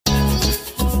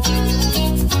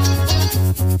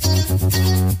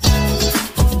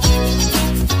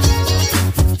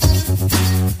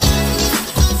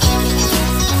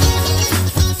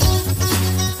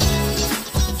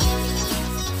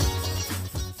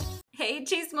Hey,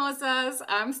 Chismosas.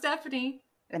 I'm Stephanie.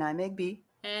 And I'm Igby.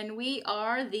 And we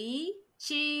are the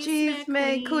Cheese Cheese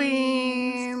Make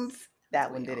Queens. Queens. That's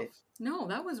That one way did off. it. No,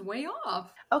 that was way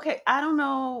off. Okay, I don't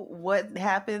know what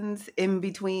happens in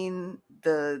between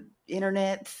the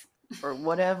internets or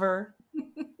whatever,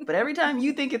 but every time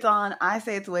you think it's on, I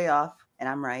say it's way off, and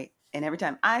I'm right. And every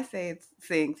time I say it's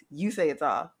synced, you say it's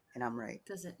off, and I'm right.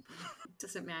 Doesn't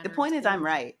matter. The point It's is, I'm old.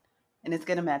 right, and it's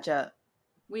gonna match up.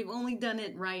 We've only done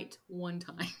it right one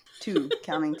time. 2,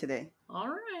 counting today. All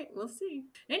right, we'll see.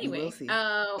 We will Anyway, see.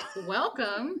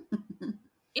 welcome.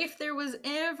 If there was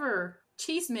ever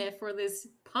Cheesemith for this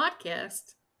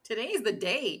podcast, today's the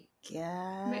day.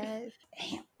 God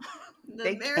damn. The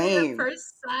They Married at came.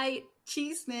 First Sight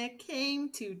Cheesemith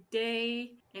came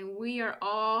today, and we are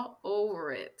all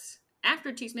over it.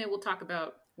 After Cheesemith, we'll talk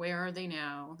about Where Are They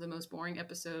Now, the most boring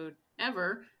episode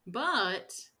ever.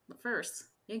 But first,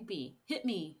 Igby, hit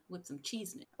me with some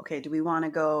Cheesemith. Okay, do we want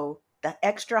to go the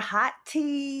extra hot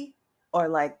tea or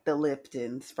like the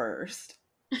Lipton's first?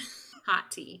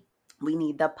 Hot tea. We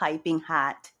need the piping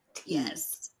hot tea.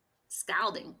 Yes.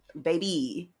 Scalding.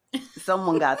 Baby,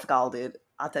 someone got scalded.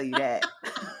 I'll tell you that.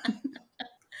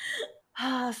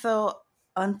 So,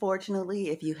 unfortunately,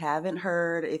 if you haven't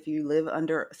heard, if you live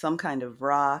under some kind of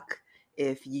rock,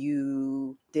 if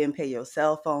you didn't pay your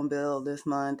cell phone bill this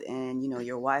month and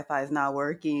your Wi-Fi is not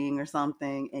working or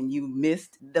something, and you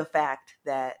missed the fact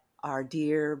that our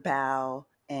dear Bao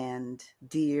and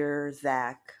dear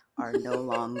Zach are no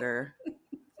longer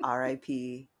RIP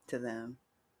to them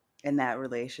in that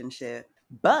relationship.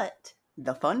 But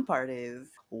the fun part is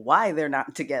why they're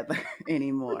not together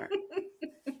anymore.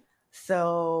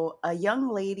 So a young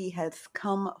lady has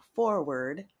come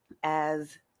forward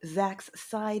as Zach's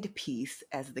side piece,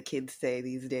 as the kids say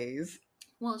these days.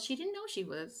 Well, she didn't know she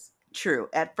was. True.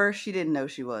 At first, she didn't know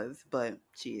she was, but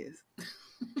she is.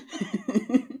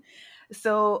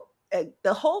 So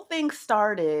the whole thing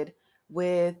started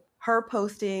with her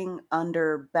posting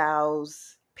under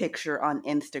Bao's picture on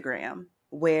Instagram,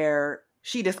 where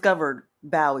she discovered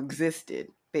Bao existed,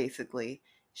 basically.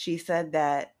 She said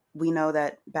that we know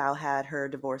that Bao had her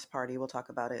divorce party. We'll talk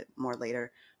about it more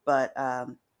later. But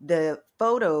the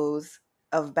photos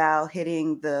of Bao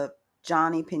hitting the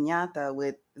Johnny Piñata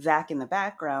with Zach in the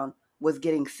background was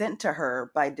getting sent to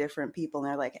her by different people. And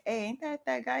they're like, hey, ain't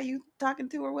that guy you talking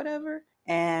to or whatever?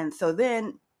 And so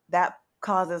then that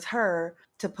causes her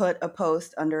to put a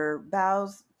post under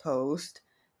Bao's post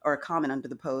or a comment under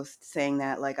the post saying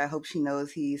that, like, I hope she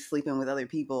knows he's sleeping with other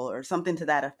people or something to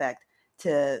that effect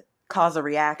to cause a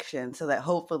reaction so that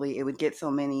hopefully it would get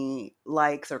so many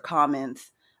likes or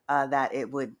comments that it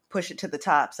would push it to the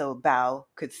top so Bao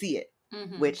could see it,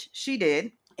 which she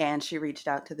did. And she reached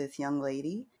out to this young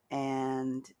lady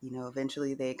and,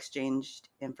 eventually they exchanged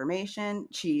information.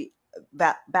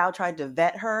 Bao tried to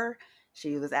vet her.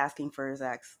 She was asking for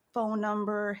Zach's phone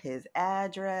number, his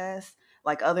address,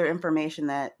 like other information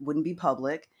that wouldn't be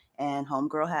public. And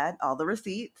homegirl had all the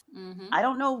receipts. I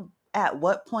don't know at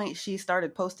what point she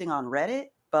started posting on Reddit,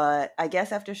 but I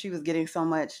guess after she was getting so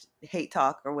much hate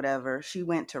talk or whatever, she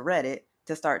went to Reddit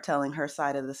to start telling her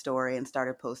side of the story and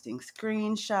started posting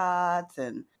screenshots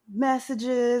and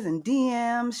messages and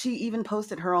DMs. She even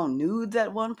posted her own nudes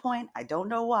at one point. I don't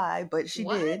know why, but she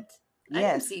did. Yes. I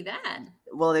didn't see that.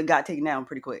 Well, it got taken down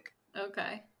pretty quick.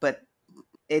 Okay. But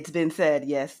it's been said,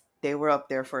 yes, they were up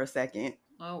there for a second.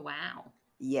 Oh, wow.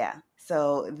 Yeah.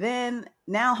 So then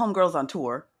now homegirl's on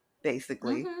tour,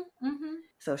 basically.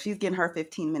 So she's getting her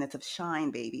 15 minutes of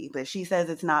shine, baby. But she says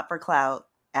it's not for clout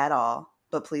at all.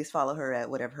 But please follow her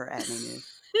at whatever her ad name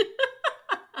is.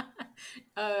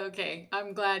 Okay.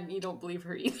 I'm glad you don't believe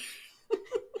her either.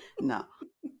 No.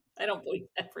 I don't believe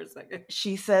that for a second.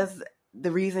 She says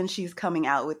the reason she's coming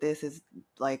out with this is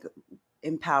like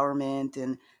empowerment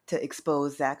and to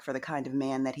expose Zach for the kind of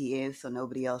man that he is so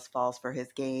nobody else falls for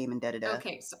his game and da-da-da.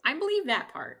 Okay, so I believe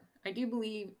that part. I do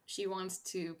believe she wants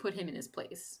to put him in his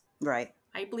place. Right.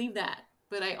 I believe that.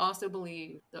 But I also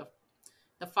believe the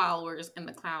followers and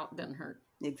the clout doesn't hurt.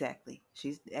 Exactly.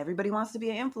 Everybody wants to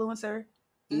be an influencer.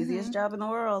 Easiest job in the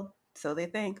world. So they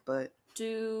think, but...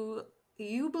 Do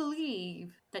you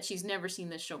believe that she's never seen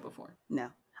this show before? No.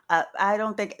 I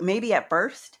don't think... Maybe at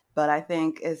first, but I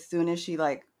think as soon as she,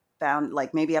 found...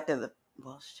 maybe after the...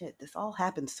 Well, shit, this all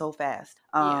happened so fast.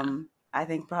 I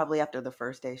think probably after the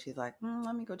first day, she's like,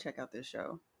 let me go check out this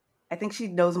show. I think she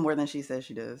knows more than she says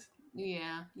she does.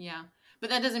 Yeah. But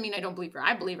that doesn't mean I don't believe her.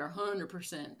 I believe her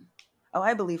 100%. Oh,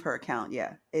 I believe her account,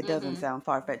 yeah. It doesn't sound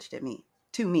far-fetched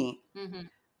to me.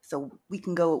 So we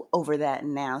can go over that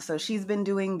now. So she's been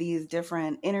doing these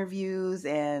different interviews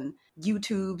and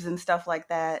YouTubes and stuff like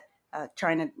that,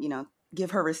 trying to,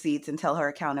 give her receipts and tell her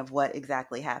account of what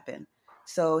exactly happened.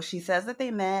 So she says that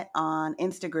they met on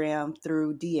Instagram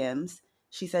through DMs.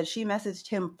 She said she messaged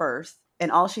him first,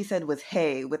 and all she said was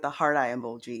 "hey" with a heart eye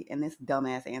emoji, and this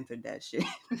dumbass answered that shit,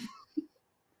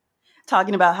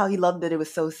 talking about how he loved that it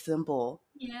was so simple.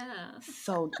 Yeah.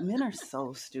 So men are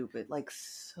so stupid, like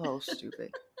so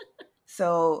stupid.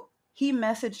 So he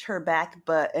messaged her back,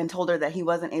 and told her that he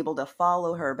wasn't able to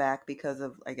follow her back because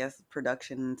of, I guess,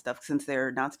 production and stuff, since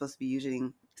they're not supposed to be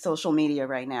using social media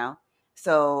right now.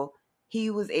 So he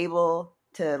was able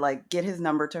to like get his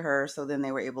number to her, so then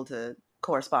they were able to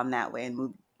correspond that way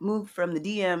and move from the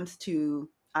DMs to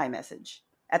iMessage.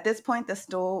 At this point, the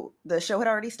show had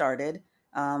already started.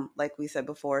 Like we said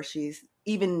before, she's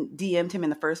even DM'd him in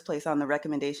the first place on the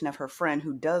recommendation of her friend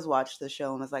who does watch the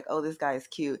show and was like, oh, this guy is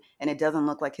cute and it doesn't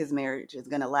look like his marriage is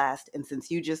going to last. And since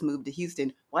you just moved to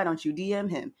Houston, why don't you DM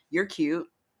him? You're cute.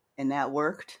 And that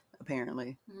worked,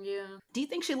 apparently. Yeah. Do you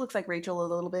think she looks like Rachel a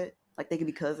little bit? Like they could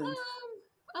be cousins?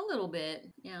 A little bit,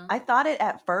 yeah. I thought it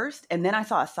at first, and then I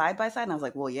saw a side by side and I was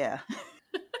like, well, yeah.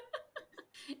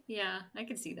 Yeah, I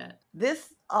can see that.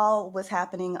 This all was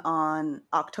happening on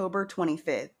October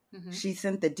 25th. Mm-hmm. She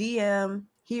sent the DM,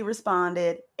 he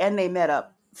responded, and they met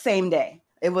up same day.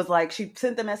 It was like she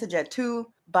sent the message at 2.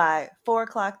 By 4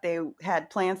 o'clock, they had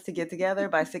plans to get together.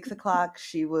 By 6 o'clock,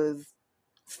 she was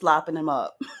slopping him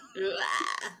up.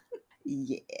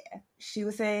 Yeah. She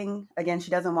was saying, again,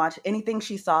 she doesn't watch anything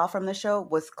she saw from the show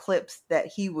was clips that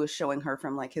he was showing her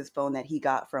from like his phone that he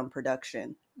got from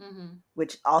production,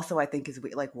 which also I think is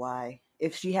weird. Like, why?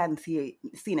 If she hadn't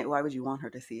seen it, why would you want her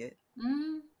to see it?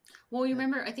 Well, you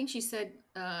remember, I think she said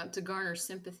to garner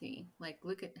sympathy. Like,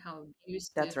 look at how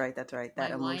abusive. That's right.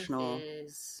 That emotional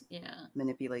is. Yeah.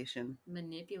 Manipulation.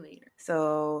 Manipulator.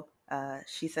 So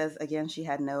she says, again, she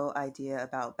had no idea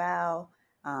about Bao.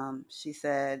 She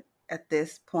said, at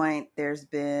this point, there's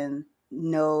been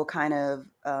no kind of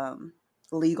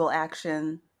legal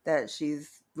action that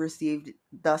she's received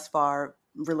thus far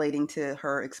relating to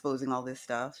her exposing all this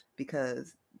stuff,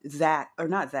 because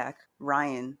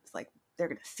Ryan is like, they're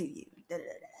going to sue you.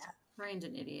 Da-da-da-da. Ryan's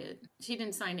an idiot. She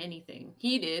didn't sign anything.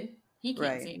 He did. He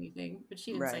can't say anything, but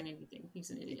she didn't sign anything.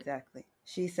 He's an idiot. Exactly.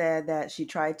 She said that she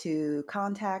tried to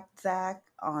contact Zach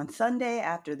on Sunday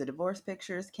after the divorce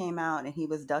pictures came out, and he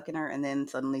was ducking her, and then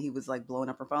suddenly he was like blowing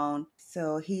up her phone.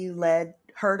 So he led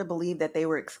her to believe that they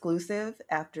were exclusive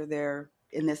after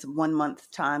in this 1 month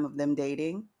time of them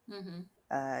dating.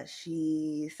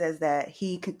 She says that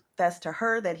he confessed to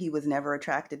her that he was never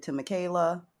attracted to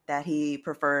Michaela, that he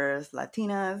prefers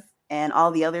Latinas, and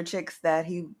all the other chicks that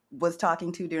he was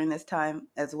talking to during this time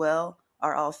as well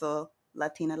are also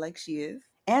Latina like she is.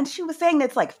 And she was saying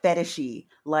that's like fetishy,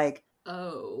 like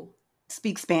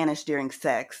speak Spanish during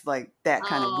sex, like that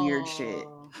kind of weird shit.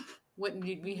 What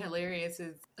would be hilarious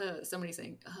is somebody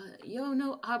saying, yo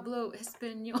no hablo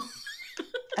español.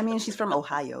 I mean, she's from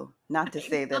Ohio. Not to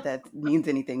say that means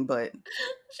anything, but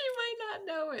she might not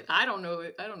know it. I don't know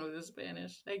it. I don't know the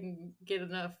Spanish. I can get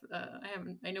enough.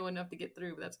 I know enough to get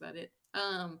through, but that's about it.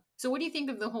 So what do you think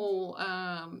of the whole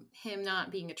him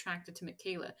not being attracted to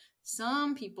Michaela?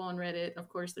 Some people on Reddit, of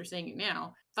course, they're saying it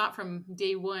now, thought from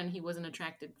day one he wasn't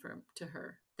attracted to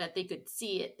her. That they could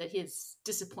see it, that his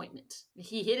disappointment.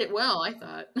 He hit it well, I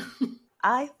thought.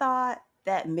 I thought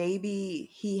that maybe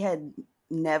he had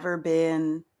never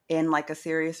been in like a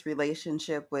serious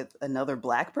relationship with another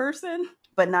Black person,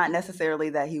 but not necessarily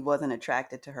that he wasn't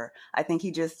attracted to her. I think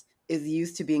he just is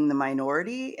used to being the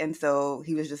minority, and so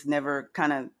he was just never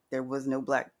there was no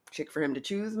Black chick for him to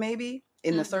choose, maybe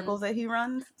in the circles that he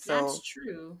runs. So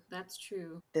That's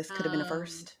true. This could have been a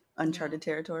first uncharted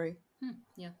territory.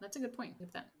 Yeah, that's a good point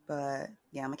with that. But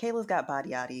yeah, Michaela's got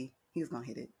body yaddy. He's gonna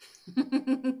hit it.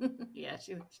 Yeah,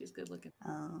 she's good looking.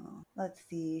 Let's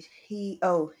see.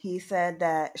 She said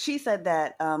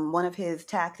that one of his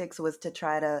tactics was to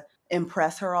try to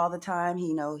impress her all the time.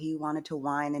 He wanted to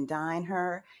wine and dine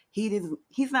her.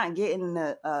 He's not getting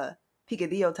the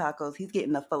picadillo tacos. He's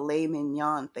getting the filet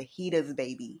mignon fajitas,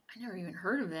 baby. I never even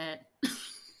heard of that.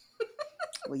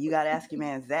 Well, you gotta ask your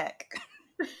man Zach,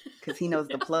 because he knows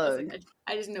the plug.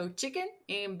 I just know chicken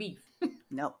and beef.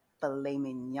 Nope. Filet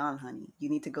mignon, honey. You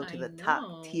need to go to the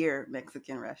top tier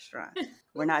Mexican restaurant.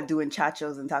 We're not doing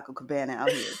Chachos and Taco Cabana out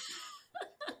here.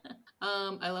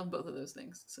 I love both of those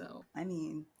things. So I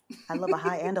mean, I love a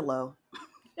high and a low.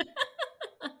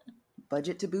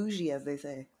 Budget to bougie, as they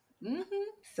say.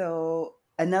 So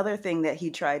another thing that he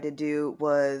tried to do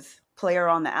was play her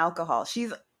on the alcohol.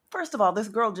 First of all, this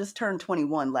girl just turned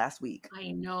 21 last week. I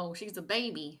know. She's a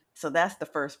baby. So that's the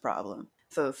first problem.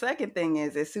 So the second thing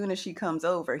is, as soon as she comes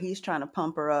over, he's trying to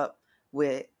pump her up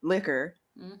with liquor.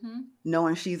 Mm-hmm.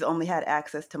 knowing she's only had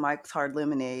access to Mike's Hard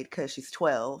Lemonade because she's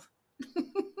 12.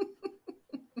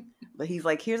 But he's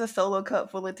like, here's a solo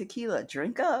cup full of tequila.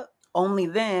 Drink up. Only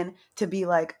then to be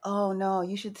like, oh no,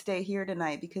 you should stay here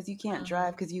tonight because you can't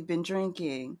drive because you've been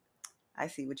drinking. I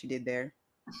see what you did there.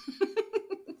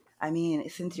 I mean,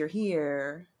 since you're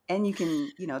here and you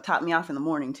can, top me off in the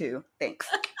morning too. Thanks.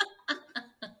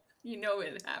 You know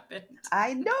it happened.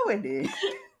 I know it is.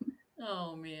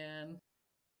 Oh, man.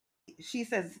 She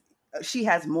says she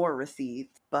has more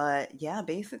receipts, but yeah,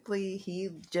 basically he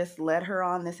just led her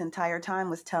on this entire time,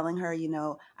 was telling her,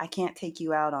 I can't take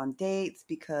you out on dates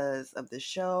because of the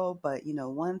show, but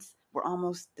once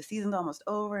the season's almost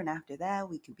over, and after that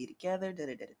we can be together, da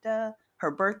da da da da.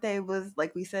 Her birthday was,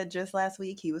 like we said just last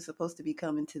week, he was supposed to be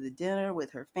coming to the dinner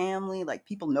with her family, like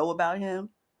people know about him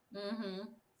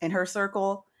in her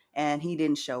circle, and he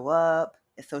didn't show up.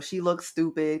 So she looked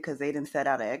stupid because they didn't set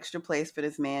out an extra place for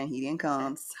this man. He didn't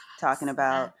come. Talking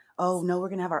about, oh no, we're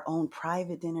gonna have our own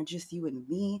private dinner, just you and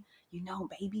me.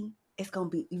 Baby,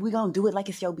 we're gonna do it like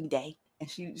it's your b-day. And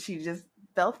she just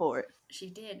fell for it. She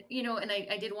did. And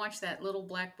I did watch that Little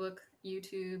Black Book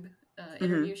YouTube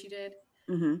interview she did.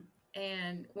 Mm-hmm.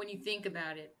 And when you think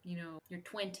about it, you're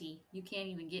 20, you can't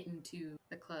even get into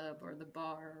the club or the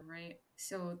bar, right?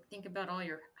 So think about all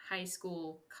your high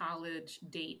school, college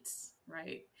dates,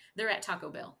 right? They're at Taco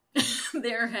Bell.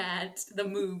 They're at the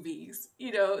movies,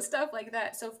 stuff like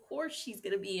that. So of course she's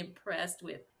going to be impressed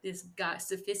with this guy,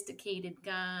 sophisticated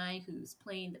guy who's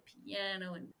playing the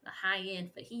piano and the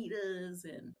high-end fajitas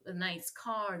and the nice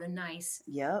car, the nice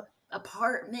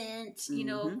apartment.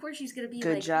 Of course she's going to be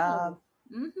good like, job.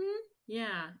 Oh, mm-hmm.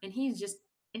 Yeah. And he's just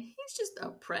a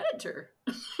predator.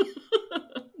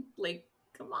 Like,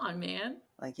 come on, man.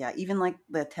 Like, yeah, even like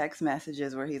the text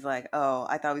messages where he's like, oh,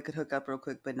 I thought we could hook up real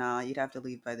quick, but nah, you'd have to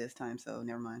leave by this time, so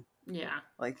never mind. Yeah.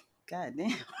 Like, god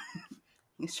damn.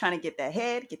 He's trying to get that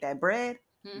head, get that bread,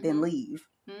 then leave.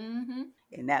 Mm-hmm.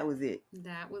 And that was it.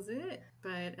 That was it.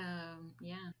 But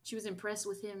yeah, she was impressed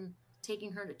with him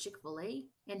taking her to Chick-fil-A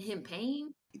and him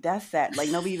paying. That's sad. Like,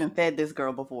 nobody even fed this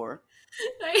girl before.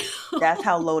 That's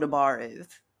how low the bar is.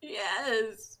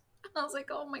 Yes. I was like,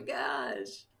 oh my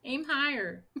gosh. Aim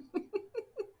higher.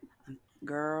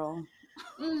 Girl.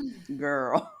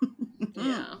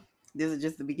 Yeah. This is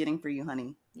just the beginning for you,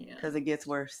 honey. Yeah. Because it gets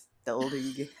worse the older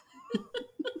you get.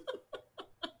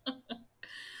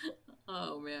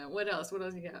 Oh man. What else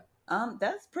you got?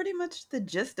 That's pretty much the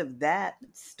gist of that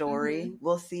story. Mm-hmm.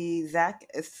 We'll see. Zach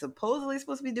is supposedly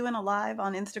supposed to be doing a live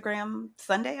on Instagram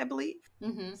Sunday, I believe.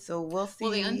 Mm-hmm. So we'll see.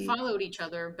 Well, they unfollowed each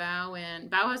other. Bao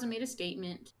hasn't made a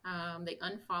statement. They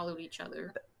unfollowed each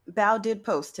other. Bao did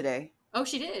post today. Oh,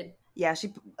 she did? Yeah,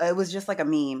 it was just like a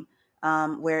meme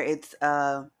where it's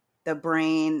the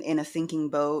brain in a sinking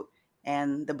boat,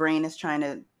 and the brain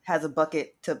has a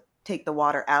bucket to take the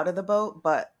water out of the boat,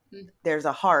 but there's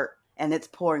a heart and it's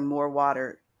pouring more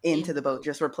water into the boat,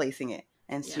 just replacing it.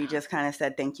 And she just kind of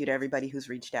said thank you to everybody who's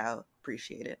reached out.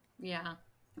 Appreciate it. Yeah.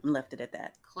 And left it at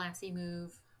that. Classy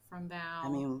move from Bao. I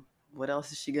mean, what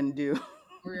else is she going to do?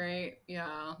 Right.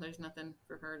 Yeah. There's nothing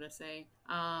for her to say.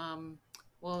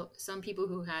 Well, some people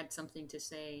who had something to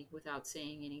say without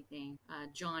saying anything,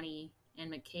 Johnny and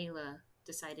Michaela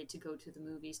decided to go to the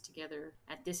movies together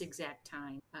at this exact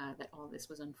time that all this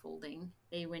was unfolding.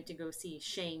 They went to go see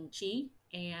Shang-Chi,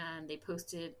 and they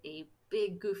posted a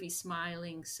big, goofy,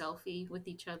 smiling selfie with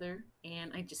each other.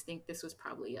 And I just think this was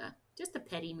probably just a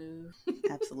petty move.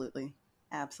 Absolutely.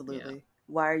 Absolutely. Yeah.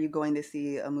 Why are you going to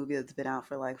see a movie that's been out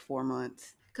for like 4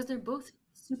 months? Because they're both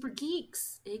super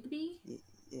geeks, Igby.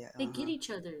 Yeah. They get each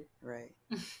other. Right.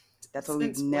 That's why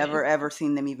we've never ever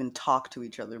seen them even talk to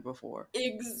each other before.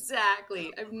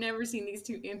 Exactly. I've never seen these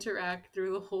two interact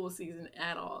through the whole season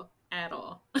at all. At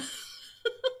all. It's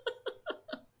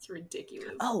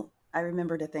ridiculous. Oh, I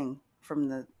remembered a thing from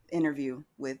the interview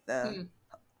with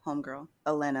homegirl,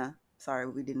 Elena. Sorry,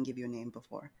 we didn't give you a name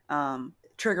before.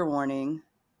 Trigger warning.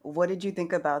 What did you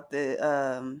think about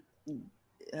the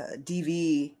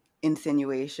DV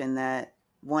insinuation that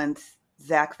once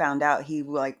Zach found out, he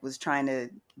was trying to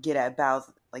get at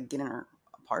Bao's, get in her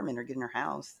apartment or get in her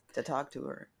house to talk to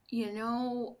her.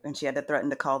 And she had to threaten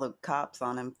to call the cops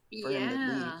on him for him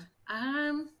to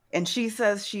leave. And she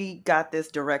says she got this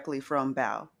directly from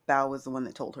Bao. Bao was the one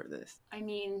that told her this. I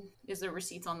mean, is there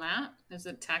receipts on that? Is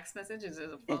it a text message? Is it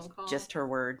a phone call? It's just her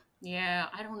word. Yeah,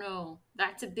 I don't know.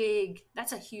 That's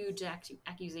a huge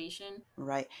accusation.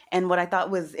 Right. And what I thought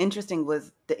was interesting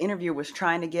was the interviewer was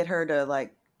trying to get her to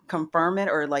confirm it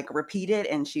or repeat it,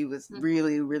 and she was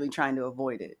really, really trying to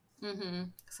avoid it. Mm-hmm.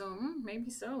 So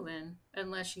maybe so then,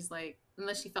 unless she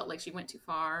felt like she went too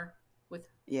far with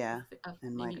Yeah.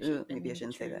 And maybe like, it should have maybe I been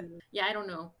shouldn't say that. true. Yeah, I don't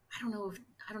know. I don't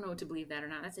know what to believe that or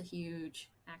not. That's a huge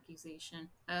accusation.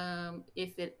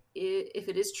 If it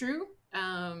is true,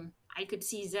 I could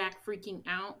see Zach freaking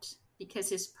out because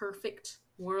his perfect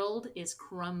world is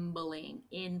crumbling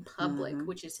in public, Mm-hmm.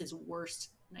 which is his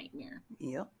worst nightmare.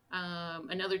 Yep.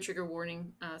 Another trigger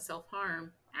warning: self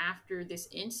harm. After this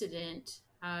incident,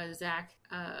 Zach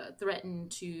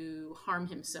threatened to harm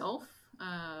himself.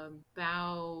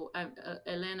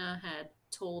 Elena had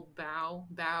told Bao.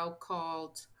 Bao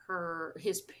called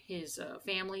his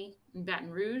family in Baton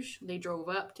Rouge. They drove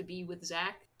up to be with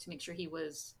Zach to make sure he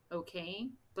was okay.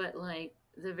 But like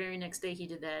the very next day, he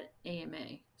did that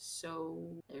AMA.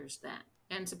 So there's that.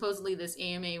 And supposedly this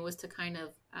AMA was to kind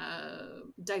of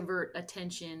divert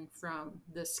attention from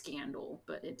the scandal,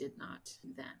 but it did not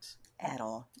do that At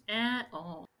all. at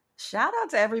all. Shout out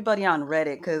to everybody on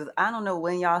Reddit, because I don't know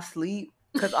when y'all sleep.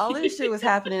 Because all this shit was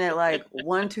happening at like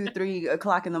 1, 2, 3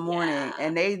 o'clock in the morning, Yeah.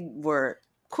 and they were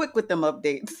quick with them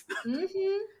updates.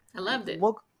 I loved it.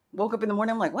 Woke up in the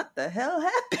morning, I'm like, what the hell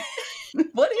happened?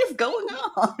 What is going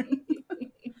on?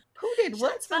 Who did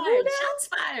what Shots to who fired. now? Shots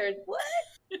fired. What?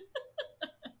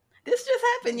 This just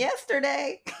happened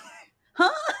yesterday. Huh?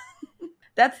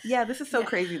 This is so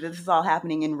crazy that this is all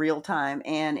happening in real time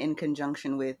and in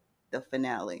conjunction with the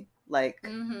finale. Like,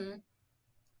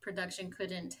 production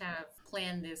couldn't have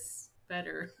planned this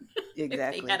better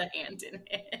exactly. if they had a hand in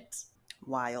it.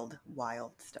 Wild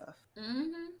stuff.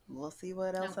 We'll see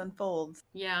what else unfolds.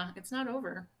 Yeah, it's not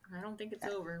over. I don't think it's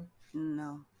over.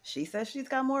 No. She says she's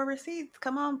got more receipts.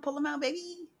 Come on, pull them out,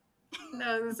 baby. No,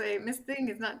 I was gonna say Miss Thing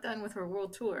is not done with her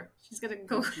world tour. She's gonna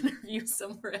go interview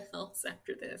somewhere else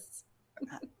after this.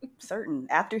 Certain.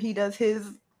 After he does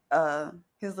his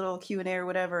little Q&A or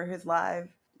whatever, his live,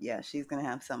 yeah, she's gonna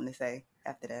have something to say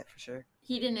after that for sure.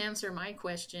 He didn't answer my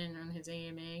question on his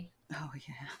AMA. Oh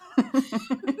yeah.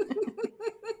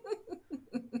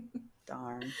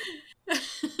 Darn.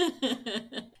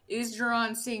 Is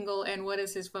Jerron single, and what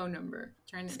is his phone number?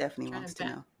 Stephanie wants to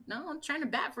know. No, I'm trying to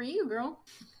bat for you, girl.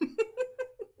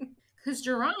 Because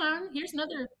Jerron, here's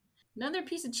another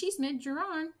piece of cheese, man.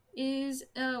 Jerron is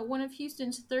one of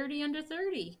Houston's 30 under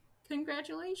 30.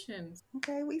 Congratulations.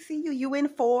 Okay, we see you. You in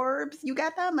Forbes. You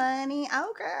got the money.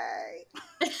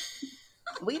 Okay.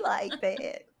 We like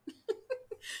that.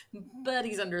 But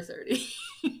he's under 30.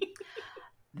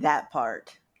 That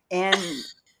part. And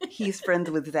he's friends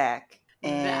with Zach.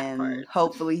 And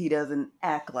hopefully he doesn't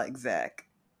act like Zach.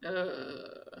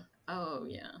 Oh,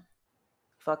 yeah.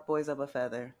 Fuck boys of a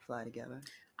feather. Fly together.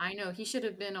 I know. He should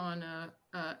have been on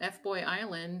F-Boy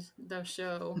Island, the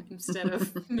show, instead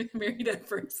of Married at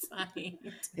First Sight.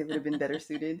 It would have been better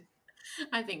suited.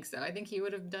 I think so. I think he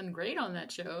would have done great on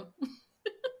that show.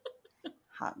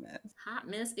 Hot Mess. Hot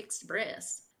Mess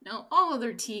Express. Now, all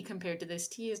other tea compared to this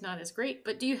tea is not as great,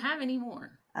 but do you have any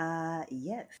more?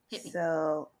 Yes. Hit me.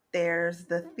 So there's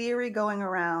the theory going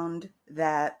around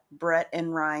that Brett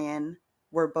and Ryan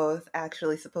were both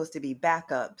actually supposed to be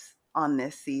backups on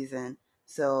this season.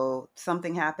 So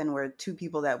something happened where two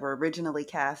people that were originally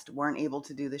cast weren't able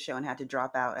to do the show and had to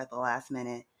drop out at the last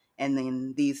minute. And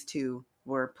then these two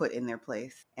were put in their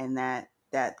place. And that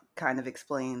kind of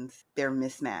explains their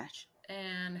mismatch.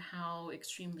 And how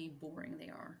extremely boring they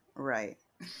are. Right.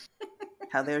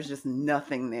 How there's just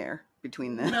nothing there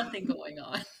between them. Nothing going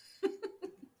on.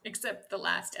 Except the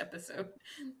last episode.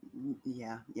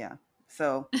 Yeah.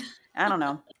 So, I don't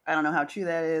know. I don't know how true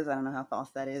that is. I don't know how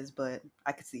false that is, but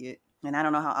I could see it. And I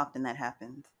don't know how often that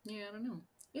happens. Yeah, I don't know.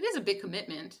 It is a big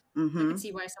commitment. Mm-hmm. I can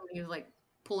see why somebody is like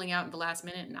pulling out at the last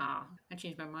minute. Nah, I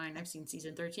changed my mind. I've seen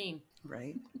season 13.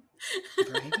 Right.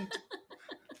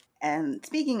 And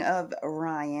speaking of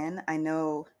Ryan, I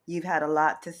know you've had a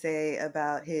lot to say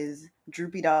about his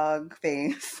droopy dog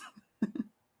face.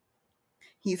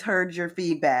 He's heard your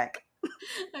feedback.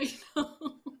 I know.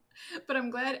 But I'm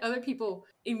glad other people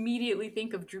immediately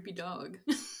think of droopy dog.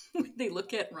 They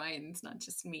look at Ryan. It's not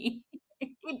just me.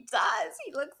 He does.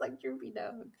 He looks like droopy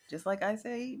dog. Just like I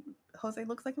say, Jose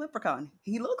looks like Leprechaun.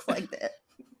 He looks like that.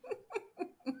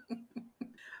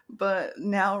 But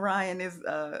now Ryan is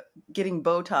getting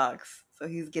Botox. So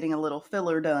he's getting a little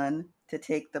filler done to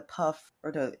take the puff,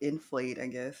 or to inflate, I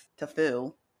guess, to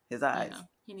fill his eyes. Yeah,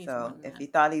 he needs so more than if that. he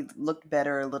thought he looked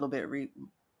better a little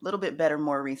bit better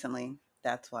more recently,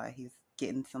 that's why he's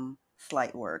getting some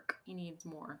slight work. He needs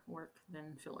more work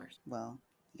than fillers. Well,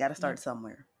 you got to start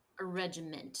somewhere. A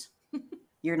regiment.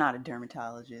 You're not a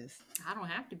dermatologist. I don't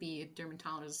have to be a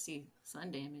dermatologist to see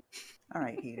sun damage. All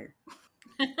right, hater.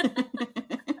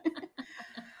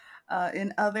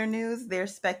 In other news,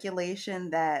 there's speculation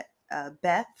that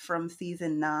Beth from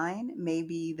season 9 may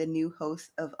be the new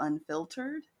host of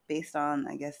Unfiltered, based on,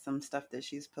 I guess, some stuff that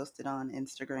she's posted on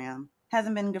Instagram.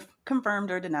 Hasn't been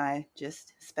confirmed or denied,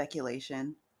 just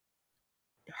speculation.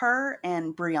 Her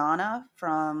and Brianna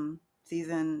from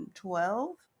season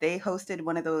 12, they hosted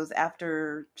one of those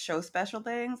after show special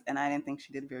things, and I didn't think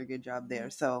she did a very good job there.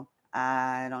 So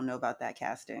I don't know about that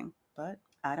casting, but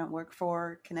I don't work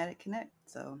for Kinetic Connect,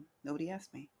 so nobody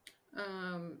asked me.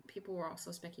 People were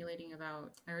also speculating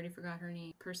about, I already forgot her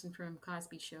name, person from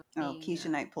Cosby Show. Oh, Keisha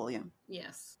Knight Pulliam.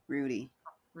 Yes. Rudy.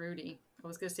 I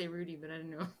was going to say Rudy, but I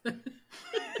didn't know.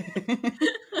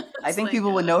 I think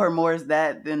people would know her more as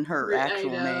that than her actual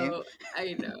name.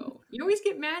 I know. You always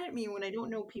get mad at me when I don't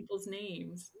know people's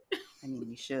names. I mean,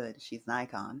 you should. She's an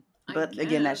icon. But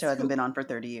again, that show hasn't been on for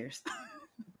 30 years.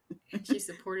 She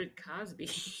supported Cosby.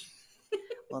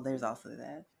 Well, there's also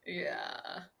that.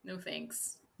 Yeah. No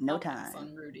thanks. No I'll time. Pass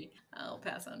on Rudy. I'll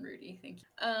pass on Rudy. Thank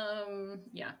you.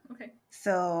 Yeah. Okay.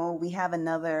 So we have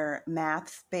another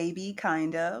maths baby,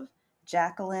 kind of.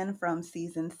 Jacqueline from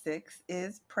season 6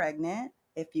 is pregnant.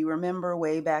 If you remember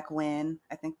way back when,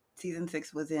 I think season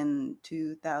 6 was in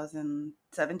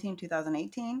 2017,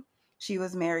 2018. She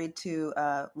was married to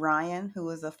Ryan, who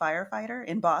was a firefighter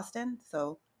in Boston.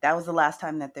 So that was the last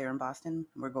time that they're in Boston.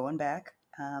 We're going back.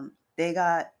 They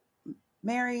got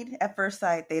married at first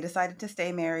sight. They decided to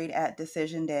stay married at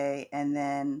decision day, and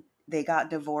then they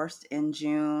got divorced in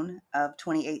June of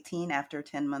 2018 after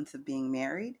 10 months of being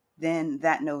married. Then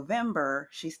that November,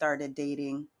 she started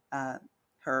dating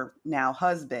her now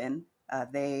husband.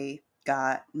 They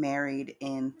got married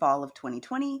in fall of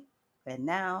 2020, and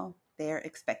now they're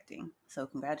expecting. So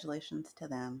congratulations to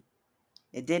them.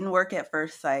 It didn't work at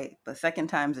first sight, but second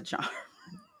time's a charm.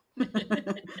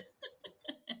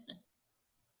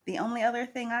 The only other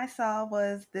thing I saw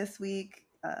was this week,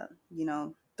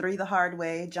 3 the hard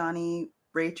way. Johnny,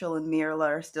 Rachel, and Mirla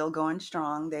are still going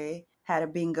strong. They had a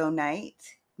bingo night.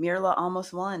 Mirla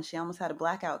almost won. She almost had a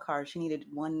blackout card. She needed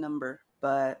one number.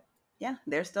 But yeah,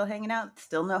 they're still hanging out.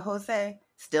 Still no Jose.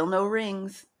 Still no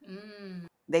rings.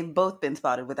 They've both been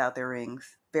spotted without their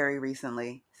rings very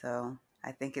recently. So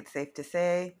I think it's safe to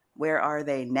say, where are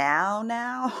they now?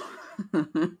 Not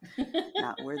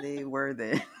where they were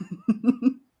then.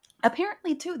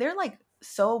 Apparently, too, they're like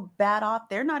so bad off.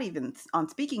 They're not even on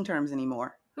speaking terms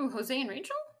anymore. Who, Jose and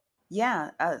Rachel? Yeah,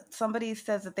 somebody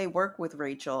says that they work with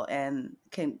Rachel and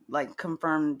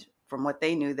confirmed from what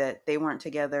they knew that they weren't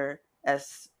together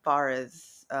as far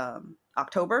as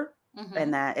October,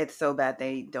 and that it's so bad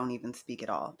they don't even speak at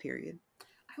all. Period.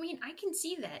 I mean, I can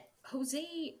see that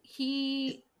Jose.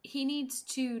 He needs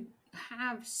to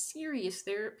have serious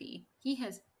therapy. He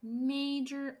has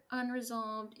major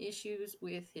unresolved issues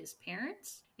with his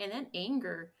parents, and that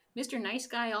anger. Mr. Nice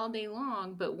Guy all day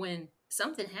long, but when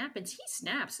something happens, he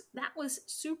snaps. That was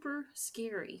super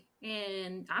scary.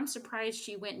 And I'm surprised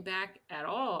she went back at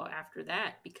all after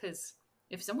that, because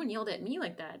if someone yelled at me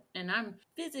like that and I'm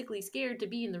physically scared to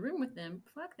be in the room with them,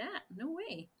 fuck that. No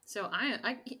way. So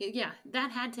yeah,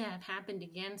 that had to have happened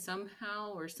again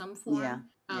somehow or some form.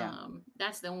 Yeah.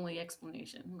 That's the only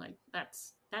explanation. Like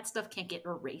that stuff can't get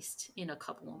erased in a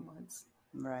couple of months.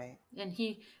 Right. And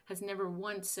he has never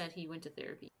once said he went to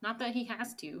therapy. Not that he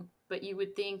has to, but you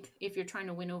would think if you're trying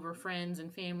to win over friends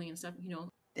and family and stuff,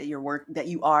 that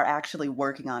you are actually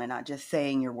working on it, not just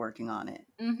saying you're working on it.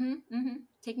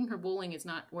 Taking her bowling is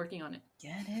not working on it.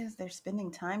 Yeah, it is. They're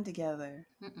spending time together.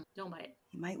 Don't buy it.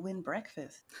 He might win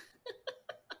breakfast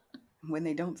when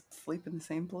they don't sleep in the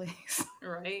same place.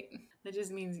 Right? That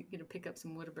just means you're gonna pick up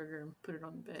some Whataburger and put it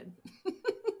on the bed.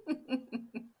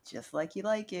 Just like you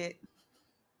like it.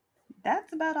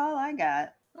 That's about all I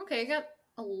got. Okay, I got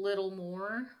a little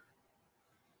more.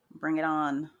 Bring it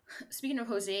on. Speaking of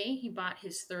Jose, he bought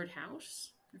his third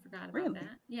house. I forgot about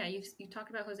that. Yeah, you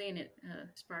talked about Jose and it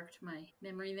sparked my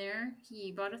memory there.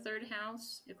 He bought a third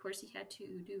house. Of course, he had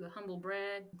to do a humble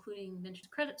brag, including mention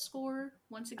credit score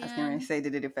once again. I was going to say,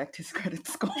 did it affect his credit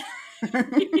score?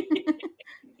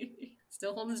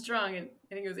 Still holding strong.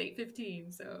 I think it was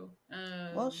 815. So.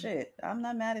 Well, shit. I'm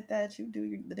not mad at that. You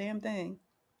do the damn thing.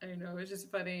 I know, it's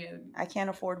just funny. And I can't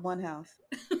afford one house.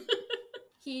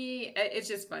 It's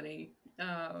just funny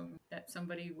that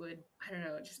somebody would, I don't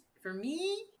know, just for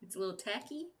me, it's a little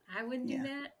tacky. I wouldn't do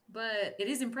that, but it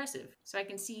is impressive. So I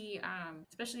can see,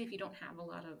 especially if you don't have a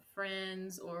lot of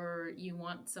friends or you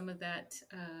want some of that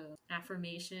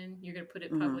affirmation, you're going to put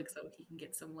it public so he can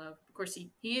get some love. Of course,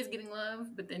 he is getting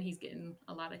love, but then he's getting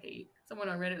a lot of hate. Someone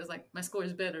on Reddit was like, my score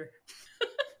is better.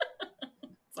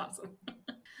 It's awesome.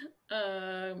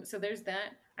 So there's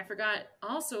that. I forgot.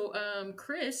 Also,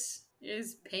 Chris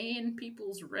is paying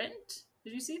people's rent.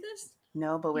 Did you see this?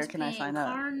 No, but where He's can I paying sign up?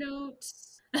 car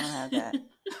notes. I don't have that.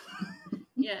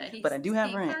 Yeah, But I do he's have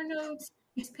paying rent. car notes.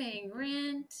 He's paying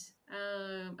rent.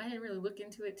 I didn't really look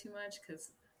into it too much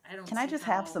because I don't Can I see just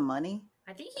have how. some money?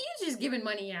 I think he's just giving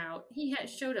money out. He had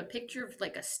showed a picture of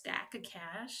like a stack of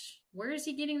cash. Where is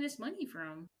he getting this money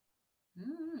from?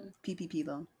 Mm. PPP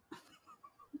loan.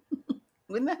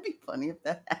 Wouldn't that be funny if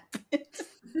that happened?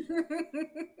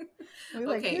 We're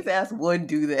like, his Okay. ass would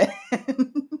do that.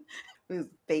 His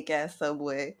fake ass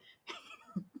Subway.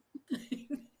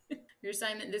 Your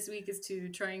assignment this week is to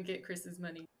try and get Chris's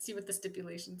money. See what the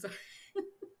stipulations are.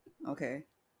 Okay.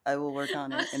 I will work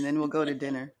on it. And then we'll go to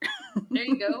dinner. There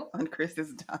you go. On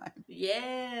Chris's time.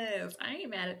 Yes, I ain't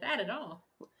mad at that at all.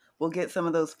 We'll get some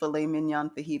of those filet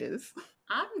mignon fajitas.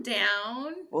 I'm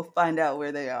down. We'll find out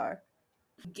where they are.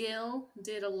 Gil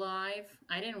did a live.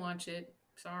 I didn't watch it.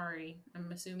 Sorry.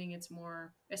 I'm assuming it's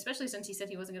more, especially since he said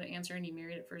he wasn't going to answer any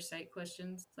Married at First Sight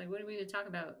questions. It's like, what do we need to talk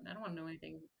about? I don't want to know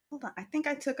anything. Hold on. I think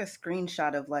I took a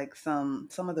screenshot of like some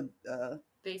of the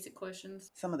Basic questions.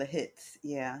 some of the hits.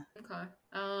 Yeah. Okay.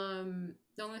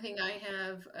 The only thing I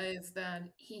have is that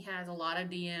he has a lot of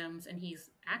DMs and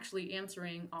he's actually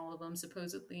answering all of them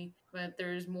supposedly, but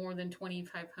there's more than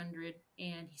 2,500.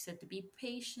 And he said to be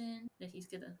patient, that he's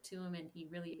gonna to him, and he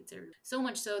really is there. So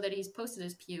much so that he's posted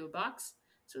his PO box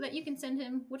so that you can send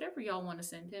him whatever y'all want to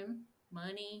send him: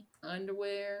 money,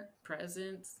 underwear,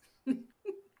 presents,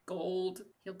 gold.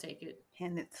 He'll take it.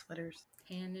 Hand knit sweaters.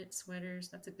 Hand knit sweaters.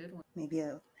 That's a good one. Maybe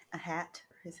a hat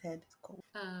for his head. It's cold.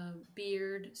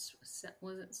 Beard.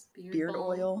 Was it Beard balm?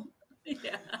 oil.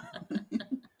 Yeah.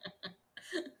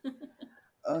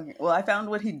 Okay. Well, I found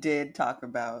what he did talk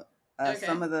about. Okay.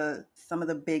 Some of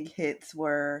the big hits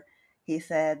were, he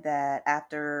said that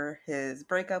after his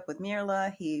breakup with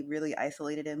Mirla, he really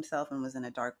isolated himself and was in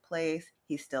a dark place.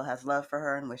 He still has love for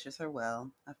her and wishes her well,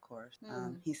 of course.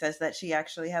 He says that she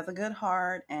actually has a good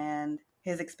heart and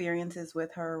his experiences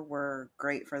with her were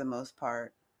great for the most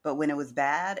part. But when it was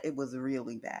bad, it was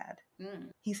really bad.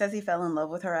 He says he fell in love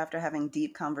with her after having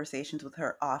deep conversations with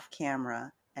her off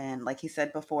camera. And like he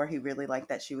said before, he really liked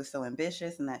that she was so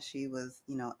ambitious and that she was,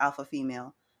 alpha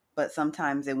female. But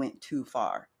sometimes it went too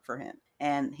far for him.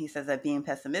 And he says that being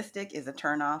pessimistic is a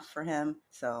turnoff for him.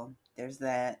 So there's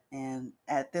that. And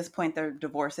at this point, their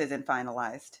divorce isn't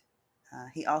finalized.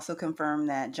 He also confirmed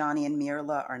that Johnny and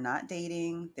Mirla are not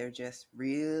dating. They're just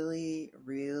really,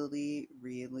 really,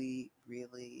 really,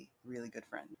 really, really good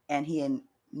friends. And he in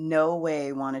no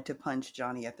way wanted to punch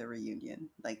Johnny at the reunion.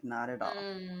 Like, not at all.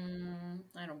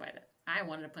 I don't buy that. I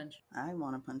wanted to punch. I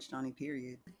want to punch Johnny,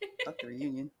 period. Fuck the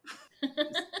reunion.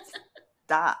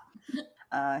 Stop.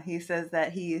 He says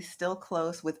that he is still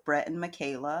close with Brett and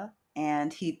Michaela.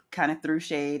 And he kind of threw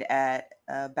shade at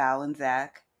Bao and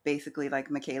Zach. Basically,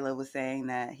 like Michaela was saying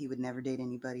that he would never date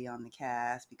anybody on the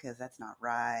cast because that's not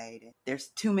right. There's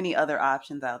too many other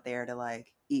options out there to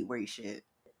like eat where you shit.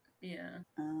 Yeah.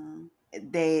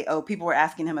 People were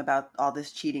asking him about all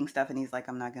this cheating stuff and he's like,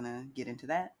 I'm not gonna get into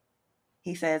that.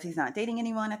 He says he's not dating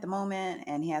anyone at the moment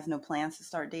and he has no plans to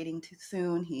start dating too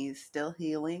soon. He's still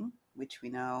healing, which we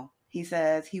know. He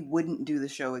says he wouldn't do the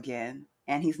show again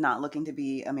and he's not looking to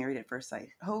be a Married at First Sight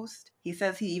host. He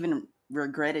says he even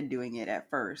regretted doing it at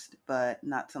first, but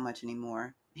not so much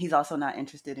anymore. He's also not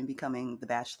interested in becoming the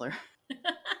Bachelor.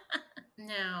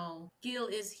 Now, Gil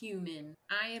is human.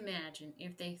 I imagine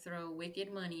if they throw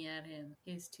wicked money at him,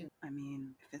 his too. I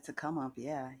mean, if it's a come up,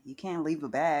 yeah, you can't leave a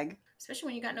bag. Especially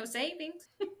when you got no savings.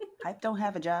 Hype don't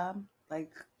have a job.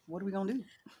 Like, what are we gonna do?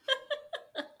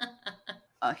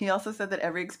 He also said that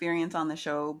every experience on the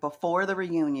show before the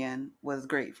reunion was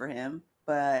great for him,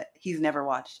 but he's never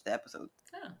watched the episodes.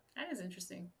 Oh, that is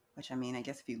interesting. Which, I mean, I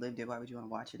guess if you lived it, why would you want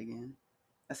to watch it again?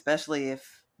 Especially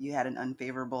if you had an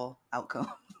unfavorable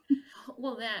outcome.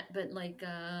 Well, but like,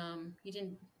 you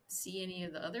didn't see any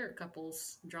of the other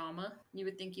couples' drama. You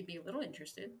would think you'd be a little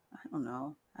interested. I don't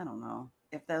know.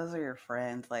 If those are your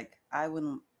friends, like, I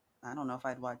don't know if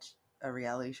I'd watch a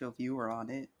reality show if you were on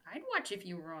it. I'd watch if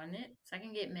you were on it, so I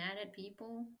can get mad at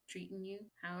people treating you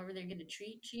however they're going to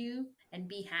treat you and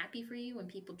be happy for you when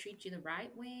people treat you the right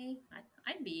way.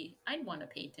 I'd want to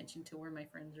pay attention to where my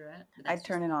friends are at. I'd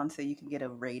turn it on so you can get a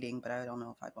rating, but I don't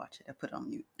know if I'd watch it. I'd put it on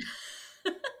mute.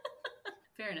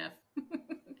 Fair enough.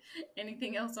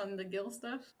 Anything else on the Gil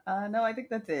stuff? No, I think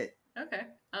that's it. Okay.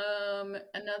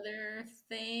 Another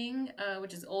thing,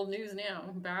 which is old news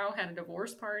now. Bao had a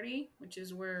divorce party, which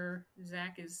is where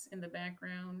Zach is in the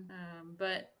background.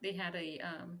 But they had a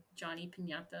Johnny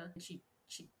Piñata. She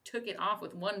took it off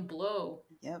with one blow.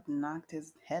 Yep, knocked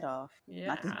his head off. Yeah.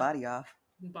 Knocked his body off.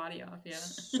 Body off, yeah.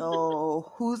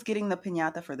 So who's getting the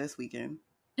piñata for this weekend?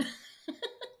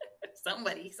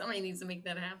 Somebody needs to make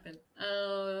that happen.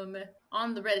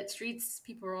 On the Reddit streets,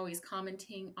 people are always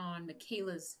commenting on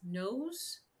Michaela's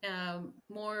nose.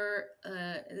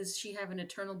 Does she have an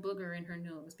eternal booger in her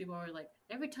nose? People are like,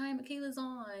 every time Michaela's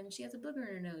on, she has a booger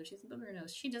in her nose. She has a booger in her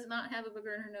nose. She does not have a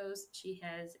booger in her nose. She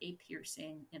has a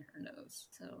piercing in her nose.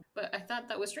 So, but I thought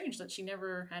that was strange that she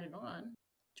never had it on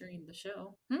during the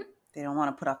show. They don't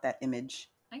want to put off that image.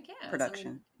 I guess. Production.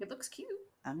 I mean, it looks cute.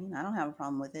 I mean, I don't have a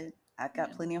problem with it. I've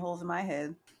got plenty of holes in my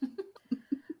head.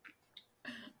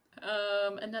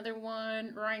 Another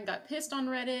one, Ryan got pissed on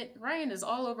Reddit. Ryan is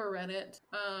all over Reddit.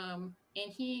 And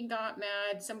he got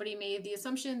mad. Somebody made the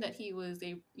assumption that he was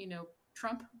a,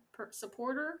 Trump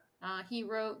supporter. He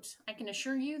wrote, "I can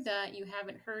assure you that you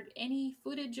haven't heard any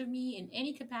footage of me in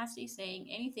any capacity saying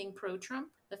anything pro-Trump.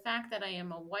 The fact that I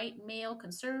am a white male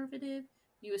conservative,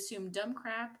 you assume dumb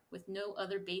crap with no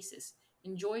other basis.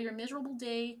 Enjoy your miserable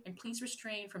day and please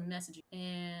restrain from messaging."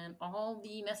 And all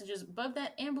the messages above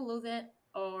that and below that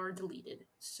are deleted.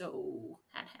 So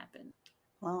that happened.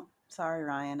 Well, sorry,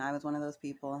 Ryan. I was one of those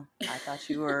people. I thought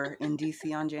you were in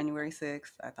DC on January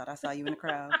 6th. I thought I saw you in the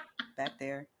crowd back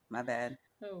there. My bad.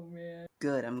 Oh, man.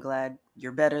 Good. I'm glad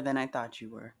you're better than I thought you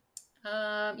were.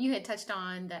 You had touched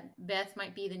on that Beth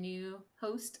might be the new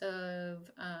host of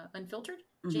Unfiltered.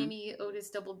 Mm-hmm. Jamie Otis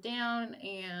doubled down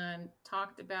and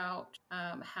talked about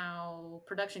how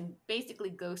production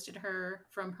basically ghosted her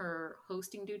from her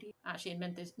hosting duty. She had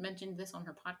mentioned this on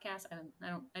her podcast.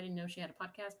 I didn't know she had a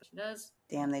podcast, but she does.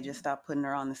 Damn, they just stopped putting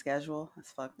her on the schedule.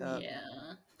 That's fucked up.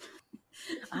 Yeah.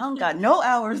 I don't got no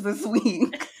hours this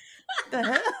week. What the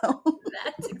hell?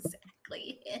 That's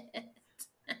exactly it.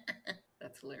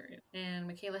 That's hilarious. And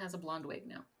Michaela has a blonde wig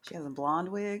now. She has a blonde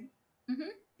wig? Mm-hmm.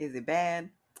 Is it bad?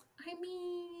 I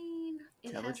mean,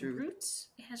 it has roots.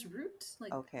 It has roots.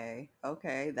 Like, okay.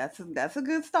 That's a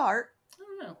good start. I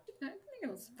don't know. I think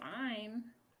it was fine.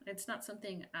 It's not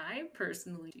something I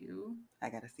personally do. I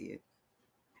gotta see it.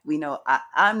 We know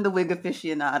I'm the wig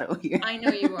aficionado here. I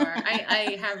know you are.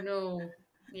 I have no...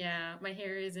 Yeah, my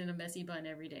hair is in a messy bun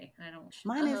every day. I don't...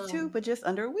 Mine is too, but just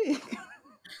under a wig.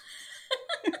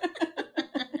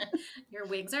 Your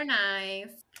wigs are nice.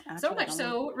 So much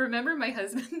so, remember my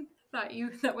husband thought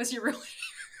that was your real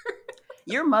hair?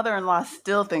 Your mother-in-law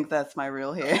still thinks that's my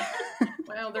real hair.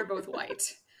 Well, they're both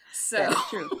white. So that's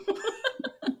true.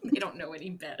 They don't know any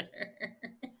better.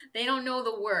 They don't know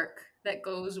the work that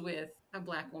goes with a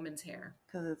Black woman's hair.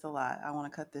 Because it's a lot. I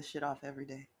want to cut this shit off every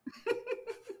day.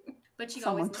 But you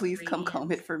someone please come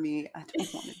comb it for me. I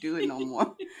don't want to do it no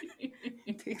more.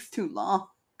 It takes too long.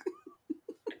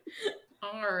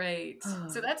 All right.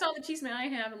 So that's all the chisme I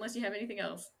have, unless you have anything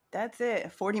else. That's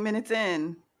it. 40 minutes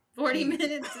in. 40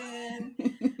 minutes in.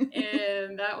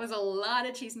 And that was a lot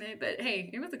of chisme, but hey,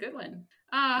 it was a good one.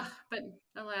 But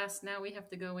alas, now we have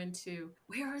to go into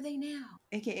Where Are They Now?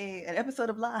 AKA an episode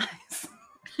of Lies.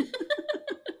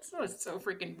 So it's so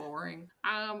freaking boring.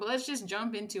 But let's just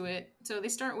jump into it. So they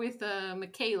start with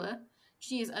Michaela.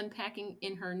 She is unpacking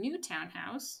in her new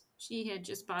townhouse. She had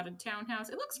just bought a townhouse.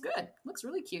 It looks good. It looks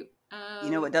really cute. You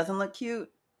know what doesn't look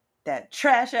cute? That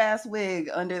trash ass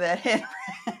wig under that head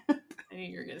wrap. I knew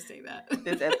you were going to say that.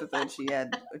 This episode, she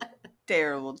had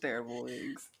terrible, terrible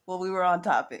wigs. Well, we were on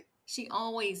topic. She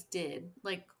always did.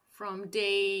 Like, from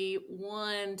day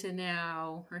one to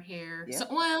now, her hair. Yeah.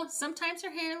 So, sometimes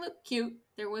her hair looked cute.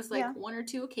 There was one or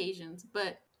two occasions,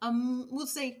 but we'll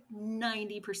say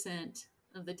 90%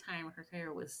 of the time her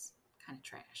hair was kind of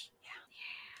trash.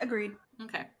 Yeah. Agreed.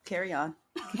 Okay. Carry on.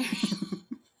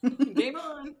 Game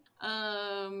on.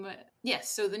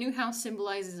 Yes, so the new house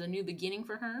symbolizes a new beginning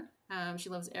for her. She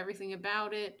loves everything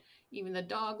about it. Even the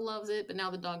dog loves it, but now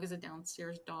the dog is a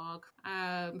downstairs dog.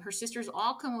 Her sisters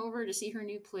all come over to see her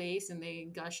new place, and they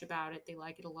gush about it. They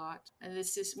like it a lot. And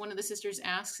one of the sisters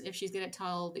asks if she's going to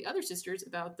tell the other sisters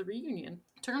about the reunion.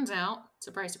 Turns out,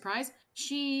 surprise, surprise,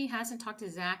 she hasn't talked to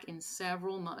Zach in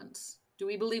several months. Do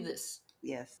we believe this?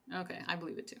 Yes. Okay, I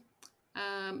believe it too.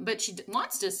 But she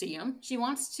wants to see him. She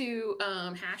wants to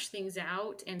hash things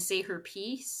out and say her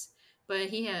piece. But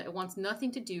he wants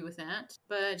nothing to do with that.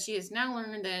 But she has now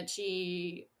learned that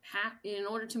in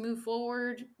order to move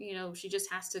forward, she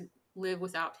just has to live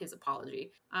without his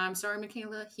apology. I'm sorry,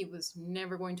 Michaela. He was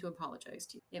never going to apologize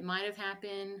to you. It might have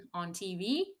happened on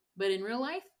TV, but in real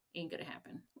life, ain't gonna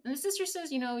happen. And the sister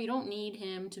says, you don't need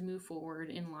him to move forward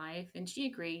in life. And she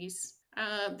agrees.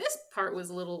 This part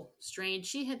was a little strange.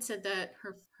 She had said that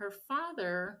her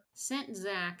father sent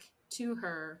Zach to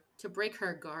her to break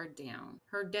her guard down.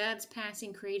 Her dad's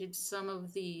passing created some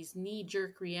of these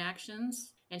knee-jerk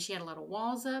reactions, and she had a lot of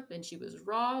walls up, and she was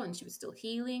raw, and she was still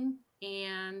healing.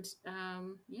 And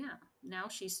now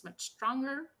she's much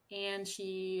stronger, and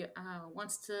she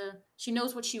she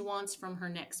knows what she wants from her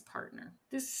next partner.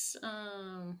 This,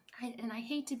 I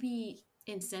hate to be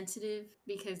insensitive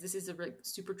because this is a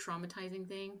super traumatizing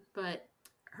thing, but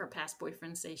her past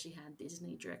boyfriends say she had these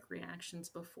knee-jerk reactions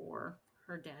before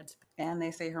her dad's. And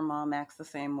they say her mom acts the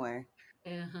same way.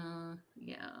 Uh-huh.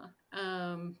 Yeah.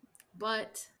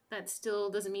 But that still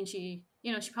doesn't mean she,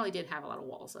 she probably did have a lot of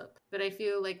walls up. But I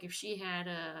feel like if she had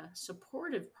a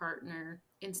supportive partner,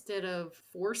 instead of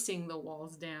forcing the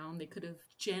walls down, they could have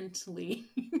gently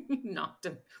knocked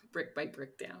them brick by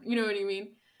brick down. You know what I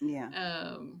mean?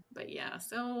 Yeah. But yeah,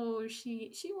 so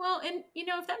well, and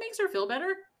if that makes her feel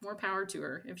better, more power to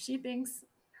her. If she thinks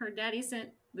her daddy sent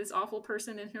this awful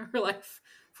person in her life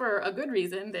for a good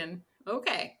reason, then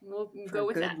okay, we'll For go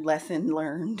with good that. lesson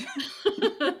learned.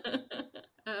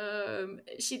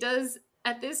 She does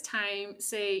at this time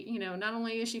say, not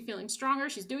only is she feeling stronger,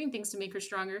 she's doing things to make her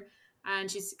stronger,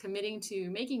 and she's committing to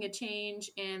making a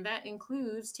change, and that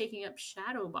includes taking up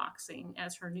shadow boxing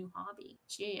as her new hobby.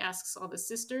 She asks all the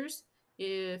sisters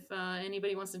if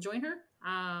anybody wants to join her.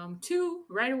 Two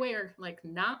right away are like,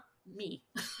 not me.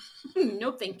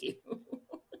 No, thank you.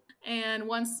 And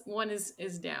once one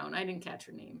is down, I didn't catch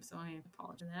her name, so I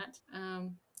apologize for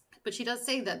that. But she does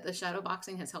say that the shadow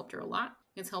boxing has helped her a lot.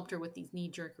 It's helped her with these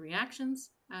knee-jerk reactions,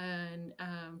 and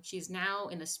she's now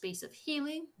in a space of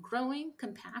healing, growing,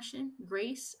 compassion,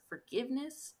 grace,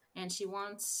 forgiveness, and she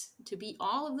wants to be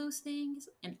all of those things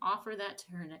and offer that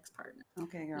to her next partner.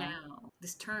 Okay, girl. Now,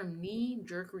 this term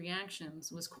knee-jerk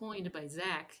reactions was coined by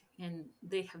Zach, and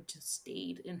they have just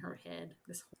stayed in her head.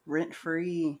 This Rent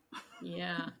free.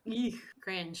 yeah, eek,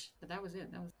 cringe. But that was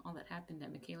it. That was all that happened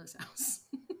at Michaela's house.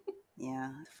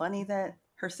 Yeah. Funny that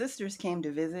her sisters came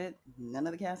to visit. None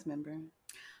of the cast members.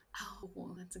 Oh,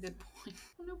 well, that's a good point.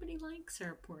 Well, nobody likes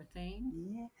her, poor thing.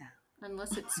 Yeah.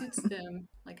 Unless it suits them,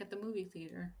 like at the movie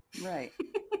theater. Right.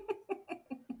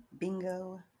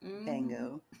 Bingo.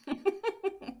 Bango.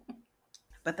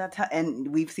 But that's how,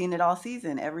 and we've seen it all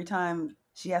season. Every time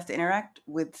she has to interact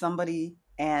with somebody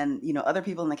and, other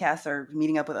people in the cast are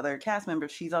meeting up with other cast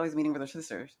members, she's always meeting with her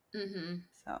sisters. Mm-hmm.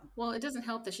 So. Well, it doesn't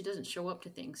help that she doesn't show up to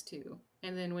things, too.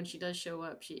 And then when she does show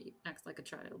up, she acts like a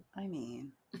child. I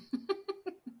mean.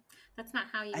 That's not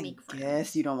how you make friends. I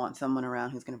guess you don't want someone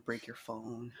around who's going to break your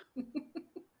phone.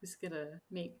 Who's going to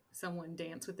make someone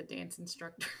dance with the dance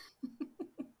instructor.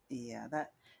 Yeah,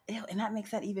 and that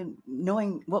makes that, even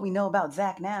knowing what we know about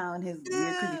Zach now and his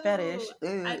weird creepy fetish.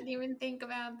 Ugh. I didn't even think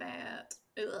about that.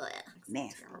 Ugh.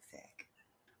 Nasty Zach.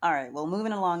 All right, well,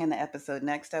 moving along in the episode,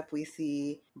 next up we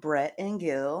see Brett and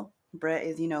Gil. Brett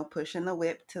is, pushing the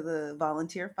whip to the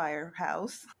volunteer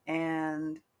firehouse,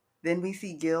 and then we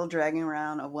see Gil dragging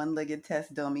around a one-legged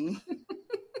test dummy.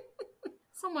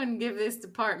 Someone give this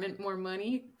department more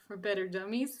money for better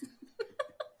dummies.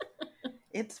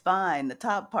 It's fine. The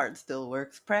top part still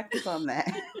works. Practice on that.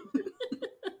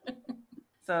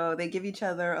 So they give each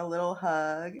other a little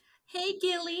hug. Hey,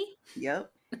 Gilly. Yep.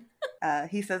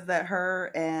 He says that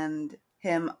her and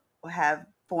him have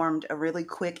formed a really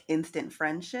quick, instant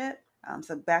friendship.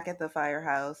 So back at the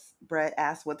firehouse, Brett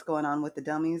asks what's going on with the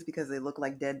dummies because they look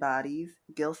like dead bodies.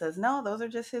 Gil says, no, those are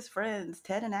just his friends,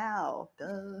 Ted and Al.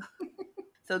 Duh.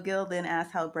 So Gil then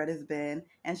asks how Brett has been,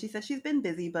 and she says she's been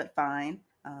busy but fine.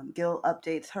 Gil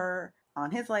updates her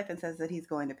on his life and says that he's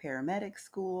going to paramedic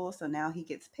school, so now he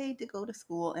gets paid to go to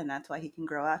school, and that's why he can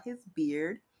grow out his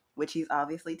beard, which he's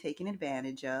obviously taken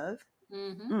advantage of.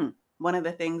 Mm-hmm. One of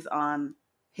the things on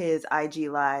his IG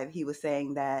Live, he was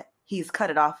saying that he's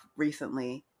cut it off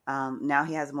recently. Now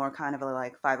he has more kind of a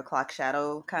like 5 o'clock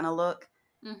shadow kind of look.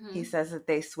 Mm-hmm. He says that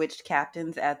they switched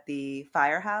captains at the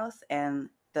firehouse, and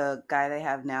the guy they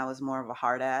have now is more of a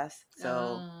hard ass,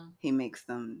 so he makes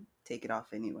them take it off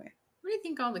anyway. What do you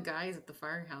think all the guys at the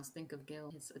firehouse think of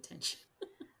Gil, his attention?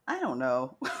 I don't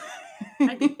know.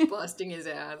 I'd be busting his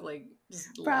ass, like, just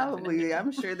probably.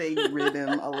 I'm sure they rid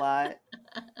him a lot.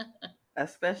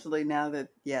 Especially now that,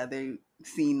 they've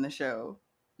seen the show.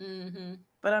 Mm-hmm.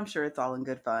 But I'm sure it's all in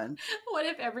good fun. What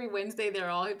if every Wednesday they're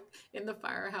all in the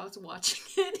firehouse watching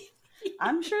it?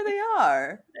 I'm sure they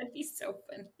are. That'd be so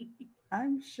funny.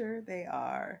 I'm sure they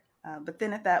are. But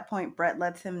then at that point, Brett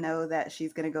lets him know that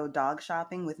she's going to go dog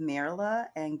shopping with Mirla,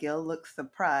 and Gil looks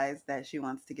surprised that she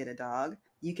wants to get a dog.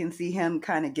 You can see him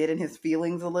kind of get in his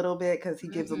feelings a little bit because he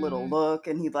gives a little look,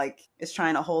 and he is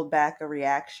trying to hold back a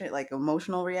reaction, like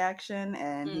emotional reaction,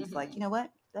 and he's like, you know what?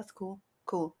 That's cool.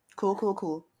 Cool.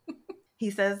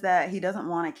 He says that he doesn't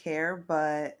want to care,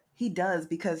 but he does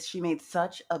because she made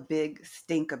such a big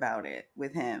stink about it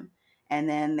with him. And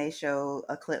then they show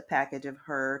a clip package of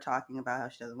her talking about how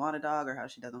she doesn't want a dog or how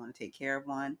she doesn't want to take care of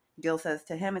one. Gil says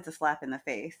to him it's a slap in the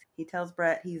face. He tells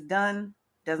Brett he's done,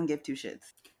 doesn't give two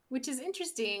shits. Which is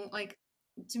interesting. Like,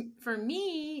 for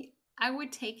me, I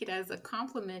would take it as a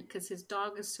compliment because his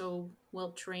dog is so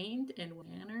well trained and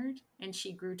mannered, and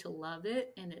she grew to love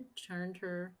it, and it turned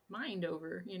her mind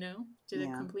over, did a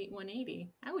complete 180.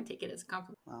 I would take it as a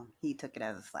compliment. Well, he took it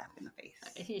as a slap in the face.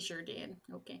 He sure did.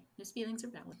 Okay, his feelings are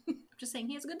valid. I'm just saying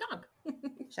he has a good dog.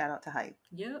 Shout out to Hype.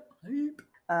 Yep,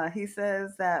 Hype. He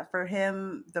says that for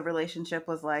him, the relationship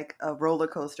was like a roller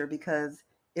coaster because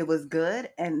it was good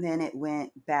and then it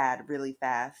went bad really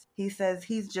fast. He says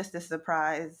he's just as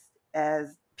surprised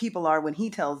as people are when he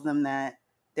tells them that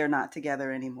they're not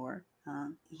together anymore.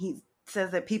 He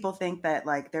says that people think that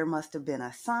like there must have been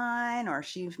a sign or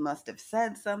she must have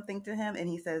said something to him, and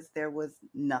he says there was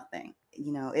nothing.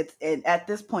 It's at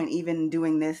this point, even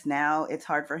doing this now, it's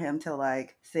hard for him to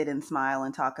like sit and smile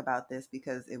and talk about this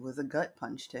because it was a gut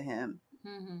punch to him.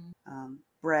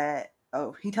 Brett,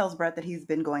 he tells Brett that he's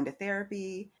been going to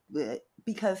therapy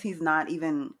because he's not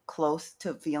even close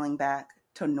to feeling back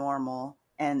to normal.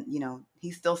 And,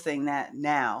 he's still saying that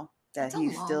now, that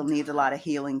he still needs a lot of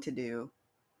healing to do.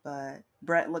 But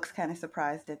Brett looks kind of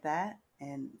surprised at that.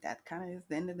 And that kind of is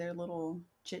the end of their little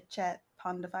chit-chat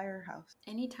pond the firehouse.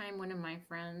 Anytime one of my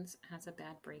friends has a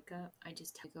bad breakup, I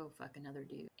just tell go fuck another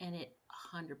dude. And it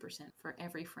 100% for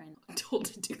every friend I'm told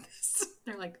to do this.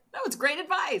 They're like, no, it's great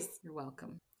advice. You're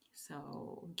welcome.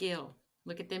 So, Gil,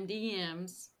 look at them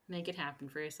DMs. Make it happen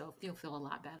for yourself. You'll feel a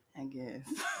lot better. I guess.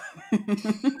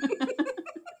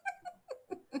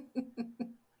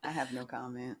 I have no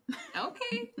comment.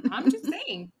 Okay. I'm just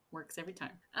saying. Works every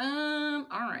time. All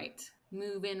right.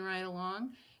 Moving right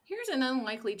along. Here's an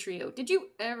unlikely trio. Did you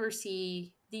ever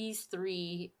see these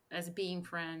three as being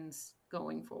friends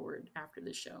going forward after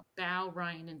the show? Bao,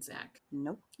 Ryan, and Zach.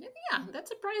 Nope. Yeah, that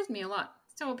surprised me a lot.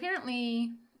 So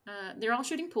apparently they're all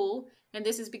shooting pool, and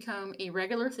this has become a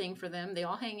regular thing for them. They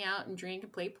all hang out and drink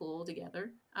and play pool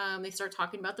together. They start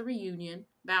talking about the reunion.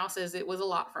 Bao says it was a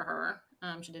lot for her.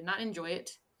 She did not enjoy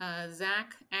it.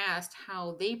 Zach asked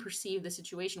how they perceive the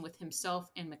situation with himself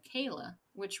and Michaela,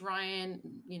 which Ryan,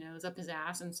 is up his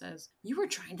ass and says, you were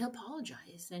trying to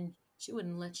apologize and she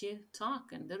wouldn't let you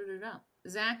talk and da-da-da-da.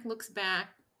 Zach looks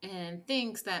back and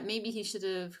thinks that maybe he should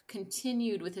have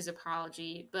continued with his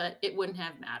apology, but it wouldn't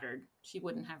have mattered. She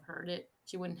wouldn't have heard it.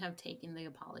 She wouldn't have taken the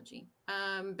apology.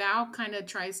 Bao kind of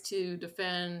tries to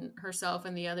defend herself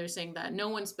and the others, saying that no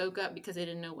one spoke up because they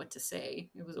didn't know what to say.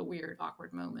 It was a weird,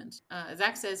 awkward moment.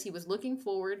 Zach says he was looking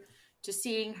forward to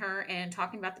seeing her and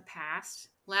talking about the past,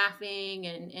 laughing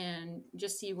and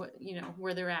just see what,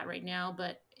 where they're at right now.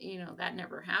 But, that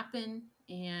never happened.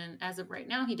 And as of right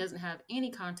now, he doesn't have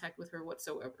any contact with her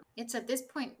whatsoever. It's at this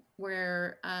point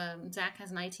where Zach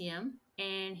has an ITM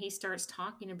and he starts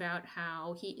talking about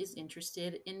how he is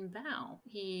interested in Bao.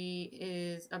 He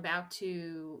is about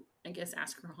to, I guess,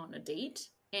 ask her on a date.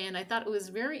 And I thought it was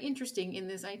very interesting in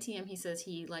this ITM, he says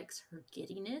he likes her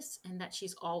giddiness and that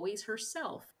she's always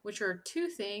herself, which are two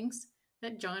things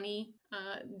that Johnny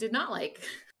did not like.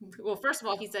 Well, first of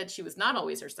all, he said she was not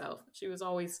always herself. She was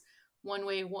always one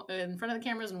way in front of the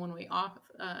cameras and one way off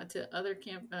to other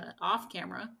off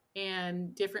camera,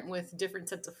 and different with different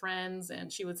sets of friends.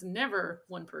 And she was never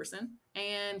one person.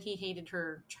 And he hated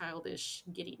her childish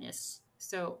giddiness.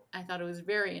 So I thought it was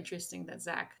very interesting that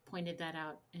Zach pointed that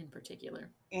out in particular.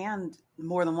 And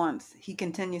more than once, he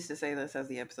continues to say this as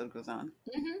the episode goes on.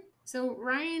 Mm-hmm. So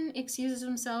Ryan excuses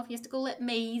himself. He has to go let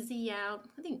Maisie out.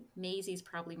 I think Maisie's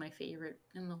probably my favorite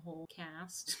in the whole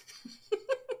cast.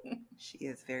 She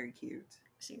is very cute.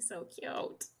 She's so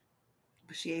cute.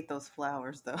 But she ate those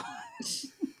flowers, though.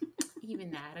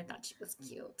 Even that, I thought she was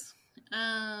cute.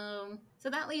 So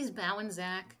that leaves Bao and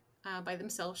Zach by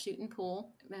themselves shooting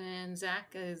pool. And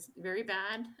Zach is very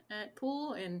bad at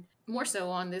pool, and more so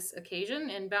on this occasion.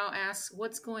 And Bao asks,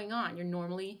 what's going on? You're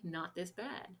normally not this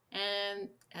bad. And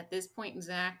at this point,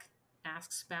 Zach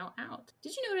asks Bao out.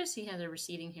 Did you notice he has a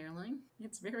receding hairline?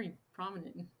 It's very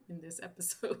prominent in this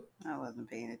episode. I wasn't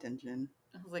paying attention.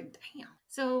 I was like, damn.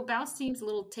 So Bao seems a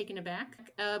little taken aback,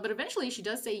 but eventually she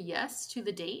does say yes to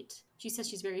the date. She says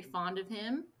she's very fond of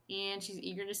him, and she's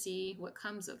eager to see what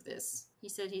comes of this. He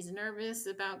said he's nervous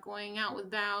about going out with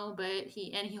Bao, but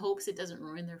he hopes it doesn't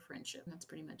ruin their friendship. That's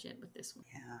pretty much it with this one.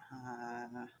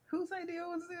 Yeah. Whose idea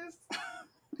was this?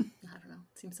 I don't know.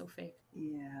 It seems so fake.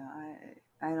 Yeah,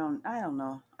 I don't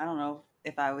know. I don't know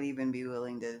if I would even be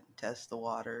willing to test the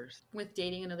waters. With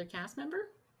dating another cast member?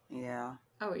 Yeah.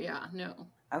 Oh, yeah. No.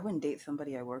 I wouldn't date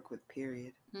somebody I work with,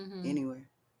 period. Mm-hmm. Anywhere.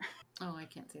 Oh, I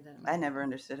can't say that. I never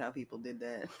understood how people did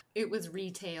that. It was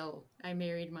retail. I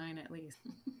married mine at least.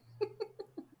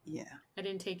 Yeah. I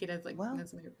didn't take it as like Well,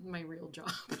 that's my real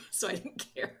job, so I didn't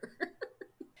care.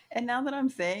 and now that I'm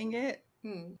saying it,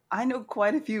 Hmm. I know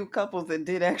quite a few couples that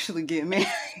did actually get married.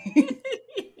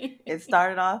 It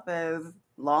started off as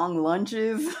long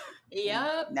lunches, and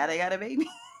Yep. now they got a baby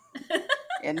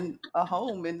and a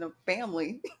home and a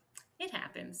family. It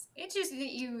happens. It's just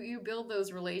that you build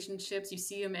those relationships. You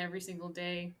see them every single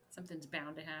day. Something's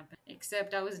bound to happen.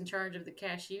 Except I was in charge of the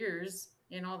cashiers,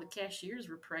 and all the cashiers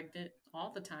were pregnant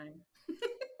all the time.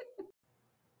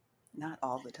 Not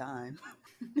all the time.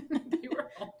 They were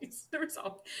always there was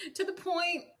all to the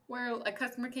point where a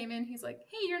customer came in. He's like,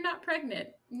 "Hey, you're not pregnant."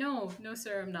 No, no,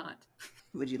 sir, I'm not.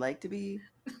 Would you like to be?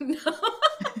 No,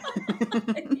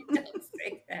 you don't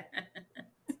say that.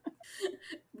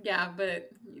 Yeah, but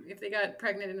if they got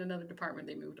pregnant in another department,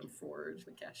 they moved them forward to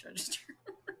the cash register.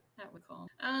 That would call.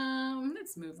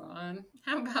 Let's move on.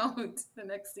 How about the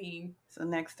next scene? So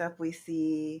next up, we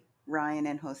see Ryan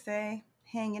and Jose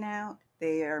hanging out.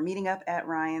 They are meeting up at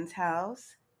Ryan's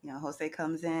house. You know, Jose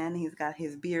comes in. He's got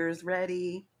his beers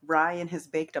ready. Ryan has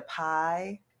baked a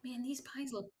pie. Man, these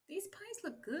pies look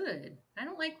good. I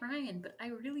don't like Ryan, but I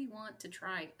really want to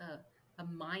try a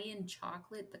Mayan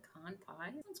chocolate pecan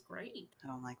pie. That sounds great. I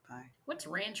don't like pie. What's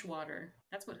ranch water?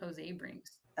 That's what Jose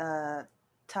brings. Uh,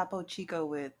 Topo Chico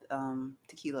with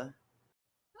tequila.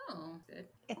 Oh, good.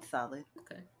 It's solid.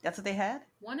 Okay. That's what they had?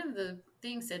 One of the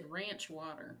things said ranch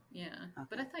water. Yeah.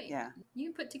 But I Okay. thought Yeah.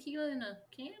 you put tequila in a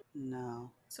can?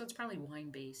 No. So it's probably wine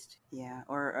based. Yeah.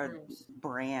 Or a Gross.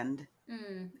 brand.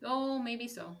 Oh, maybe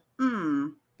so.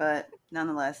 But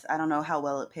nonetheless, I don't know how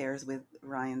well it pairs with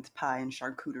Ryan's pie and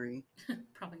charcuterie.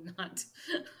 Probably not.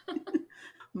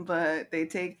 But they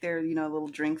take their, little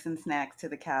drinks and snacks to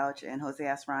the couch, and Jose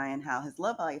asks Ryan how his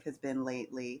love life has been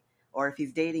lately, or if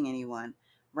he's dating anyone.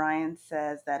 Ryan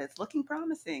says that it's looking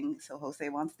promising, so Jose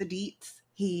wants the deets.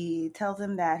 He tells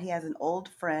him that he has an old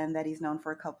friend that he's known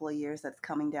for a couple of years that's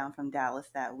coming down from Dallas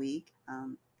that week.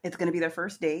 It's going to be their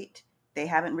first date. They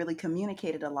haven't really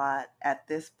communicated a lot at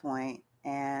this point,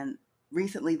 and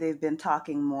recently they've been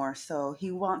talking more, so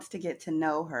he wants to get to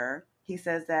know her. He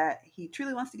says that he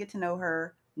truly wants to get to know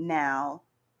her now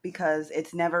because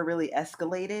it's never really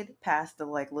escalated past the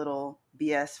little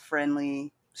BS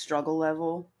friendly struggle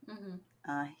level.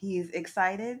 Mm-hmm. He's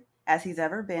excited as he's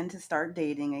ever been to start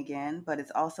dating again, but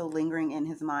it's also lingering in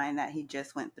his mind that he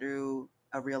just went through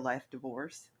a real life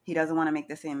divorce. He doesn't want to make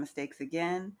the same mistakes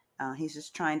again. He's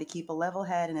just trying to keep a level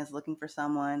head and is looking for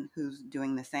someone who's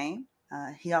doing the same.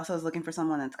 He also is looking for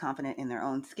someone that's confident in their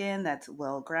own skin, that's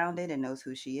well grounded and knows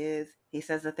who she is. He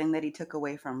says the thing that he took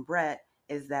away from Brett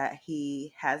is that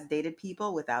he has dated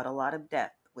people without a lot of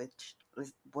depth, which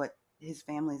is what his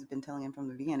family's been telling him from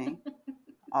the beginning.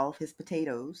 All of his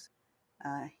potatoes.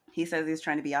 He says he's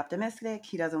trying to be optimistic.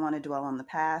 He doesn't want to dwell on the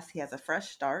past. He has a fresh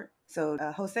start. So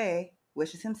Jose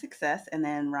wishes him success, and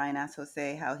then Ryan asks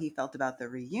Jose how he felt about the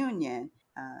reunion.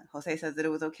 Jose says that it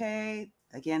was okay.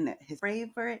 Again, his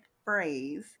favorite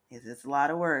phrase is it's a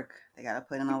lot of work. They got to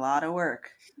put in a lot of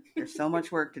work. There's so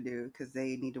much work to do because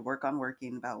they need to work on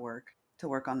working about work to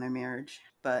work on their marriage.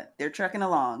 But they're trucking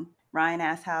along. Ryan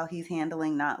asks how he's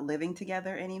handling not living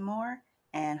together anymore.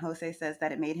 And Jose says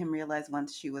that it made him realize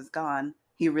once she was gone,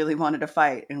 he really wanted to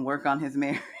fight and work on his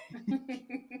marriage.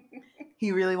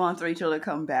 He really wants Rachel to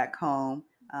come back home.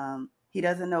 He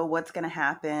doesn't know what's going to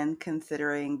happen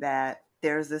considering that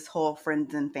there's this whole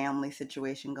friends and family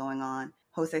situation going on.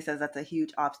 Jose says that's a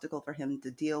huge obstacle for him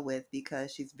to deal with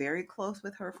because she's very close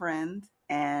with her friends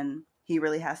and he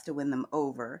really has to win them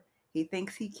over. He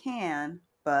thinks he can,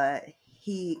 but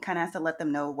he kind of has to let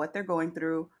them know what they're going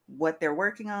through, what they're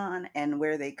working on, and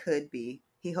where they could be.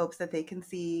 He hopes that they can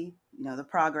see, the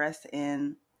progress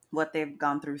in what they've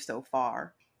gone through so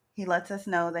far. He lets us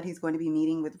know that he's going to be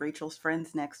meeting with Rachel's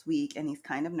friends next week, and he's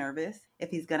kind of nervous. If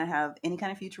he's going to have any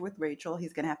kind of future with Rachel,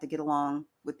 he's going to have to get along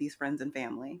with these friends and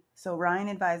family. So Ryan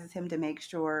advises him to make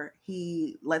sure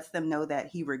he lets them know that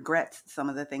he regrets some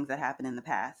of the things that happened in the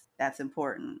past. That's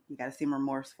important. You got to seem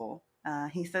remorseful.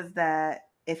 He says that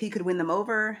if he could win them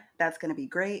over, that's going to be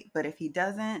great. But if he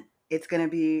doesn't, it's going to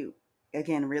be,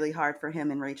 again, really hard for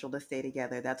him and Rachel to stay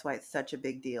together. That's why it's such a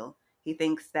big deal. He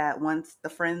thinks that once the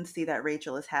friends see that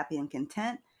Rachel is happy and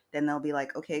content, then they'll be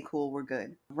like, okay, cool, we're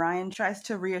good. Ryan tries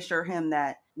to reassure him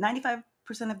that 95%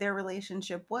 of their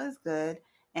relationship was good.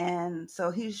 And so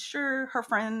he's sure her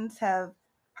friends have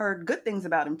heard good things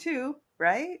about him too,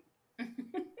 right?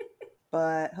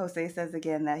 But Jose says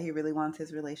again that he really wants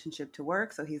his relationship to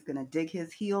work, so he's going to dig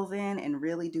his heels in and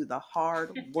really do the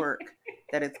hard work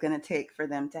that it's going to take for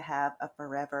them to have a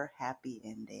forever happy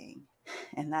ending.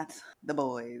 And that's the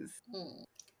boys. Mm.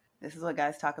 This is what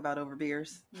guys talk about over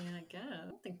beers. Yeah, I guess. I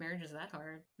don't think marriage is that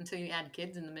hard until you add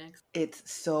kids in the mix.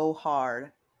 It's so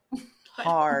hard.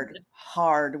 Hard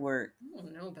work. I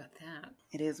don't know about that.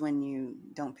 It is when you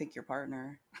don't pick your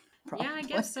partner. Probably. Yeah, I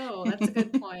guess so. That's a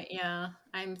good point. Yeah.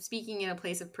 I'm speaking in a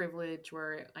place of privilege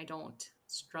where I don't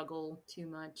struggle too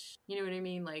much. You know what I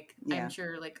mean? Like, Yeah. I'm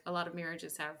sure like a lot of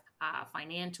marriages have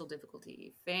financial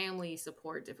difficulty, family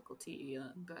support difficulty,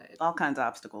 but all kinds of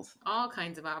obstacles. All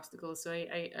kinds of obstacles. So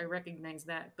I recognize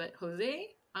that. But Jose,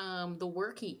 the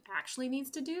work he actually needs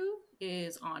to do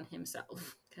is on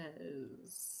himself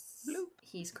because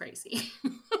he's crazy.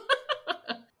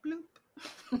 Bloop.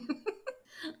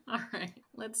 All right,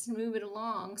 let's move it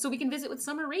along so we can visit with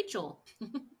Summer Rachel.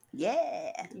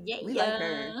 Yeah, we like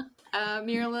her.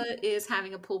 Mirla is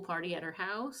having a pool party at her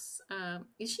house.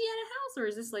 Is she at a house or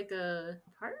is this like a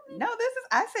apartment? No,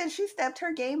 I said she stepped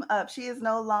her game up. She is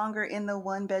no longer in the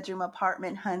 1-bedroom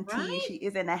apartment, hunty. Right? She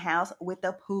is in a house with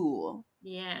a pool.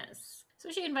 Yes. So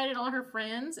she invited all her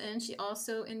friends, and she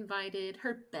also invited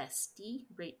her bestie,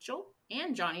 Rachel,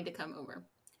 and Johnny to come over.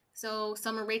 So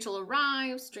Summer Rachel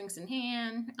arrives, drinks in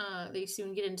hand. They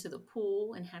soon get into the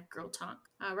pool and have girl talk.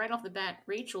 Right off the bat,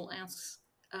 Rachel asks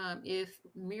if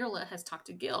Mirla has talked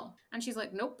to Gil. And she's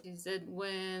like, nope. She said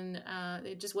when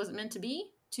it just wasn't meant to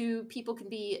be. Two people can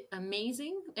be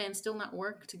amazing and still not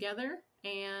work together.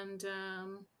 And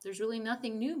there's really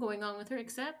nothing new going on with her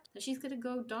except that she's going to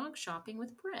go dog shopping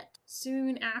with Brett.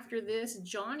 Soon after this,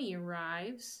 Johnny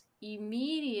arrives.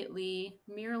 Immediately,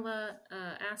 Mirla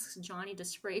asks Johnny to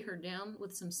spray her down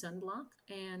with some sunblock.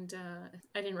 And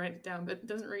I didn't write it down, but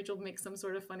doesn't Rachel make some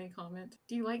sort of funny comment?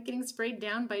 Do you like getting sprayed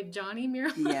down by Johnny,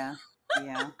 Mirla?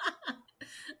 Yeah.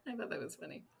 I thought that was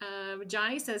funny.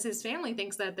 Johnny says his family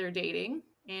thinks that they're dating.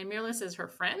 And Mirla says her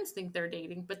friends think they're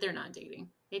dating, but they're not dating.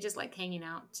 They just like hanging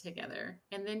out together.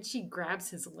 And then she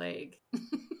grabs his leg.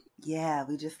 Yeah,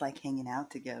 we just like hanging out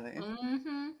together.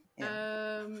 Mm-hmm.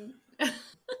 Yeah.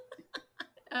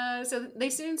 So they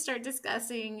soon start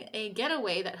discussing a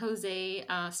getaway that Jose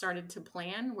started to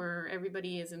plan, where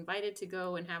everybody is invited to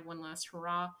go and have one last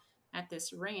hurrah at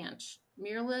this ranch.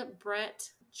 Mirla, Brett,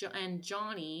 and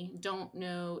Johnny don't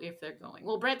know if they're going.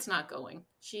 Well, Brett's not going.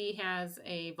 She has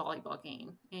a volleyball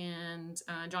game, and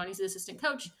Johnny's the assistant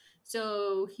coach,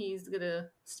 so he's gonna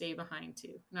stay behind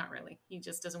too. Not really. He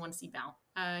just doesn't want to see Val.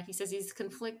 He says he's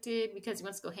conflicted because he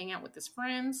wants to go hang out with his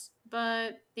friends,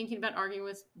 but thinking about arguing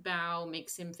with Val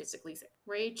makes him physically sick.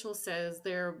 Rachel says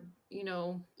they're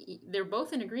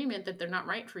both in agreement that they're not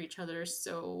right for each other,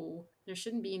 so there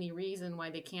shouldn't be any reason why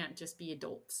they can't just be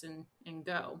adults and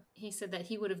go. He said that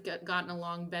he would have gotten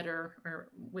along better or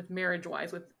with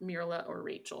marriage-wise with Mirla or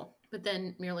Rachel. But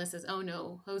then Mirla says, oh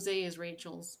no, Jose is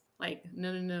Rachel's. Like,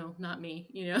 no, not me,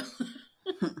 you know?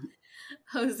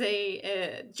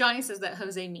 Johnny says that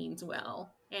Jose means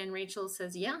well. And Rachel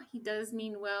says, yeah, he does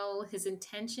mean well. His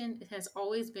intention has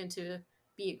always been to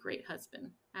be a great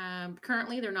husband.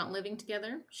 Currently, they're not living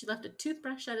together. She left a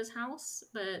toothbrush at his house,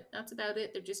 but that's about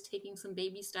it. They're just taking some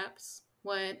baby steps.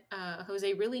 What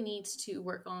Jose really needs to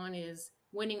work on is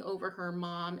winning over her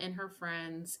mom and her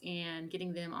friends and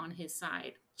getting them on his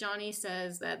side. Johnny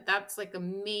says that that's like a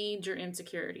major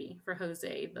insecurity for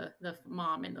Jose, the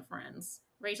mom and the friends.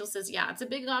 Rachel says, yeah, it's a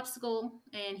big obstacle,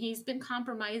 and he's been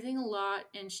compromising a lot,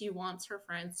 and she wants her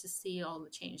friends to see all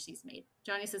the change he's made.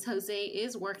 Johnny says Jose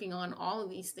is working on all of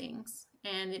these things,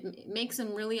 and it makes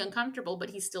him really uncomfortable,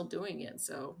 but he's still doing it,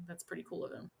 so that's pretty cool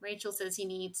of him. Rachel says he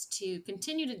needs to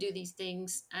continue to do these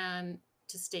things and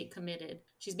to stay committed.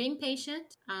 She's being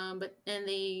patient, but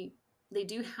they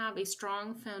do have a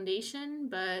strong foundation,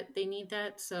 but they need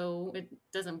that so it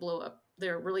doesn't blow up.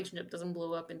 Their relationship doesn't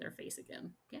blow up in their face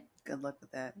again. Okay. Good luck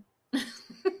with that.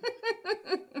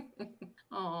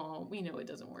 Oh, we know it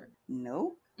doesn't work.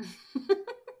 Nope.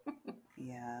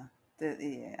 Yeah.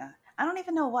 Yeah. I don't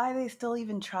even know why they still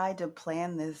even tried to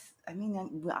plan this. I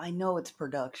mean, I know it's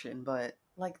production, but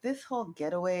like this whole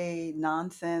getaway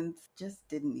nonsense just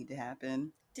didn't need to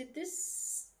happen. Did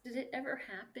it ever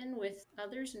happen with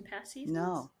others in past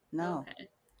seasons? No. Okay.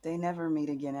 They never meet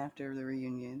again after the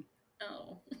reunion.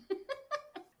 Oh.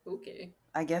 Okay.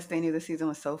 I guess they knew the season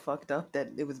was so fucked up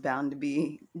that it was bound to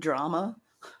be drama.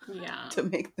 Yeah. To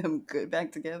make them good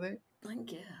back together. I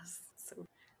guess. So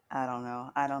I don't know.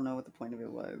 I don't know what the point of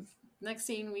it was. Next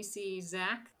scene, we see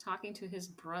Zach talking to his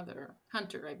brother,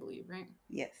 Hunter, I believe, right?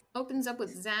 Yes. Opens up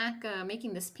with Zach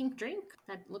making this pink drink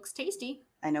that looks tasty.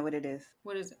 I know what it is.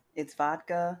 What is it? It's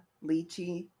vodka,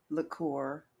 lychee,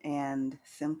 liqueur, and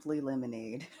simply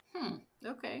lemonade.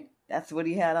 Okay. That's what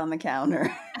he had on the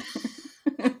counter.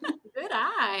 Good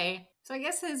eye. So I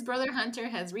guess his brother Hunter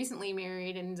has recently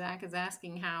married, and Zach is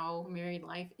asking how married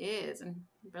life is, and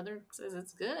brother says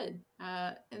it's good.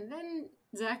 And then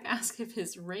Zach asks if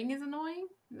his ring is annoying.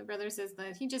 The brother says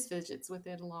that he just fidgets with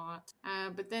it a lot.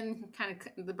 But then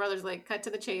the brother's like, cut to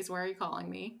the chase. Why are you calling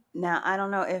me? Now, I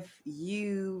don't know if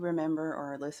you remember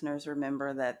or listeners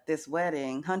remember that this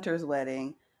wedding, Hunter's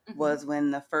wedding, was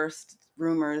when the first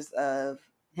rumors of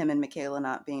him and Michaela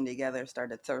not being together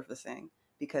started surfacing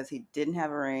because he didn't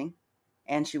have a ring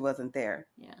and she wasn't there.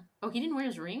 Yeah. Oh, he didn't wear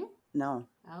his ring? No.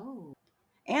 Oh.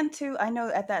 And too, I know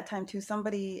at that time too,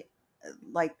 somebody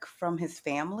like from his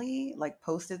family like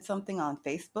posted something on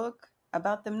Facebook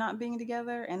about them not being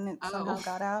together and it somehow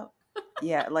got out.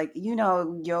 Yeah, like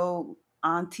yo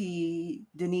auntie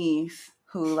Denise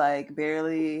who like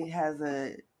barely has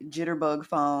a jitterbug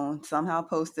phone somehow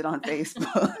posted on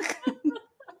Facebook.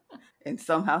 And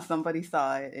somehow somebody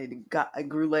saw it. It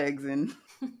grew legs and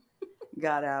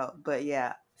got out. But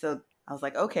yeah, so I was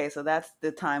like, okay, so that's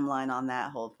the timeline on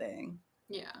that whole thing.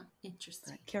 Yeah,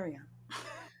 interesting. Right, carry on.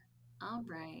 All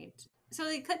right. So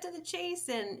they cut to the chase,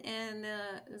 and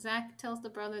Zach tells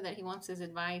the brother that he wants his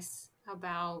advice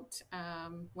about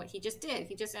what he just did.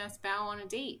 He just asked Bao on a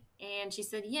date, and she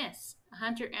said yes.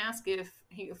 Hunter asked if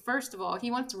first of all, he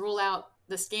wants to rule out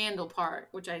the scandal part,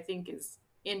 which I think is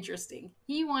interesting.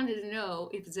 He wanted to know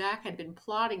if Zach had been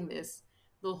plotting this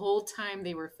the whole time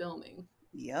they were filming.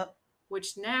 Yep.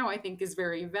 Which now I think is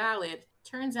very valid.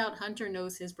 Turns out Hunter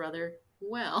knows his brother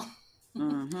well.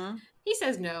 Mm-hmm. He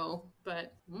says no,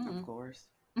 but of course.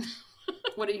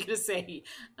 What are you gonna say?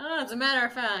 Oh, as a matter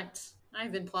of fact,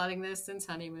 I've been plotting this since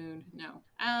honeymoon. No.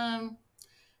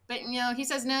 But he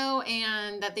says no,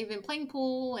 and that they've been playing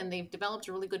pool and they've developed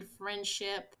a really good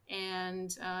friendship,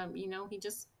 and he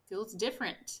just feels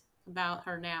different about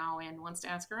her now and wants to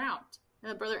ask her out.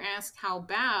 And the brother asks how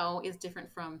Bao is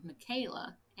different from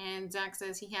Michaela. And Zach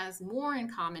says he has more in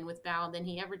common with Bao than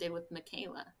he ever did with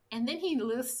Michaela. And then he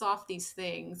lists off these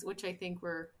things, which I think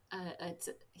were,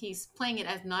 he's playing it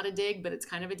as not a dig, but it's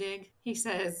kind of a dig. He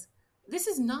says, this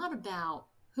is not about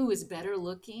who is better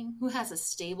looking, who has a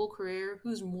stable career,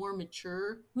 who's more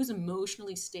mature, who's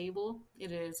emotionally stable.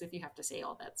 It is, if you have to say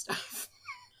all that stuff.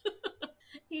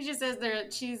 He just says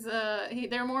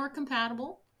they're more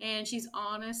compatible. And she's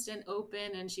honest and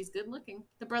open, and she's good looking.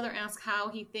 The brother asks how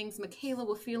he thinks Michaela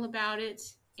will feel about it,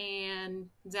 and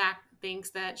Zach thinks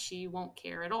that she won't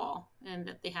care at all, and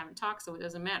that they haven't talked, so it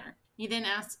doesn't matter. He then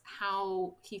asks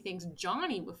how he thinks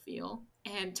Johnny will feel,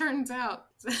 and turns out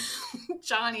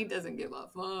Johnny doesn't give a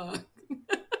fuck.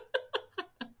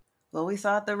 Well, we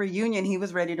saw at the reunion he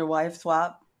was ready to wife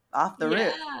swap off the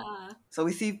rip. So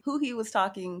we see who he was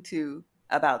talking to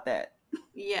about that.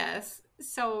 Yes.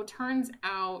 So turns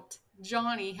out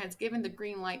Johnny has given the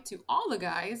green light to all the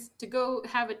guys to go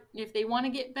have it. If they want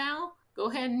to get Bao,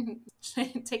 go ahead and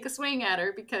take a swing at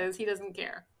her because he doesn't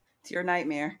care. It's your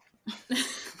nightmare.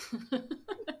 That's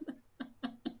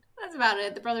about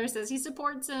it. The brother says he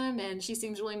supports him and she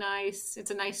seems really nice. It's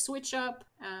a nice switch up.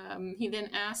 He then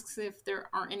asks if there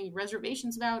aren't any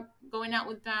reservations about going out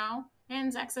with Bao.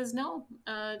 And Zach says no.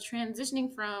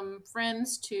 Transitioning from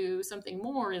friends to something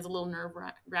more is a little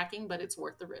nerve-wracking, but it's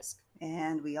worth the risk.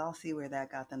 And we all see where that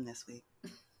got them this week.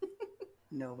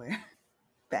 Nowhere.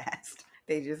 Fast.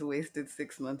 They just wasted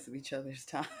 6 months of each other's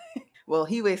time. Well,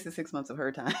 he wasted 6 months of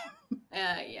her time.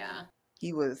 Yeah.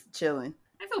 He was chilling.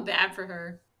 I feel bad for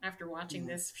her after watching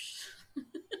this.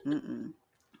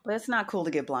 But it's not cool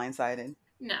to get blindsided.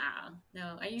 No.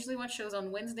 I usually watch shows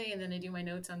on Wednesday and then I do my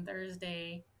notes on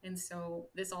Thursday. And so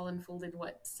this all unfolded,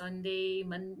 Sunday,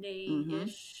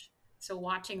 Monday-ish? So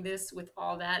watching this with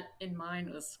all that in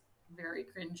mind was very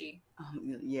cringy.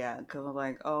 Yeah, because I'm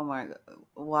like, oh my God,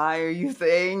 why are you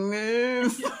saying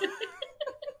this?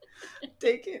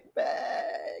 Take it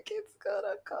back. It's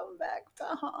gonna come back to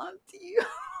haunt you.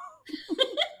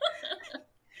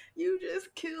 You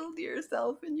just killed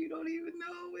yourself and you don't even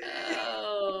know it.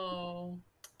 Oh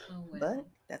well. But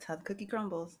that's how the cookie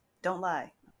crumbles. Don't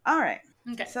lie. All right.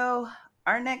 Okay. So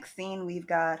our next scene, we've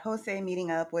got Jose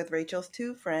meeting up with Rachel's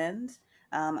two friends.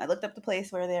 I looked up the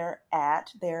place where they're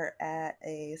at. They're at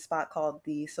a spot called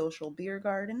the Social Beer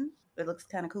Garden. It looks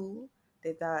kind of cool.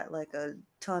 They've got like a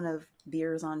ton of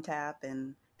beers on tap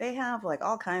and they have like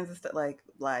all kinds of stuff like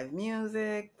live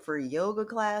music, free yoga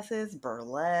classes,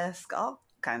 burlesque, all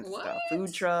kinds of stuff,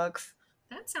 food trucks.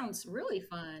 That sounds really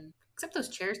fun. Except those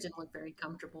chairs didn't look very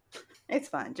comfortable. It's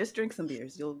fine. Just drink some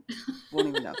beers. You won't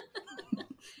even know.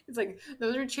 It's like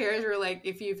those are chairs where like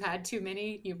if you've had too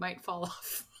many, you might fall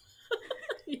off.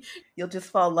 You'll just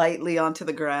fall lightly onto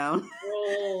the ground.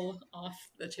 Roll off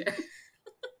the chair.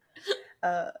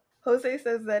 Uh, Jose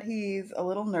says that he's a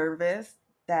little nervous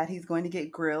that he's going to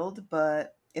get grilled,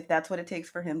 but if that's what it takes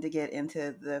for him to get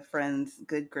into the friends'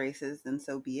 good graces, then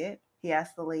so be it. He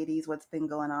asks the ladies what's been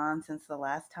going on since the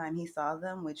last time he saw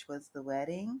them, which was the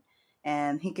wedding.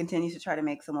 And he continues to try to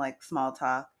make some like small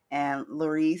talk. And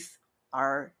Larice,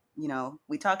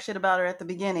 we talk shit about her at the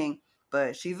beginning,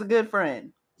 but she's a good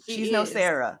friend. She She's no is.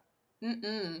 Sarah.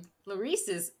 Larice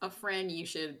is a friend you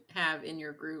should have in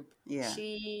your group. Yeah.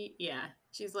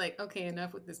 She's like, okay,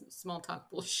 enough with this small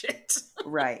talk bullshit.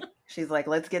 Right. She's like,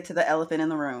 let's get to the elephant in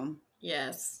the room.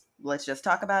 Yes. Let's just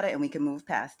talk about it and we can move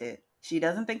past it. She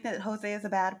doesn't think that Jose is a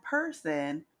bad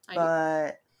person,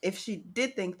 but if she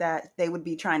did think that, they would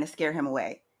be trying to scare him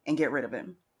away and get rid of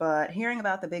him. But hearing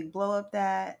about the big blow up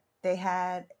that they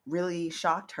had really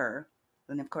shocked her.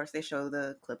 And of course, they show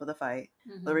the clip of the fight.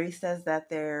 Mm-hmm. Larice says that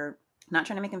they're not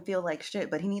trying to make him feel like shit,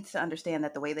 but he needs to understand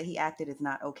that the way that he acted is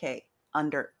not okay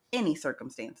under any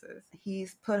circumstances. He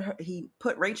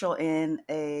put Rachel in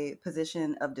a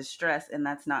position of distress, and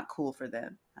that's not cool for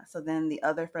them. So then the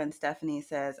other friend, Stephanie,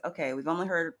 says, okay, we've only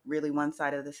heard really one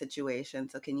side of the situation,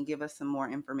 so can you give us some more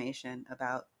information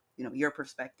about, your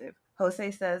perspective?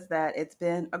 Jose says that it's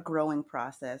been a growing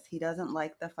process. He doesn't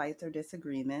like the fights or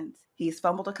disagreements. He's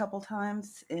fumbled a couple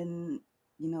times in,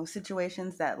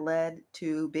 situations that led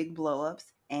to big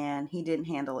blowups, and he didn't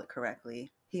handle it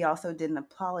correctly. He also didn't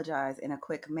apologize in a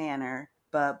quick manner,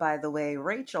 but by the way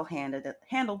Rachel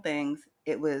handled things,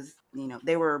 it was,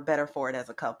 they were better for it as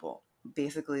a couple.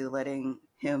 Basically letting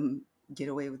him get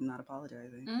away with not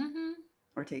apologizing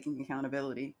or taking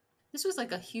accountability. This was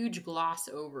like a huge gloss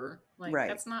over. Like, right.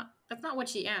 That's not what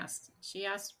she asked. She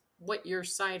asked what your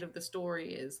side of the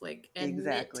story is, like,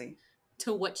 admit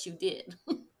to what you did.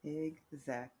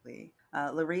 Exactly.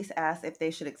 Larice asks if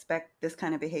they should expect this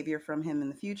kind of behavior from him in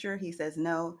the future. He says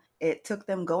no. It took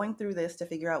them going through this to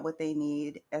figure out what they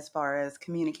need as far as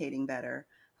communicating better.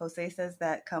 Jose says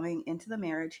that coming into the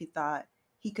marriage, he thought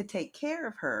he could take care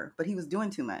of her, but he was doing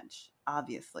too much,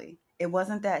 obviously. It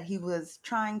wasn't that he was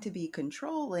trying to be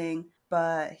controlling,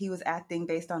 but he was acting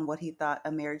based on what he thought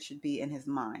a marriage should be in his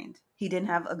mind. He didn't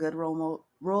have a good role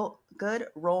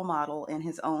model in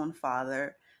his own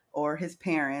father or his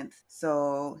parents,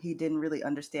 so he didn't really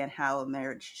understand how a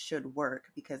marriage should work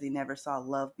because he never saw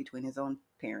love between his own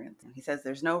parents. And he says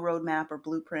there's no roadmap or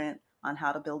blueprint on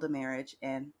how to build a marriage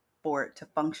and for it to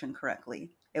function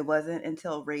correctly. It wasn't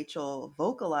until Rachel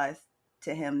vocalized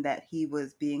to him that he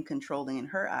was being controlling in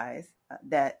her eyes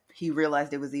that he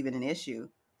realized it was even an issue.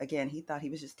 Again, he thought he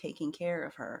was just taking care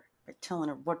of her by telling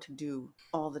her what to do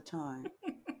all the time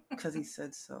because he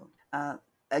said so.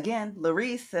 Again,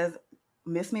 Larice says,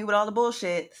 miss me with all the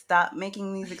bullshit. Stop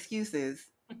making these excuses.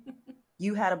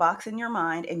 You had a box in your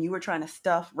mind and you were trying to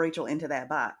stuff Rachel into that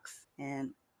box.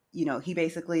 And, he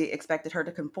basically expected her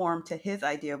to conform to his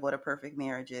idea of what a perfect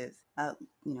marriage is.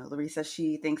 Larice says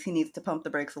she thinks he needs to pump the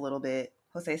brakes a little bit.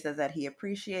 Jose says that he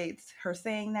appreciates her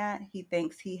saying that. He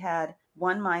thinks he had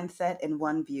one mindset and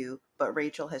one view, but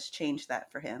Rachel has changed that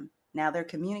for him. Now they're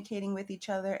communicating with each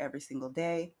other every single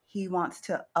day. He wants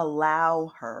to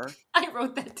allow her. I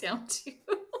wrote that down too.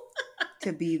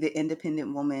 To be the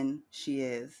independent woman she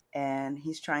is. And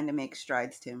he's trying to make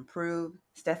strides to improve.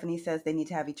 Stephanie says they need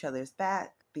to have each other's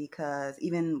back because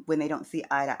even when they don't see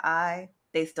eye to eye,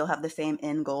 they still have the same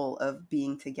end goal of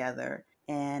being together.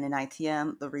 And in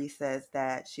ITM, Larice says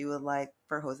that she would like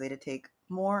for Jose to take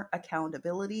more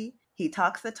accountability. He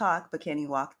talks the talk, but can he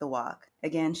walk the walk?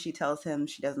 Again, she tells him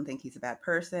she doesn't think he's a bad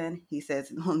person. He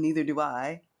says, well, neither do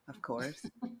I, of course.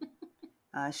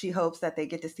 She hopes that they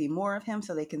get to see more of him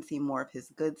so they can see more of his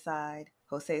good side.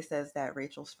 Jose says that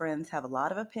Rachel's friends have a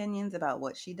lot of opinions about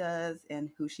what she does and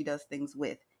who she does things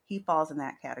with. He falls in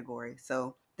that category.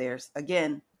 So there's,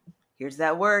 again, here's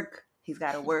that work. He's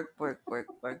got to work,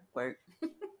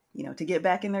 to get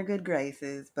back in their good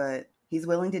graces. But he's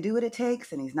willing to do what it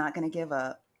takes and he's not going to give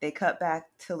up. They cut back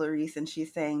to Larice and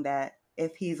she's saying that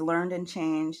if he's learned and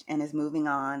changed and is moving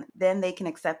on, then they can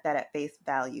accept that at face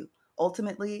value.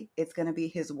 Ultimately, it's going to be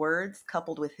his words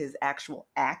coupled with his actual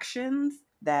actions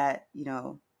that,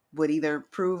 would either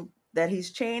prove that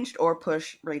he's changed or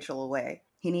push Rachel away.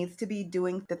 He needs to be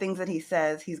doing the things that he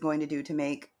says he's going to do to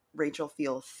make Rachel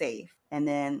feel safe. And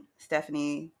then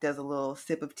Stephanie does a little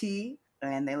sip of tea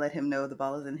and they let him know the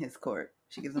ball is in his court.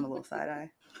 She gives him a little side eye.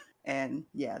 And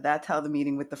yeah, that's how the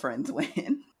meeting with the friends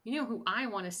went. You know who I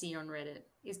want to see on Reddit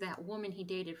is that woman he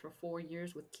dated for 4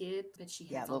 years with kids. But she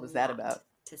Yeah, has a what was that lot about?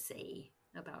 to say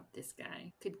about this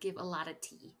guy. Could give a lot of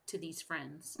tea to these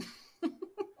friends.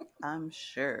 I'm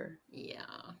sure. Yeah.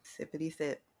 Sippity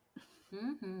sip.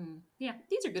 Yeah,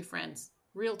 these are good friends.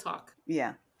 Real talk.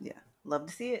 Yeah, yeah. Love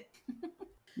to see it.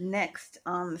 Next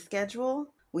on the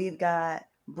schedule, we've got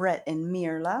Brett and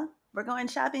Mirla. We're going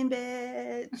shopping,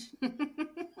 bitch.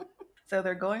 So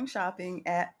they're going shopping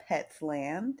at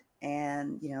Petsland,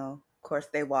 and of course,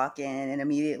 they walk in, and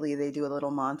immediately they do a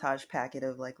little montage packet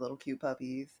of like little cute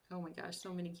puppies. Oh my gosh,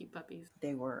 so many cute puppies.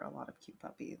 They were a lot of cute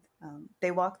puppies.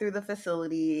 They walk through the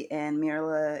facility, and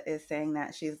Mirla is saying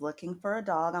that she's looking for a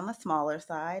dog on the smaller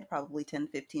side, probably 10,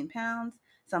 15 pounds,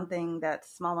 something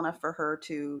that's small enough for her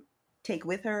to take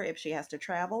with her if she has to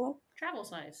travel. Travel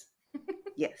size.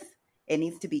 Yes, it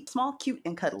needs to be small, cute,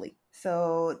 and cuddly.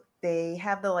 So they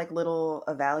have the like little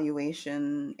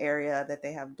evaluation area that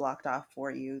they have blocked off for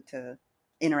you to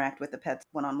interact with the pets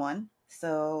one on one.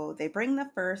 So they bring the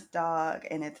first dog,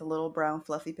 and it's a little brown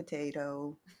fluffy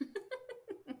potato.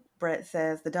 Brett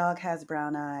says, the dog has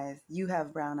brown eyes. You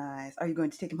have brown eyes. Are you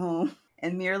going to take him home?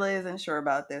 And Mirla isn't sure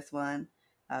about this one.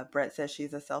 Brett says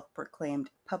she's a self-proclaimed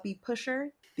puppy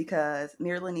pusher because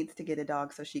Mirla needs to get a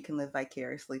dog so she can live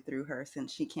vicariously through her,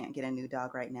 since she can't get a new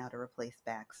dog right now to replace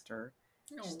Baxter.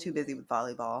 She's too busy with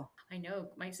volleyball. I know.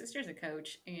 My sister's a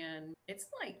coach, and it's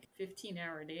like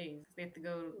 15-hour days. They have to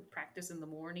go practice in the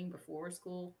morning before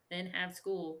school, then have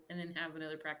school, and then have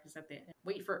another practice at the end.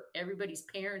 Wait for everybody's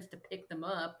parents to pick them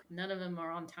up. None of them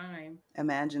are on time.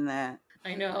 Imagine that.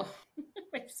 I know.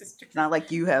 My sister. It's not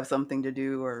like you have something to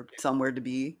do or somewhere to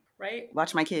be. Right?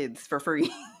 Watch my kids for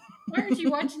free. Why aren't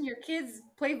you watching your kids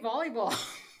play volleyball?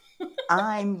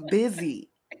 I'm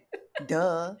busy.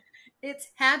 Duh. It's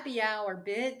happy hour,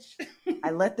 bitch.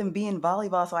 I let them be in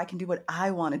volleyball so I can do what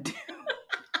I want to do.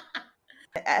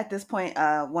 At this point,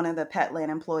 one of the Petland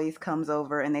employees comes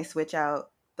over, and they switch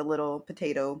out the little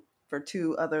potato for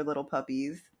two other little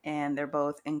puppies, and they're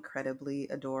both incredibly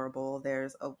adorable.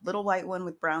 There's a little white one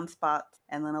with brown spots,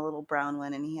 and then a little brown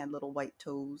one, and he had little white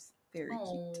toes. Very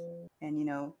cute.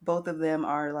 And both of them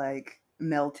are like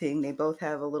melting. They both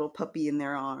have a little puppy in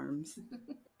their arms.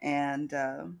 And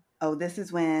this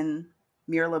is when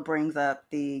Mirla brings up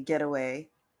the getaway,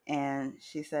 and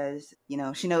she says,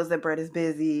 she knows that Brett is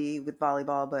busy with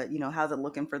volleyball, but how's it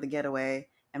looking for the getaway?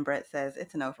 And Brett says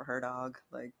it's a no for her, dog.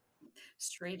 Like,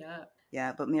 straight up.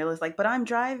 Yeah, but Mirla's like, but I'm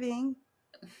driving.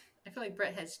 I feel like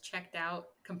Brett has checked out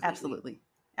completely.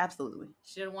 Absolutely.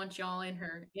 She don't want y'all in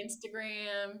her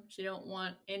Instagram. She don't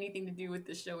want anything to do with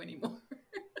the show anymore.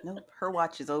 Nope, her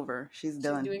watch is over. She's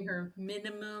done. She's doing her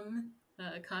minimum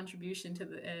contribution to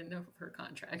the end of her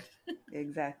contract.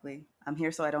 Exactly. I'm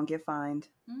here so I don't get fined.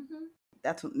 Mm-hmm.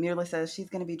 That's what Mirla says. She's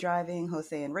going to be driving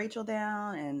Jose and Rachel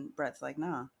down, and Brett's like,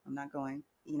 nah, I'm not going.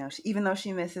 Even though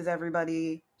she misses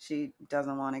everybody, she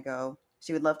doesn't want to go.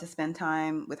 She would love to spend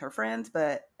time with her friends,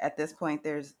 but at this point,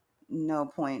 there's no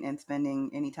point in spending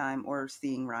any time or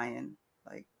seeing Ryan.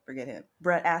 Like, forget him.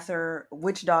 Brett asks her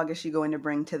which dog is she going to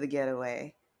bring to the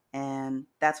getaway, and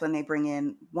that's when they bring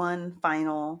in one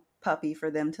final puppy for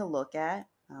them to look at.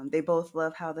 They both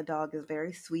love how the dog is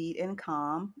very sweet and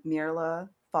calm. Mirla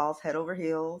falls head over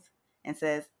heels and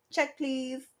says, check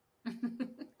please.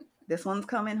 This one's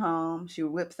coming home. She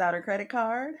whips out her credit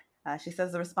card. She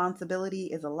says the responsibility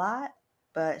is a lot,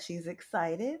 but she's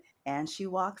excited. And she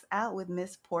walks out with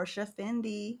Miss Portia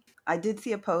Fendi. I did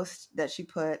see a post that she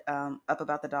put up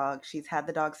about the dog. She's had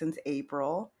the dog since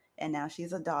April, and now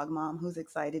she's a dog mom who's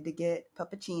excited to get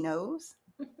puppuccinos.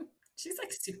 She's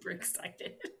like super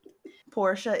excited.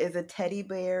 Portia is a teddy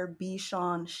bear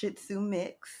Bichon Shih Tzu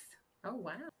mix. Oh,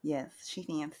 wow. Yes, she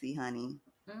fancy, honey.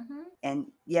 Mm-hmm. And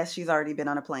yes, she's already been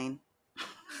on a plane.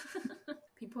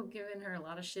 People giving her a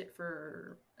lot of shit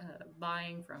for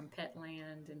buying from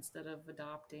Petland instead of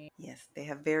adopting. Yes, they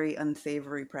have very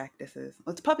unsavory practices.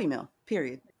 Well, it's puppy mill,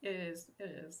 period. It is.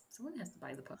 Someone has to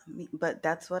buy the puppy. But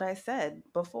that's what I said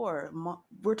before.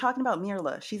 We're talking about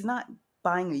Mirla. She's not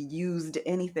buying a used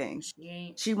anything. She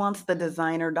ain't. She wants the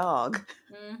designer dog.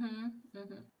 Mm-hmm.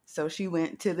 Mm-hmm. So she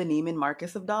went to the Neiman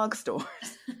Marcus of dog stores.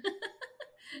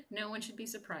 No one should be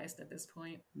surprised at this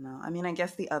point. No, I mean, I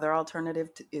guess the other alternative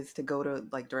is to go to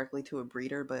like directly to a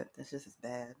breeder, but that's just as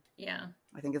bad. Yeah.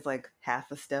 I think it's like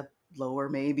half a step lower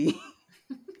maybe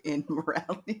in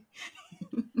morality.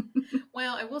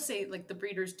 Well, I will say, like, the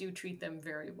breeders do treat them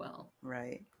very well.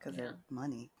 Right, because they're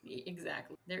money.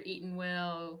 Exactly. They're eating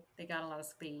well. They got a lot of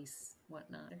space,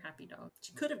 whatnot. They're happy dogs.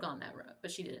 She could have gone that route,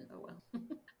 but she didn't. Oh, well.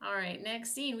 All right,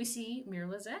 next scene, we see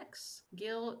Mirla's ex,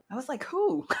 Gil. I was like,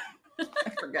 who? I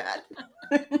forgot.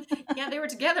 Yeah, they were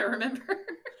together, remember?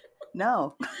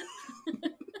 No.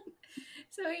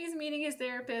 So he's meeting his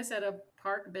therapist at a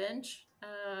park bench.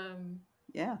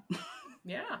 Yeah.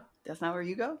 Yeah. That's not where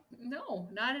you go? No,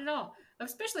 not at all.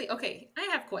 Especially, okay, I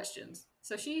have questions.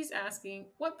 So she's asking,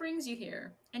 what brings you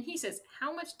here? And he says,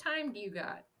 how much time do you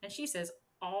got? And she says,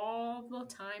 all the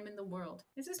time in the world.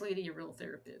 Is this lady a real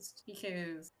therapist?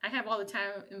 Because I have all the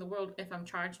time in the world if I'm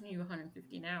charging you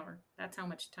 $150 an hour. That's how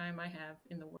much time I have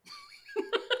in the world.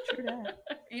 True that.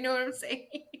 You know what I'm saying?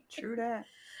 True that.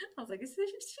 I was like, is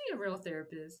she a real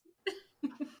therapist?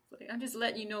 Like, I'm just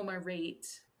letting you know my rate.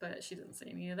 But she doesn't say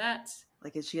any of that.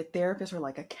 Like, is she a therapist or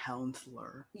like a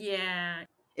counselor? Yeah,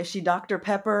 Is she Dr.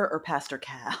 Pepper or Pastor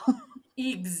Cal?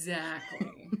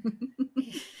 exactly.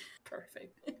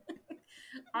 Perfect.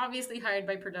 Obviously hired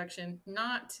by production,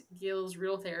 not Gil's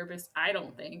real therapist, I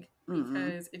don't think,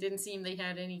 because it didn't seem they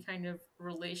had any kind of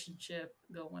relationship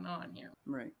going on here.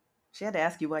 Right. She had to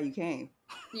ask you why you came.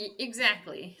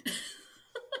 Exactly.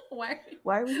 Why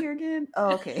are we here again?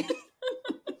 Oh, okay.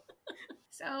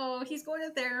 So he's going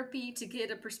to therapy to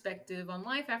get a perspective on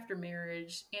life after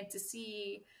marriage and to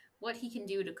see what he can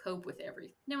do to cope with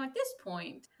everything. Now, at this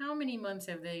point, how many months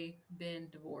have they been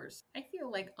divorced? I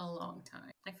feel like a long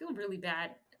time. I feel really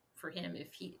bad for him if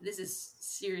this is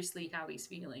seriously how he's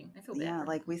feeling. I feel bad. Yeah,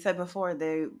 like we said before,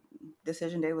 the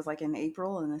decision day was like in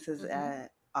April, and this is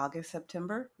at August,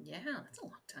 September. Yeah, that's a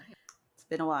long time. It's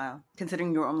been a while,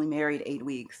 considering you were only married 8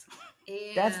 weeks.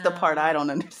 Yeah. That's the part I don't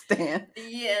understand.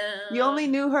 Yeah. You only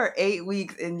knew her 8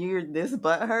 weeks, and you're this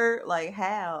butthurt? Like,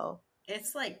 how?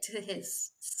 It's like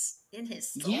in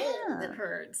his soul that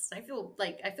hurts. I feel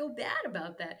bad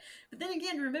about that. But then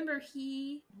again, remember,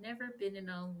 he never been in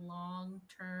a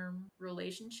long-term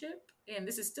relationship, and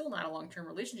this is still not a long-term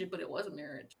relationship, but it was a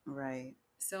marriage. Right.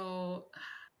 So,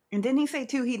 and didn't he say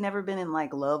too he'd never been in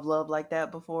like love like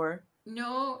that before?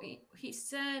 No, he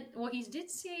said, well, he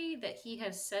did say that he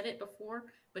has said it before,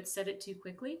 but said it too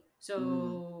quickly.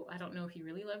 So I don't know if he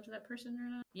really loved that person or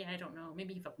not. Yeah, I don't know.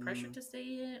 Maybe he felt pressured to say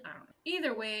it. I don't know.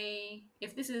 Either way,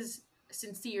 if this is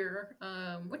sincere,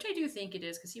 which I do think it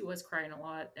is, because he was crying a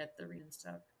lot at the read and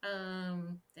stuff,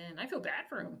 then I feel bad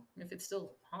for him if it's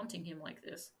still haunting him like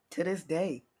this. To this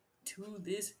day. To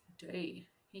this day.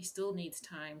 He still needs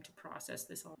time to process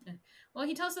this all. Well,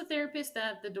 he tells the therapist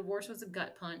that the divorce was a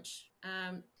gut punch.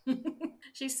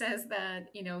 She says that,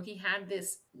 he had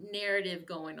this narrative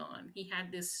going on. He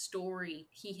had this story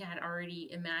he had already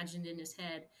imagined in his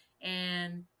head.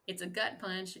 And it's a gut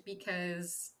punch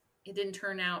because it didn't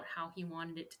turn out how he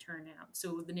wanted it to turn out.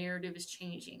 So the narrative is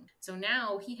changing. So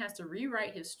now he has to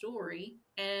rewrite his story,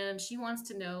 and she wants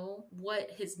to know what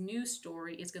his new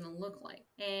story is going to look like.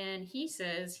 And he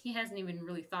says he hasn't even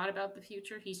really thought about the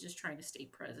future. He's just trying to stay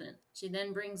present. She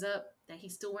then brings up that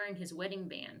he's still wearing his wedding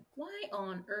band. Why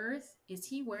on earth is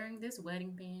he wearing this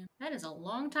wedding band? That is a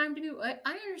long time to do.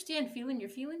 I understand feeling your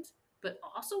feelings, but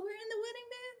also wearing the wedding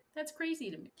band? That's crazy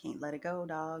to me. Can't let it go,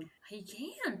 dog. He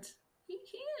can't. He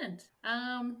can't.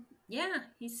 Yeah,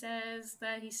 he says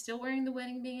that he's still wearing the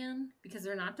wedding band because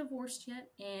they're not divorced yet,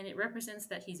 and it represents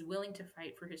that he's willing to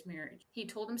fight for his marriage. He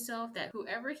told himself that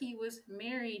whoever he was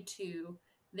married to,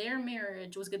 their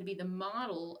marriage was going to be the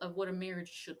model of what a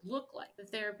marriage should look like. The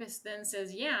therapist then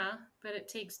says, yeah, but it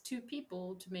takes two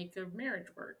people to make a marriage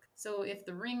work. So if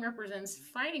the ring represents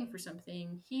fighting for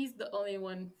something, he's the only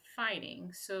one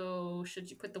fighting. So should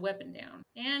you put the weapon down?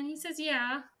 And he says,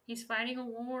 yeah, he's fighting a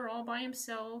war all by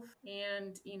himself.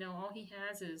 And, all he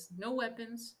has is no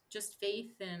weapons, just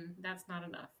faith, and that's not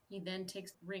enough. He then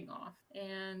takes the ring off,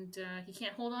 and he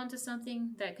can't hold on to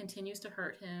something that continues to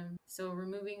hurt him. So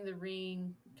removing the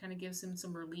ring kind of gives him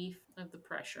some relief of the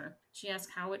pressure. She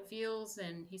asks how it feels,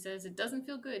 and he says it doesn't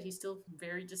feel good. He's still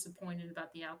very disappointed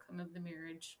about the outcome of the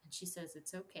marriage. And she says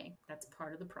it's okay. That's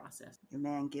part of the process. Your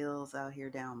man Gil's out here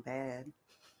down bad.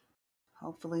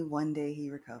 Hopefully one day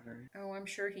he recovers. Oh, I'm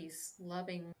sure he's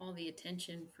loving all the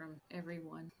attention from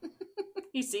everyone.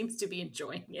 He seems to be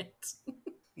enjoying it.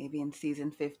 Maybe in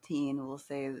season 15 we'll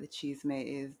say the chisme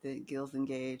is that Gil's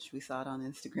engaged. We saw it on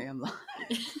Instagram Live.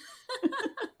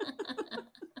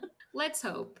 Let's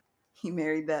hope. He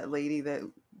married that lady that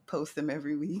posts him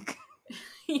every week.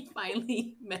 He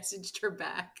finally messaged her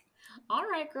back. All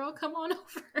right, girl, come on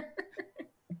over.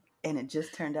 And it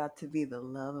just turned out to be the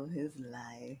love of his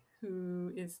life.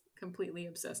 Who is completely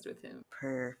obsessed with him.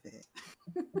 Perfect.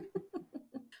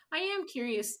 I am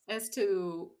curious as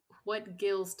to what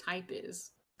Gil's type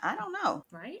is. I don't know.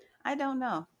 Right? I don't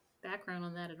know. Background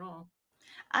on that at all.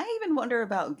 I even wonder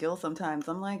about Gil sometimes.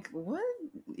 I'm like, what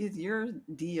is your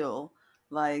deal?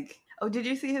 Like, Oh, did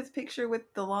you see his picture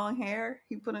with the long hair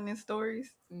he put in his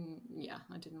stories? Yeah,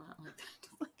 I did not like that.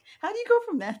 Like, how do you go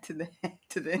from that to that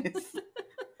to this?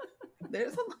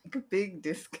 There's a big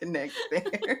disconnect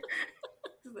there.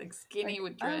 He's like skinny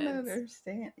Like, with I don't dreads.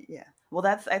 understand. Yeah. Well,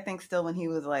 that's I think still when he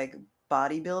was like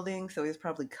bodybuilding, so he's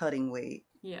probably cutting weight.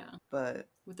 Yeah, But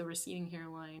with the receding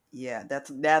hairline. yeah,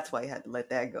 that's why he had to let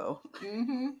that go.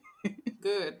 Mm-hmm.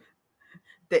 Good.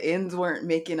 The ends weren't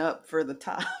making up for the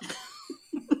top.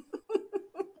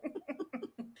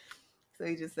 So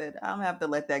he just said, I'm gonna have to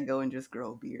let that go and just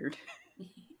grow a beard.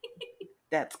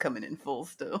 That's coming in full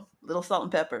still. Little salt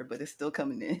and pepper, but it's still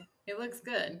coming in. It looks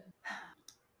good.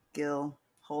 Gil,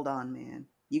 hold on, man.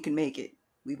 You can make it.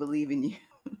 We believe in you.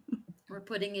 We're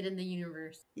putting it in the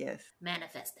universe. Yes.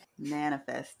 Manifest it.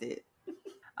 Manifest it.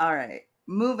 All right.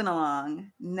 Moving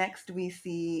along. Next, we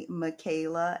see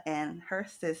Michaela and her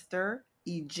sister,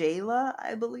 Ijela,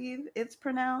 I believe it's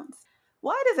pronounced.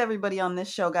 Why does everybody on this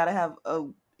show got to have a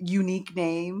unique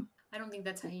name? I don't think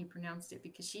that's how you pronounced it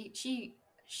because she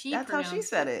That's how she pronounced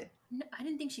said it. it. No, I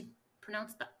didn't think she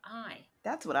pronounced the I.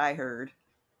 That's what I heard.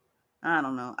 I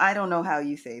don't know. I don't know how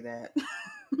you say that.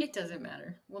 It doesn't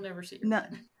matter. We'll never see her No,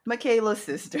 again. Michaela's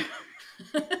sister.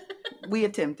 We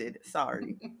attempted.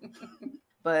 Sorry.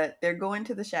 But they're going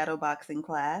to the shadow boxing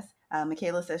class.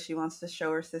 Michaela says she wants to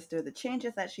show her sister the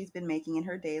changes that she's been making in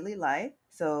her daily life.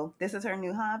 So this is her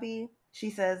new hobby. She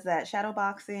says that shadow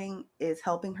boxing is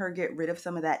helping her get rid of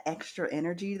some of that extra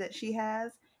energy that she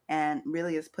has and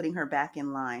really is putting her back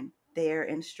in line. Their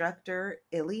instructor,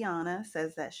 Ileana,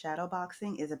 says that shadow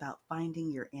boxing is about finding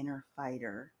your inner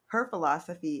fighter. Her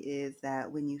philosophy is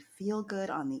that when you feel good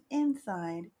on the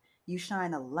inside, you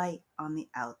shine a light on the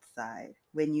outside.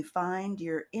 When you find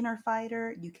your inner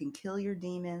fighter, you can kill your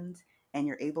demons and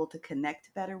you're able to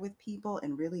connect better with people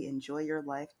and really enjoy your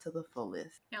life to the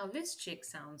fullest. Now this chick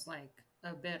sounds like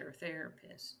a better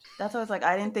therapist. That's why I was like,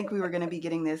 I didn't think we were going to be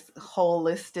getting this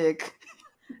holistic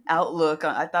outlook.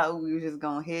 I thought we were just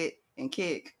going to hit and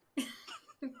kick.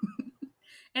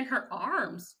 And her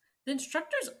arms. The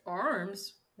instructor's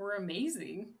arms were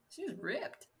amazing. She was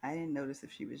ripped. I didn't notice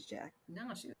if she was jacked.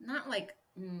 No, she was not like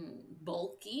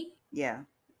bulky, Yeah,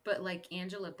 but like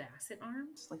Angela Bassett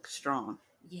arms. it's like strong.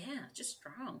 Yeah, just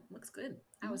strong. Looks good.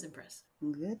 I was impressed.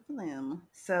 Good for them.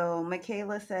 So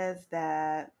Michaela says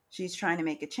that she's trying to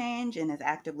make a change and is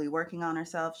actively working on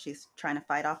herself. She's trying to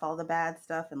fight off all the bad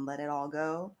stuff and let it all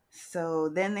go. So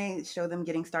then they show them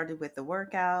getting started with the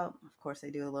workout. Of course,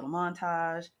 they do a little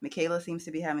montage. Michaela seems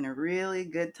to be having a really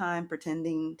good time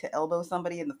pretending to elbow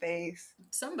somebody in the face.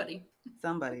 Somebody.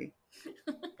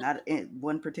 Not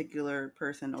one particular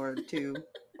person or two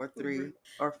or three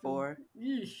or four.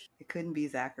 It couldn't be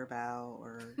Zach or Bao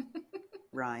or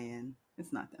Ryan.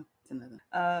 It's not them. It's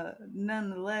another.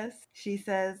 Nonetheless, she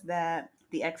says that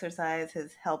the exercise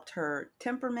has helped her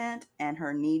temperament and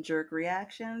her knee-jerk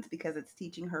reactions because it's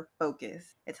teaching her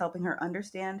focus. It's helping her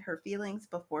understand her feelings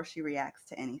before she reacts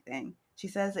to anything. She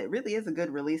says it really is a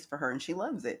good release for her and she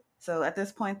loves it. So at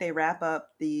this point, they wrap up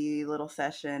the little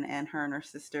session and her and her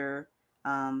sister,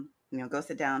 go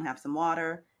sit down, have some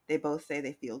water. They both say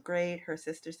they feel great. Her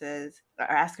sister says, or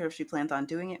ask her if she plans on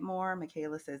doing it more.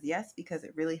 Michaela says yes, because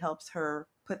it really helps her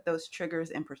put those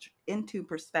triggers into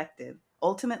perspective.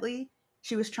 Ultimately,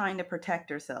 she was trying to protect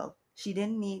herself. She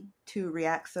didn't need to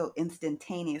react so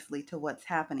instantaneously to what's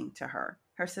happening to her.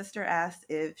 Her sister asked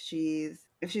if she's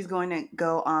going to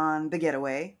go on the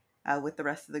getaway with the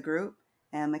rest of the group.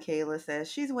 And Michaela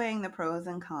says she's weighing the pros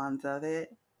and cons of it.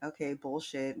 Okay,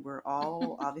 bullshit. We're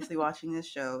all obviously watching this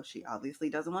show. She obviously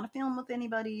doesn't want to film with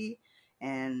anybody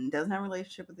and doesn't have a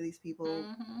relationship with these people.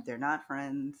 Mm-hmm. They're not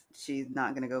friends. She's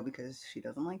not going to go because she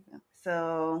doesn't like them.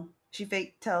 So she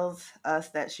tells us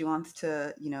that she wants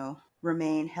to,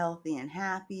 remain healthy and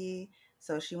happy.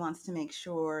 So she wants to make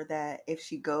sure that if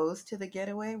she goes to the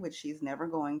getaway, which she's never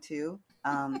going to,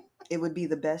 it would be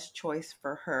the best choice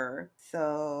for her.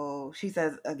 So she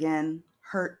says, again,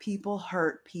 hurt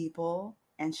people.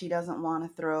 And she doesn't want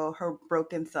to throw her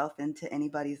broken self into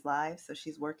anybody's lives. So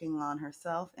she's working on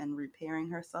herself and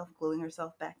repairing herself, gluing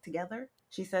herself back together.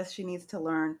 She says she needs to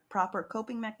learn proper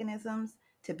coping mechanisms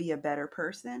to be a better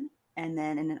person. And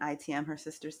then in an ITM, her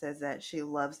sister says that she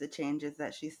loves the changes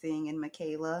that she's seeing in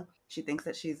Michaela. She thinks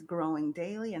that she's growing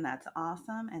daily, and that's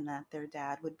awesome, and that their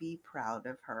dad would be proud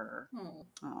of her.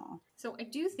 Oh. So I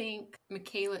do think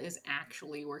Michaela is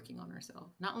actually working on herself.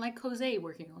 Not like Jose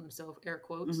working on himself, air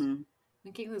quotes. Mm-hmm.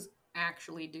 Michaela's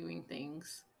actually doing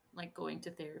things like going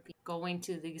to therapy, going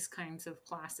to these kinds of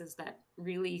classes that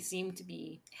really seem to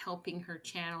be helping her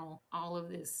channel all of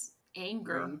this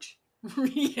anger. Rage.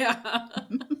 Yeah.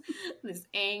 this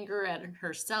anger at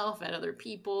herself, at other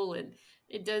people, and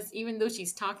it does. Even though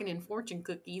she's talking in fortune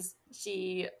cookies,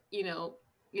 she,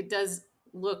 it does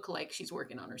look like she's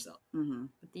working on herself. Mm-hmm.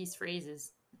 But these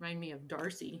phrases remind me of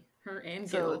Darcy, her and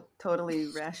So Gil. totally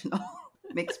rational.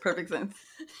 Makes perfect sense.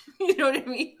 You know what I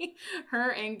mean?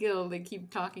 Her and Gil, they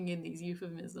keep talking in these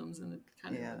euphemisms, and it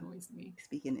kind of annoys me.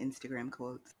 Speaking Instagram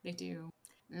quotes. They do.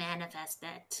 Manifest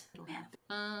that. It'll happen.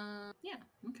 Yeah,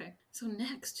 okay. So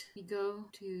next, we go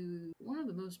to one of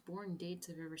the most boring dates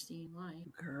I've ever seen. Why?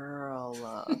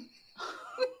 Girl.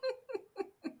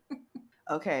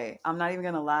 Okay, I'm not even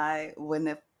gonna lie. When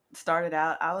it started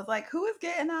out, I was like, who is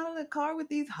getting out of the car with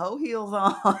these hoe heels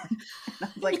on? And I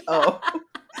was like, oh.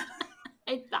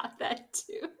 I thought that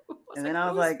too. And then I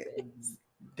was like,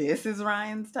 this is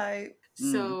Ryan's type.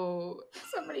 So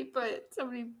somebody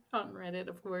on Reddit,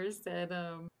 of course, said,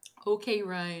 okay,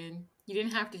 Ryan, you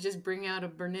didn't have to just bring out a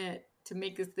brunette to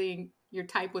make us think your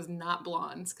type was not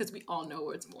blondes, because we all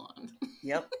know it's blonde.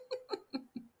 Yep.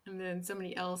 And then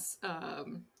somebody else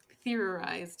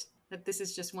theorized that this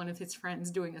is just one of his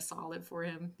friends doing a solid for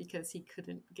him because he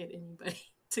couldn't get anybody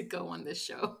to go on this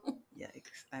show.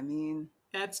 Yikes. I mean,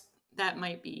 that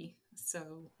might be.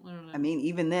 So I don't know. I mean,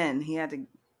 even then, he had to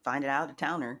find it out of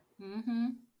towner. Mm-hmm.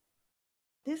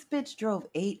 This bitch drove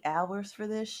 8 hours for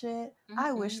this shit. Mm-hmm.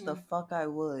 I wish the fuck I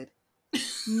would.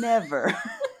 Never.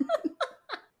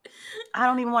 I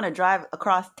don't even want to drive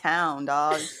across town,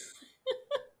 dog.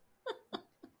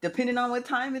 Depending on what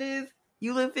time it is,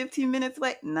 you live 15 minutes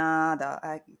away. Nah, dog,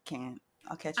 I can't.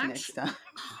 I'll catch you next time.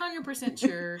 100%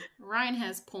 sure Ryan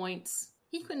has points.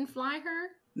 He couldn't fly her.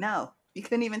 No, you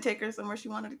couldn't even take her somewhere she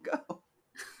wanted to go.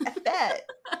 At that.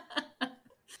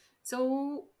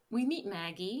 So we meet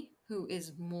Maggie, who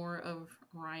is more of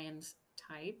Ryan's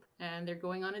type, and they're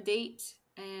going on a date.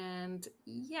 And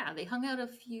yeah, they hung out a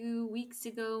few weeks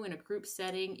ago in a group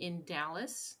setting in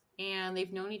Dallas. And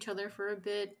they've known each other for a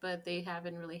bit, but they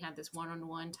haven't really had this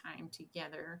one-on-one time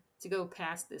together to go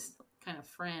past this kind of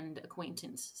friend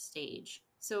acquaintance stage.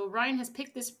 So Ryan has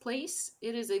picked this place.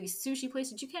 It is a sushi place.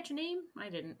 Did you catch a name? I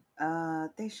didn't.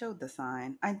 They showed the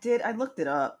sign. I did. I looked it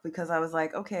up because I was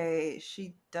like, okay,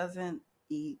 she doesn't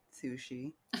eat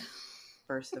sushi,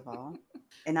 first of all.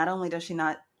 And not only does she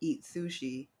not eat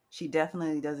sushi, she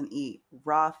definitely doesn't eat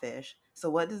raw fish. So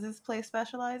what does this place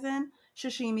specialize in?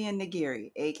 Sashimi and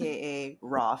nigiri, aka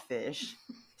raw fish.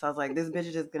 So I was like, this bitch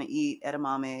is just gonna eat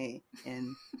edamame,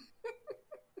 and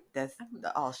that's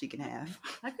all she can have.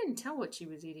 I couldn't tell what she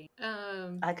was eating.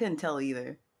 I couldn't tell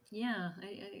either. Yeah,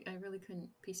 I really couldn't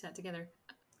piece that together.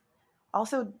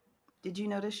 Also, did you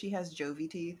notice she has Jovi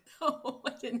teeth? Oh,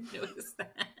 I didn't notice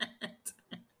that.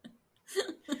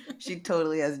 She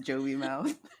totally has Jovi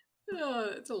mouth. Oh,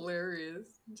 it's hilarious.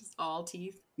 Just all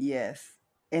teeth. Yes.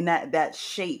 And that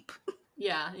shape.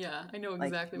 Yeah, I know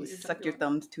exactly like what you're suck talking your about.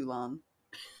 thumbs too long.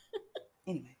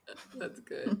 Anyway. That's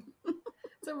good.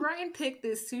 So Ryan picked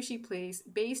this sushi place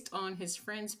based on his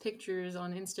friend's pictures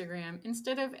on Instagram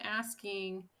instead of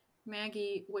asking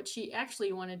Maggie what she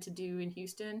actually wanted to do in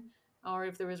Houston, or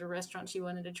if there was a restaurant she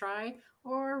wanted to try,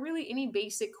 or really any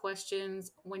basic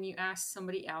questions when you ask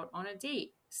somebody out on a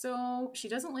date. So she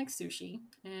doesn't like sushi,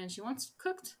 and she wants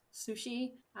cooked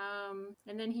sushi.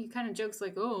 And then he kind of jokes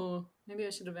like, oh, maybe I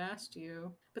should have asked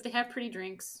you. But they have pretty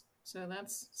drinks, so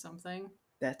that's something.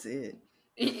 That's it.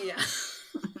 Yeah.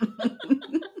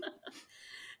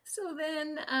 So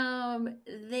then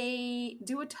they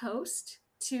do a toast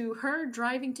to her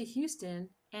driving to Houston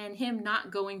and him not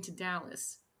going to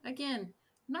Dallas. Again,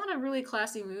 not a really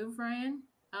classy move, Ryan.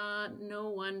 No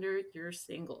wonder you're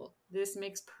single. This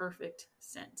makes perfect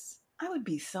sense. I would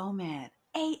be so mad.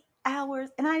 8 hours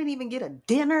and I didn't even get a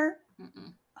dinner.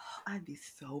 Mm-mm. Oh, I'd be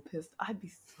so pissed. I'd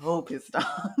be so pissed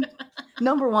off.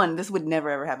 Number one, this would never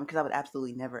ever happen because I would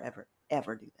absolutely never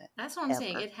ever do that. That's what I'm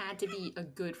saying. It had to be a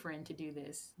good friend to do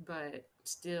this, but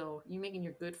still, you making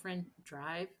your good friend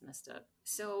drive? Messed up.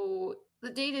 So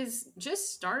the date is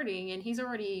just starting, and he's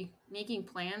already making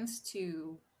plans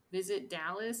to visit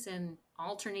Dallas and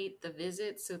alternate the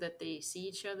visits so that they see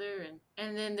each other.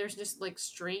 And then there's just like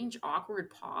strange, awkward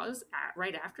pause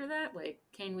right after that. Like,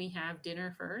 can we have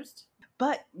dinner first?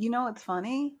 But you know what's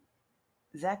funny?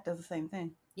 Zach does the same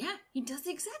thing. Yeah, he does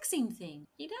the exact same thing.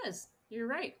 He does. You're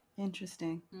right.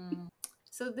 Interesting.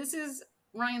 So this is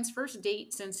Ryan's first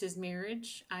date since his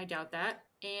marriage. I doubt that.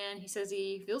 And he says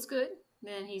he feels good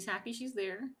and he's happy she's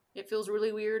there. It feels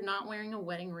really weird not wearing a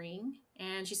wedding ring.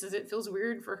 And she says it feels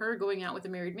weird for her going out with a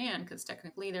married man because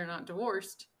technically they're not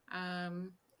divorced.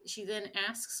 She then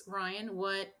asks Ryan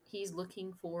what he's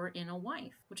looking for in a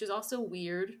wife, which is also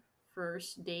weird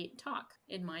first date talk,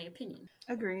 in my opinion.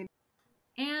 Agreed.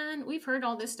 And we've heard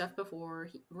all this stuff before.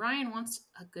 Ryan wants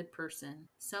a good person,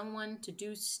 someone to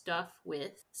do stuff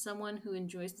with, someone who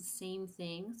enjoys the same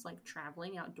things like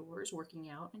traveling outdoors, working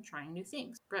out, and trying new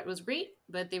things. Brett was great,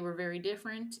 but they were very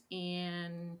different,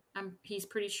 and he's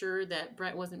pretty sure that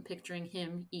Brett wasn't picturing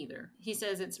him either. He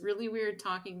says it's really weird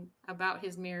talking about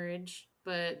his marriage,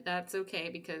 but that's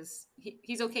okay because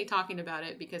he's okay talking about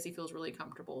it because he feels really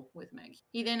comfortable with Maggie.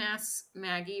 He then asks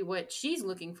Maggie what she's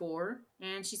looking for,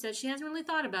 and she says she hasn't really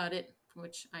thought about it,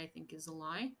 which I think is a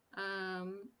lie.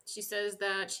 She says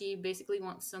that she basically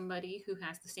wants somebody who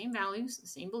has the same values, the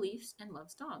same beliefs, and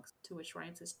loves dogs. To which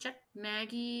Ryan says, check.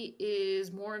 Maggie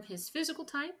is more of his physical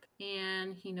type,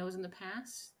 and he knows in the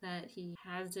past that he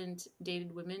hasn't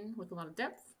dated women with a lot of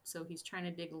depth, so he's trying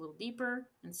to dig a little deeper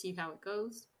and see how it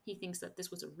goes. He thinks that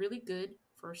this was a really good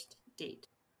first date.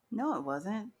 No, it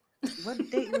wasn't. What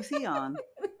date was he on?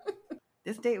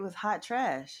 This date was hot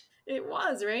trash. It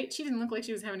was, right? She didn't look like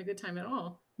she was having a good time at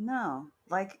all. No,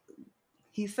 like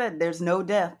he said, there's no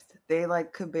depth. They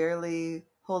like could barely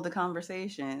hold a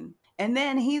conversation. And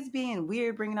then he's being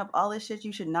weird, bringing up all this shit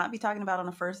you should not be talking about on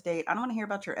a first date. I don't want to hear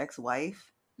about your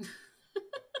ex-wife.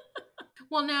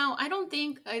 Well, now I don't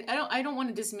think I don't want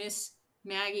to dismiss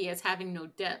Maggie as having no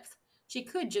depth. She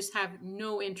could just have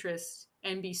no interest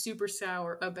and be super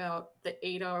sour about the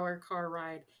 8-hour car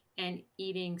ride and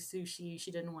eating sushi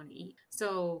she didn't want to eat.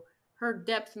 So her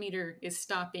depth meter is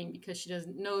stopping because she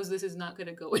doesn't knows this is not going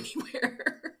to go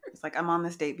anywhere. It's like, I'm on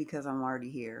this date because I'm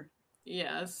already here.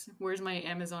 Yes. Where's my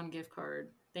Amazon gift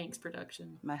card? Thanks,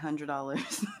 production. My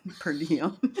 $100 per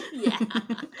diem. Yeah.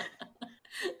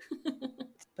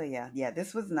 But yeah,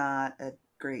 this was not a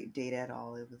great date at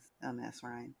all. It was a mess,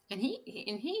 Ryan. And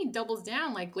he doubles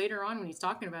down like later on when he's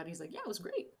talking about it. He's like, "Yeah, it was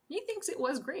great." He thinks it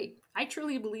was great. I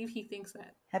truly believe he thinks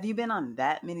that. Have you been on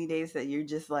that many dates that you're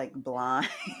just like blind?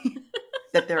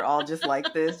 That they're all just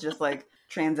like this, just like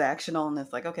transactional, and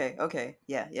it's like, okay,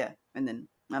 yeah, and then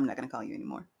I'm not gonna call you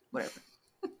anymore. Whatever.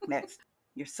 Next.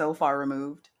 You're so far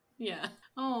removed. Yeah.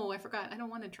 Oh, I forgot. I don't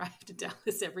want to drive to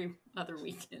Dallas every other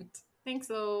weekend. Thanks,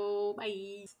 though.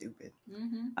 Bye. Stupid.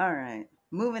 Mm-hmm. All right.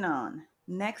 Moving on.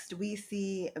 Next, we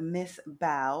see Miss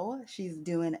Bao. She's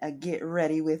doing a get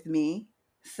ready with me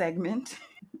segment.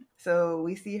 So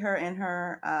we see her in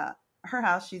her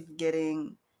house. She's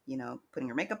getting, putting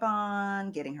her makeup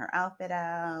on, getting her outfit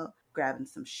out, grabbing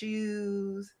some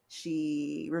shoes.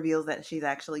 She reveals that she's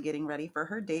actually getting ready for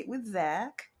her date with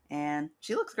Zach, and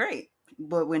she looks great.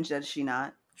 But when does she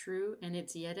not? True, and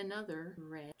it's yet another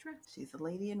red dress. She's a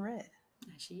lady in red.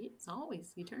 She is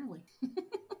always, eternally.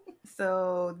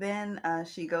 So then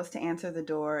she goes to answer the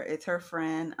door. It's her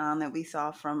friend that we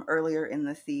saw from earlier in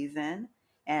the season,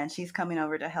 and she's coming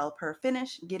over to help her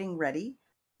finish getting ready.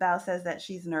 Bao says that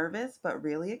she's nervous but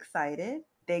really excited.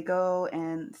 They go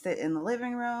and sit in the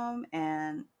living room,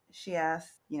 and she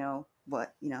asks,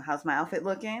 how's my outfit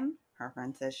looking? Her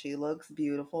friend says she looks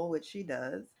beautiful, which she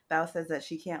does. Bao says that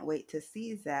she can't wait to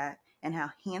see Zach and how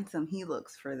handsome he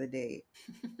looks for the date.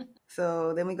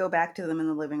 So then we go back to them in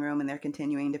the living room, and they're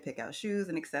continuing to pick out shoes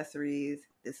and accessories.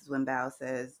 This is when Bao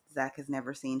says Zach has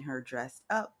never seen her dressed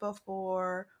up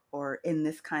before or in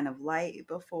this kind of light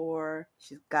before.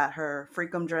 She's got her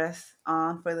freakum dress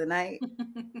on for the night,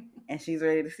 and she's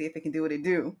ready to see if it can do what it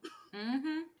do.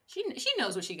 Mm-hmm. She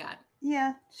knows what she got.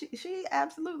 Yeah, she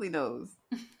absolutely knows.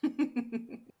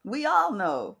 We all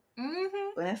know.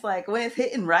 Mm-hmm. When it's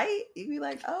hitting right, you be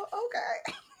like, oh,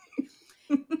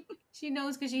 okay. She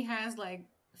knows because she has like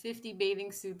 50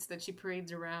 bathing suits that she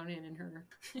parades around in her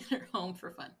home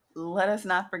for fun. Let us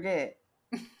not forget.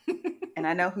 And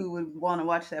I know who would want to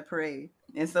watch that parade,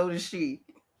 and so does she.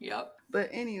 Yep. But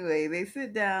anyway, they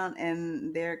sit down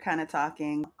and they're kind of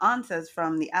talking. An says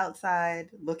from the outside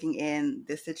looking in,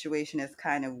 this situation is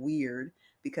kind of weird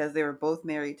because they were both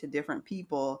married to different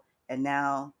people, and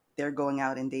now they're going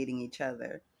out and dating each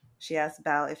other. She asks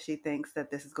Bao if she thinks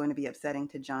that this is going to be upsetting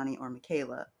to Johnny or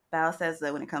Michaela. Bao says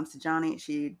that when it comes to Johnny,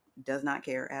 she does not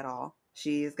care at all.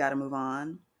 She's got to move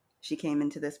on. She came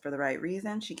into this for the right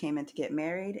reason. She came in to get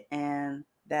married, and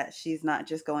that she's not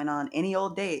just going on any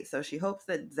old date. So she hopes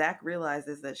that Zach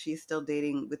realizes that she's still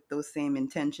dating with those same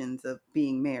intentions of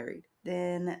being married.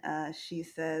 Then she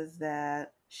says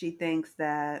that she thinks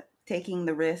that taking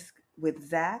the risk with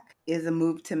Zach is a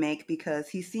move to make because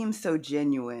he seems so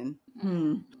genuine.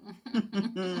 And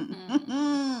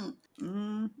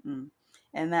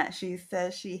that she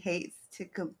says she hates to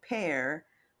compare,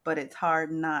 but it's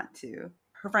hard not to.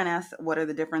 Her friend asks what are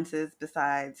the differences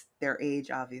besides their age,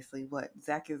 obviously. What,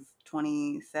 Zach is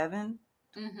 27?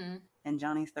 Mm-hmm. And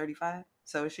Johnny's 35?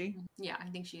 So is she? Yeah, I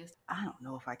think she is. I don't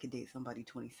know if I could date somebody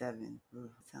 27.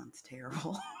 Ugh, sounds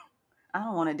terrible. I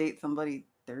don't want to date somebody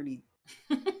 30.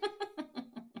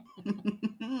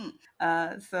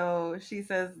 So she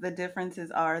says the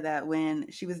differences are that when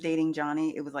she was dating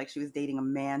Johnny, it was like she was dating a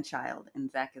man child,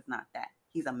 and Zach is not that.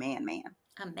 He's a man man.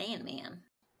 A man.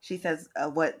 She says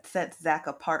what sets Zach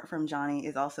apart from Johnny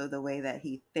is also the way that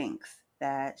he thinks.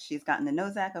 That she's gotten to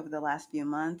know Zach over the last few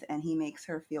months, and he makes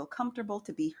her feel comfortable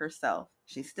to be herself.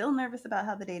 She's still nervous about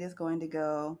how the date is going to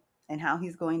go and how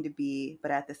he's going to be,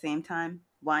 but at the same time,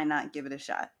 why not give it a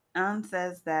shot? Anne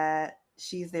says that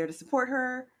she's there to support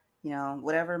her.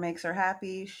 Whatever makes her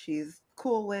happy, she's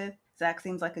cool with. Zach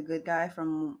seems like a good guy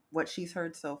from what she's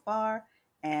heard so far,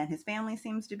 and his family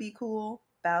seems to be cool.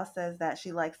 Bao says that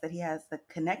she likes that he has the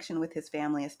connection with his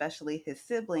family, especially his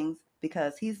siblings,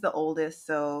 because he's the oldest.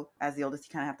 So, as the oldest,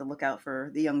 you kind of have to look out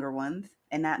for the younger ones.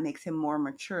 And that makes him more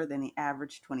mature than the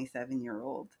average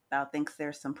 27-year-old. Bao thinks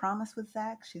there's some promise with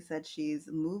Zach. She said she's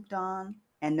moved on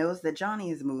and knows that Johnny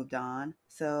has moved on.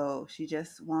 So, she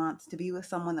just wants to be with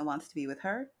someone that wants to be with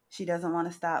her. She doesn't want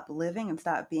to stop living and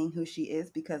stop being who she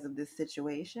is because of this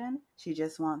situation. She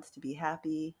just wants to be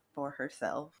happy for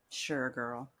herself. Sure,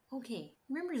 girl. Okay,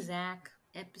 remember Zach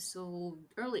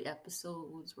early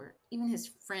episodes where even his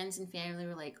friends and family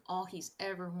were like, all he's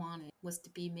ever wanted was to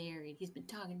be married. He's been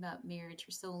talking about marriage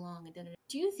for so long. And da-da-da.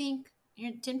 Do you think,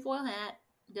 your tinfoil hat,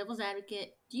 devil's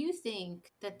advocate, do you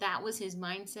think that was his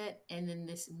mindset and then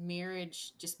this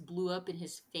marriage just blew up in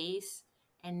his face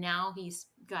and now he's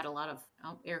got a lot of,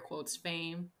 air quotes,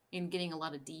 fame and getting a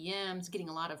lot of DMs, getting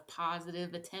a lot of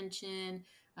positive attention?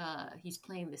 He's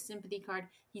playing the sympathy card.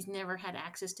 He's never had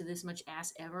access to this much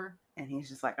ass ever. And he's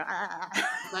just like, ah.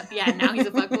 But yeah, now he's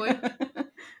a fuckboy.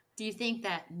 Do you think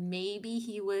that maybe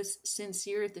he was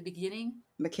sincere at the beginning?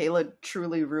 Michaela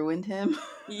truly ruined him.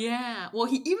 Yeah. Well,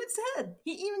 he even said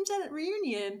at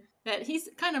reunion that he's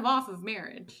kind of off of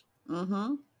marriage.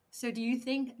 Mm-hmm. So do you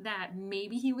think that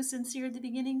maybe he was sincere at the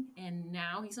beginning and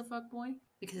now he's a fuckboy?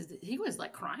 Because he was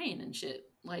like crying and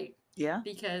shit. Like, yeah.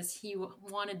 Because he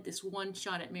wanted this one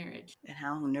shot at marriage. And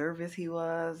how nervous he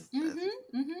was.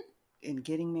 In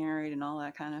getting married and all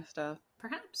that kind of stuff.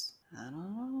 Perhaps. I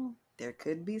don't know. There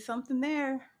could be something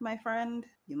there, my friend.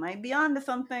 You might be onto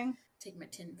something. Take my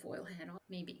tinfoil hat off.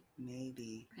 Maybe.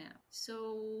 Yeah.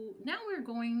 So now we're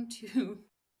going to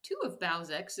two of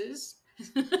Bao's exes.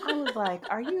 I was like,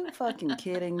 are you fucking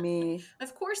kidding me?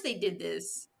 Of course they did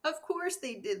this. Of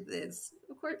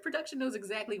course, production knows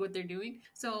exactly what they're doing.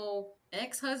 So,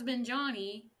 ex-husband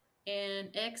Johnny and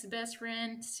ex-best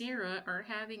friend Sarah are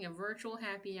having a virtual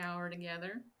happy hour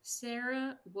together.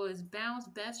 Sarah was Bao's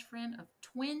best friend of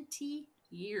 20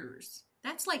 years.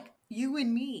 That's like you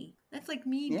and me. That's like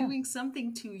me doing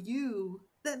something to you.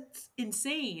 That's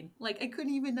insane. Like, I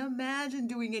couldn't even imagine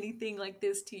doing anything like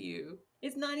this to you.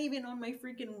 It's not even on my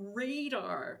freaking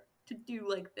radar to do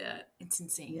like that. It's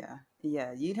insane.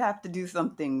 Yeah, you'd have to do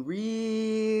something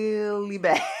really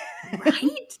bad.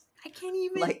 Right? I can't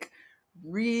even... Like,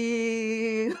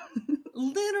 real...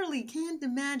 Literally can't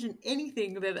imagine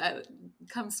anything that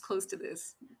comes close to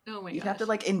this. Oh my gosh. You'd have to,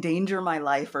 like, endanger my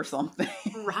life or something.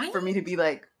 Right? For me to be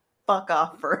like, fuck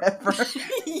off forever.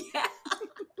 Yeah.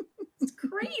 It's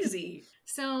crazy.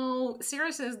 So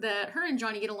Sarah says that her and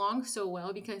Johnny get along so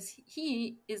well because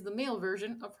he is the male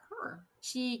version of her.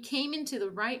 She came into the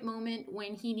right moment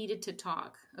when he needed to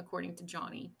talk, according to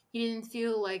Johnny. He didn't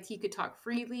feel like he could talk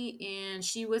freely, and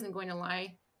she wasn't going to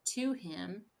lie to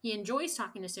him. He enjoys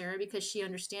talking to Sarah because she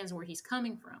understands where he's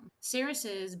coming from. Sarah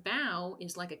says Bao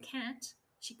is like a cat.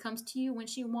 She comes to you when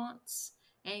she wants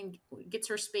and gets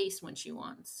her space when she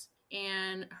wants.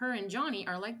 And her and Johnny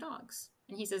are like dogs.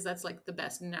 And he says that's like the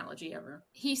best analogy ever.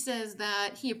 He says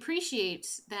that he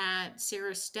appreciates that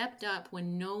Sarah stepped up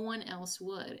when no one else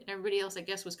would. Everybody else, I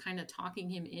guess, was kind of talking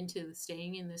him into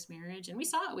staying in this marriage. And we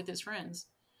saw it with his friends.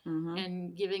 Mm-hmm.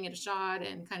 And giving it a shot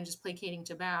and kind of just placating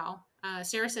to Bao.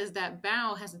 Sarah says that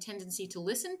Bao has a tendency to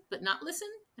listen, but not listen.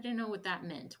 I didn't know what that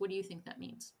meant. What do you think that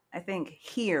means? I think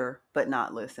hear, but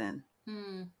not listen.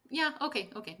 Yeah, okay.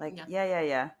 Like,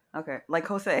 yeah. Okay, like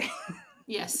Jose.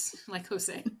 Yes, like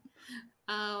Jose.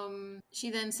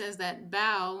 She then says that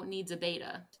Bao needs a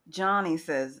beta. Johnny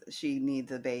says she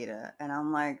needs a beta. And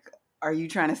I'm like, are you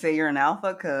trying to say you're an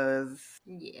alpha? Because...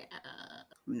 yeah.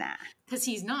 Nah. Because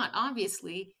he's not,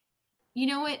 obviously. You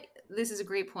know what? This is a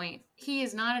great point. He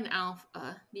is not an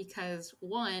alpha because,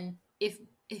 one, if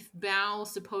Bao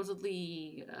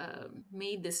supposedly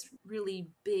made this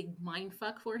really big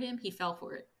mindfuck for him, he fell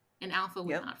for it. An alpha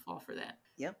would not fall for that.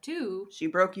 Yep. Two. She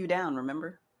broke you down,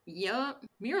 remember? Yep.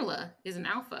 Mirla is an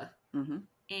alpha.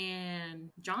 Mm-hmm. And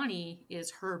Johnny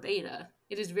is her beta.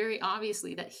 It is very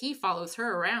obviously that he follows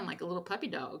her around like a little puppy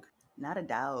dog. Not a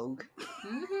dog.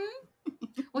 Mm-hmm.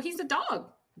 Well, he's a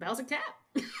dog. Bao's a cat.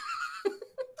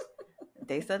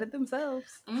 They said it themselves.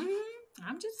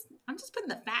 I'm just putting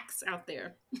the facts out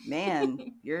there.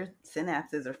 Man, your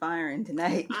synapses are firing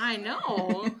tonight. I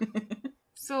know.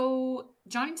 So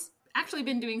Johnny's actually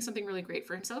been doing something really great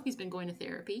for himself. He's been going to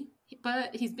therapy,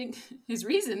 but his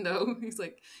reason though,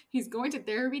 he's going to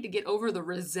therapy to get over the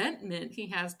resentment he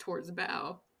has towards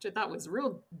Bao, which I thought was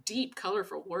real deep,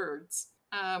 colorful words.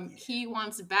 He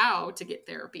wants Bao to get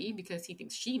therapy because he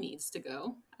thinks she needs to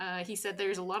go. He said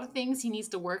there's a lot of things he needs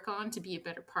to work on to be a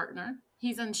better partner.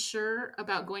 He's unsure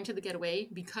about going to the getaway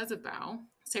because of Bao.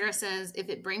 Sarah says if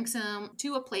it brings him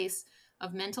to a place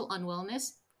of mental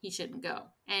unwellness, he shouldn't go.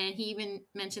 And he even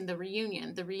mentioned the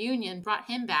reunion. The reunion brought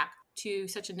him back to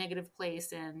such a negative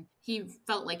place, and he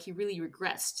felt like he really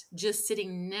regressed just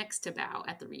sitting next to Bao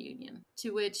at the reunion.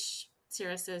 To which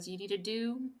Sarah says, you need to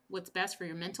do what's best for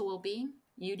your mental well-being.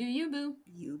 You do you, boo.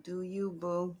 You do you,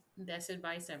 boo. Best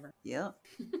advice ever. Yep.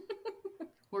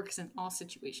 Works in all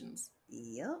situations.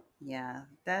 Yep. Yeah.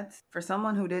 That's for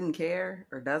someone who didn't care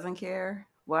or doesn't care.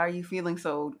 Why are you feeling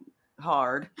so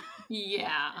hard?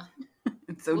 Yeah.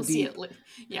 It's so we'll deep. See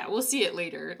it. We'll see it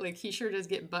later. Like, he sure does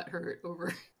get butthurt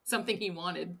over something he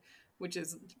wanted, which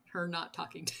is her not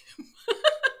talking to him.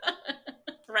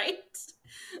 Right?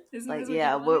 Isn't like, this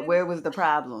yeah, where was the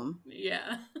problem?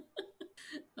 Yeah.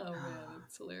 Oh, man,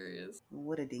 it's hilarious.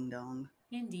 What a ding-dong.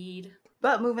 Indeed.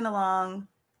 But moving along,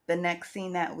 the next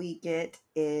scene that we get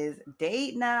is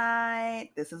date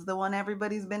night. This is the one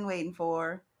everybody's been waiting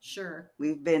for. Sure.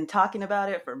 We've been talking about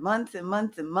it for months and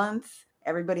months and months.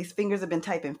 Everybody's fingers have been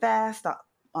typing fast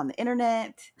on the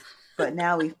internet. But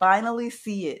now we finally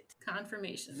see it.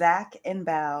 Confirmation. Zach and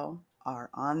Bao are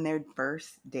on their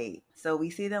first date. So we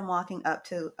see them walking up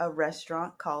to a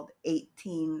restaurant called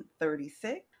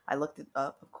 1836. I looked it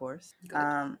up, of course.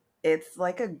 It's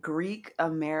like a Greek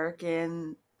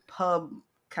American pub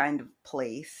kind of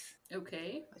place.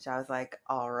 Okay. Which I was like,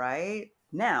 all right.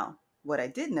 Now, what I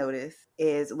did notice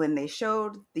is when they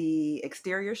showed the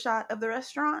exterior shot of the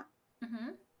restaurant,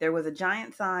 there was a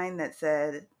giant sign that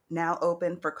said, now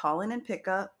open for call-in and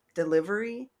pickup,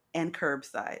 delivery, and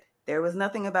curbside. There was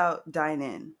nothing about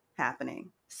dine-in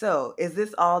happening. So is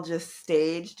this all just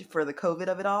staged for the COVID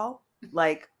of it all?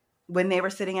 Like, when they were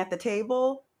sitting at the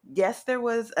table, yes, there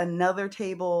was another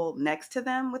table next to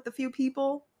them with a few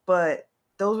people, but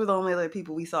those were the only other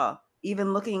people we saw.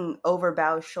 Even looking over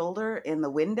Bao's shoulder in the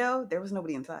window, there was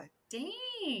nobody inside.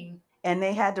 Dang. And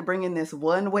they had to bring in this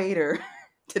one waiter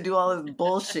to do all this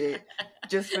bullshit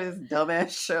just for this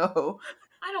dumbass show.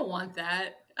 I don't want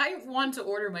that. I want to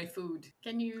order my food.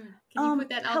 Can you put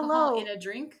that alcohol in a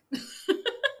drink?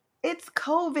 It's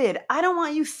COVID. I don't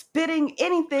want you spitting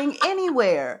anything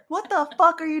anywhere. What the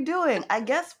fuck are you doing? I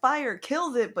guess fire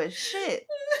kills it, but shit.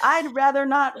 I'd rather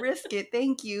not risk it.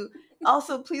 Thank you.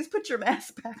 Also, please put your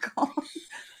mask back on.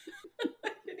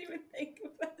 I didn't even think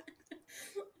of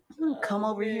that. Come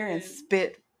over here and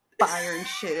spit fire and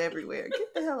shit everywhere.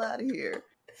 Get the hell out of here.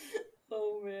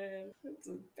 Oh, man. That's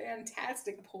a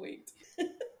fantastic point.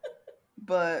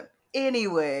 But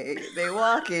anyway, they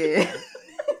walk in.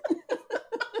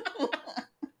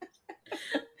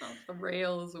 Off the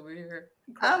rails over here.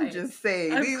 I'm just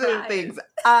saying, these are the things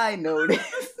I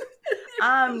notice.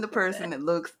 I'm the person that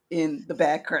looks in the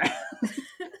background.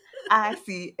 I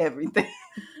see everything.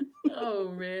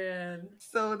 Oh, man.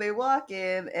 So they walk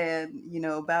in and,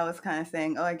 Bao is kind of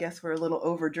saying, oh, I guess we're a little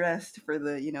overdressed for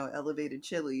the, elevated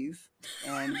Chili's.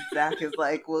 And Zach is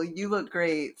like, well, you look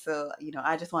great. So,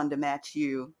 I just wanted to match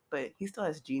you. But he still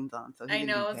has jeans on, so he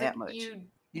didn't do that much.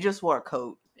 You just wore a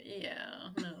coat. Yeah,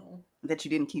 no. That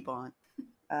you didn't keep on.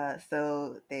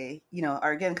 So they,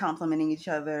 are again complimenting each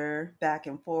other back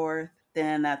and forth.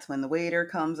 Then that's when the waiter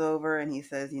comes over and he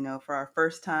says, for our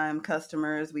first time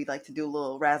customers, we'd like to do a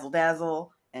little razzle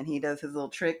dazzle. And he does his little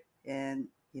trick and,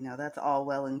 that's all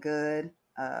well and good.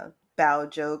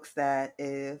 Bao jokes that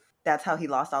if that's how he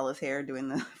lost all his hair doing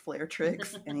the flare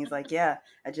tricks. And he's like, yeah,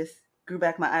 I just grew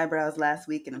back my eyebrows last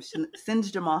week and I'm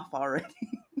singed them off already.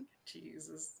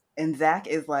 Jesus. And Zach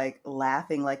is like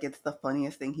laughing like it's the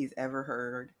funniest thing he's ever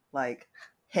heard. Like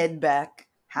head back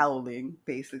howling,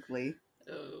 basically.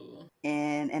 Oh.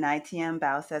 In an ITM,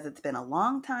 Bao says it's been a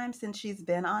long time since she's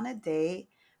been on a date,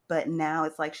 but now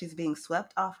it's like she's being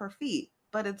swept off her feet.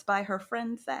 But it's by her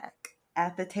friend Zach.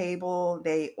 At the table,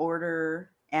 they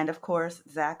order, and of course,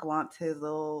 Zach wants his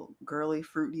little girly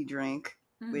fruity drink,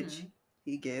 which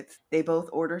he gets. They both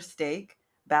order steak.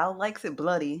 Bao likes it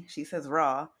bloody. She says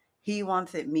raw. He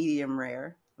wants it medium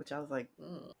rare, which I was like,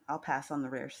 I'll pass on the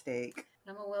rare steak.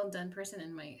 I'm a well-done person,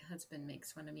 and my husband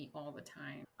makes fun of me all the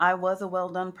time. I was a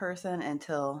well-done person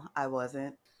until I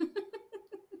wasn't.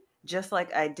 just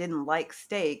like I didn't like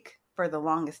steak for the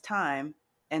longest time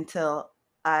until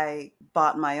I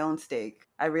bought my own steak.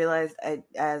 I realized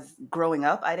as growing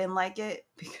up, I didn't like it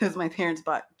because my parents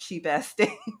bought cheap ass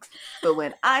steaks. But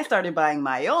when I started buying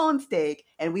my own steak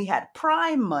and we had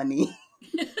Prime money,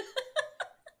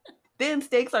 then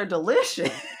steaks are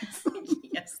delicious.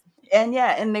 Yes. And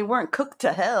yeah, and they weren't cooked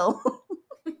to hell.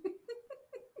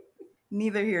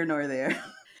 Neither here nor there.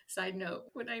 Side note,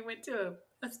 when I went to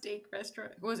a steak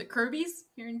restaurant, what was it, Kirby's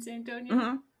here in San Antonio?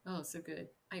 Mm-hmm. Oh, so good.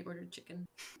 I ordered chicken.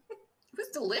 It was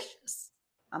delicious.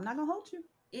 I'm not gonna hold you.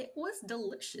 It was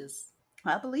delicious.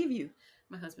 I believe you.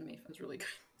 My husband made it. It was really good,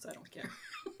 so I don't care.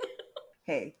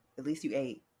 Hey, at least you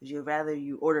ate. Would you rather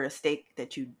you order a steak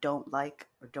that you don't like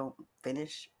or don't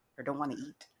finish or don't want to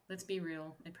eat? Let's be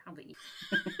real. I'd probably eat.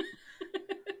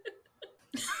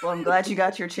 Well, I'm glad you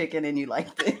got your chicken and you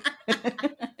liked it.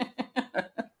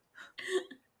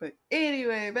 But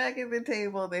anyway, back at the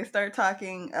table, they start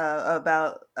talking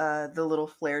about the little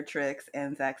flare tricks,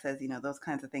 and Zach says, those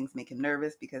kinds of things make him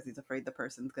nervous because he's afraid the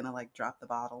person's gonna like drop the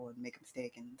bottle and make a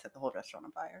mistake and set the whole restaurant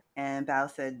on fire. And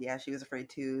Bao said, yeah, she was afraid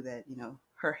too that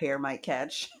her hair might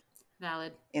catch.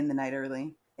 Valid. In the night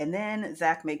early. And then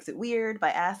Zach makes it weird by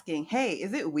asking, hey,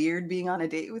 is it weird being on a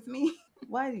date with me?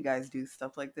 Why do you guys do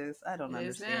stuff like this? I don't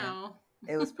understand. Now.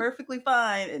 It was perfectly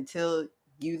fine until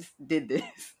you did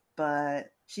this.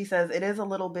 But she says it is a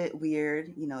little bit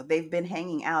weird. They've been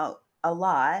hanging out a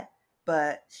lot,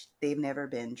 but they've never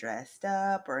been dressed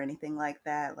up or anything like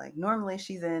that. Like normally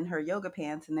she's in her yoga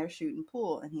pants and they're shooting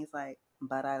pool. And he's like,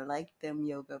 but I like them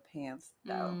yoga pants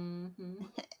though. Mm-hmm.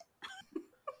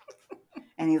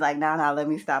 And he's like, nah, let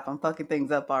me stop. I'm fucking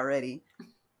things up already.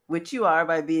 Which you are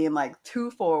by being like too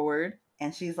forward.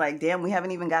 And she's like, damn, we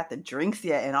haven't even got the drinks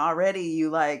yet. And already you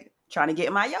like trying to get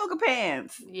in my yoga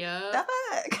pants. Yeah. The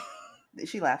fuck?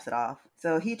 She laughs it off.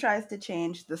 So he tries to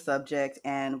change the subject,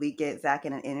 and we get Zach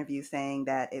in an interview saying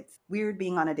that it's weird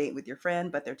being on a date with your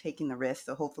friend, but they're taking the risk,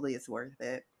 so hopefully it's worth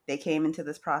it. They came into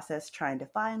this process trying to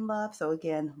find love, so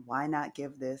again, why not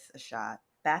give this a shot?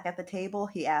 Back at the table,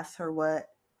 he asks her what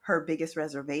her biggest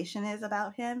reservation is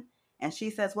about him, and she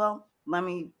says, well,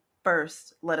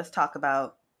 let us talk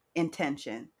about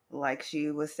intention. Like she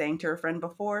was saying to her friend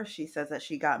before, she says that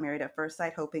she got married at first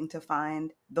sight, hoping to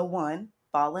find the one,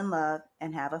 fall in love,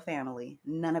 and have a family.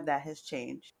 None of that has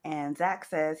changed. And Zach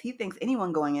says he thinks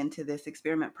anyone going into this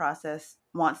experiment process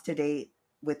wants to date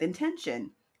with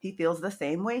intention. He feels the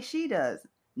same way she does.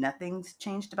 Nothing's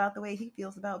changed about the way he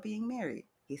feels about being married.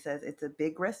 He says it's a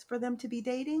big risk for them to be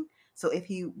dating. So if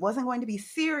he wasn't going to be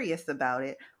serious about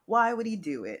it, why would he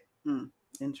do it?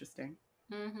 Interesting.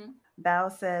 Mm-hmm. Bao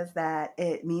says that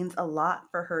it means a lot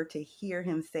for her to hear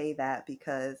him say that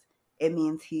because it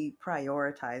means he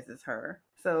prioritizes her.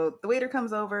 So the waiter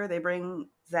comes over, they bring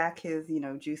Zach his,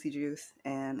 juicy juice,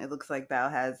 and it looks like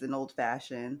Bao has an old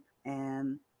fashioned,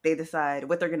 and they decide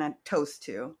what they're gonna toast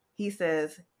to. He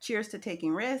says, cheers to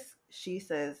taking risks. She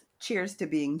says, cheers to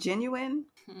being genuine.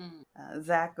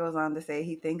 Zach goes on to say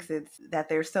he thinks it's that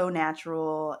they're so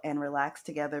natural and relaxed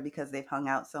together because they've hung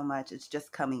out so much. It's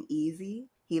just coming easy.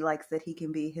 He likes that he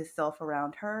can be himself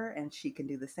around her and she can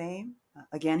do the same.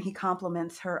 Again, he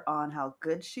compliments her on how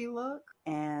good she looks,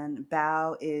 and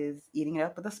Bao is eating it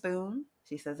up with a spoon.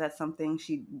 She says that's something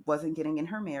she wasn't getting in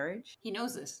her marriage. He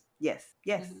knows this. Yes.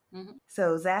 Mm-hmm.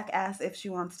 So Zach asks if she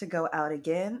wants to go out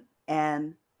again,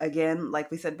 and again,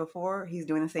 like we said before, he's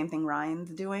doing the same thing Ryan's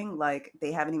doing. Like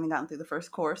they haven't even gotten through the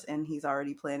first course and he's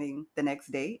already planning the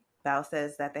next date. Bao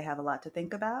says that they have a lot to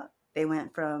think about. They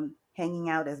went from hanging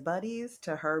out as buddies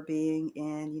to her being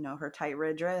in, her tight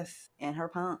red dress and her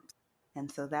pumps.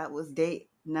 And so that was date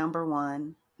number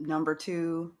 1. Number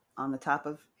 2 on the top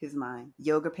of his mind.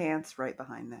 Yoga pants right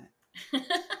behind that.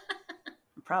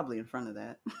 Probably in front of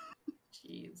that.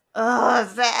 Jeez. Oh,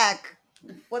 Zach.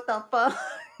 What the fuck?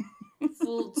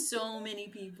 Fooled so many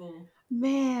people.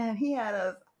 Man, he had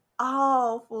us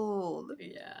all fooled.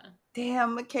 Yeah.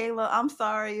 Damn, Michaela, I'm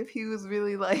sorry if he was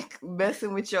really like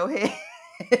messing with your head.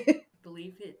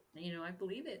 Believe it. I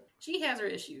believe it. She has her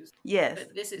issues. Yes.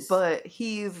 But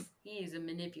he's a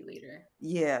manipulator.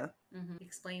 Yeah. Mm-hmm.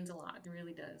 Explains a lot. It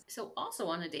really does. So also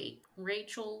on a date,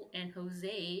 Rachel and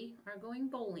Jose are going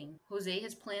bowling. Jose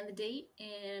has planned the date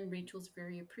and Rachel's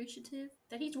very appreciative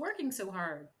that he's working so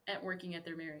hard at working at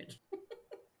their marriage.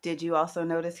 Did you also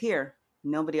notice here?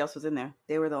 Nobody else was in there.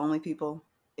 They were the only people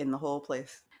in the whole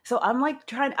place. So I'm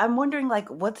wondering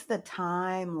what's the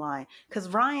timeline? Because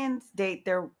Ryan's date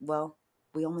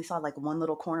we only saw like one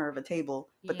little corner of a table,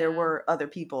 but there were other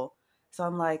people. So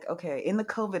I'm like, okay, in the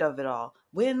COVID of it all,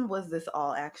 when was this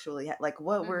all actually,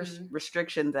 what were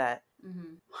restrictions at?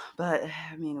 Mm-hmm. But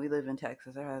I mean, we live in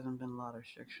Texas. There hasn't been a lot of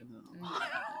restrictions in a Yeah.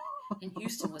 And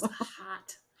Houston was a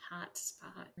hot, hot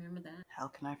spot. Remember How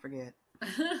can I forget?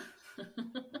 that?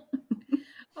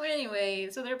 Well, anyway,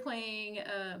 so they're bowling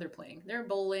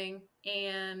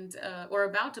and or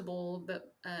about to bowl,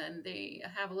 but and they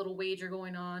have a little wager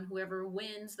going on. Whoever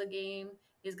wins the game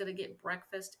is gonna get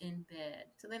breakfast in bed.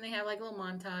 So then they have like a little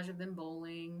montage of them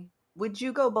bowling. Would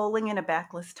you go bowling in a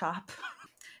backless top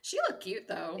She looked cute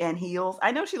though. and heels?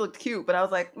 I know she looked cute, but I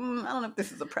was like, I don't know if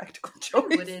this is a practical I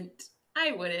choice. wouldn't.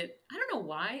 I wouldn't. I don't know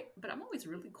why, but I'm always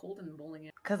really cold in the bowling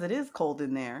alley. Because it is cold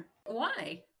in there.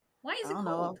 Why? Why I is it don't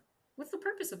know. cold? What's the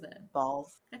purpose of that?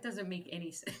 Balls. That doesn't make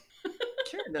any sense.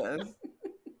 Sure does.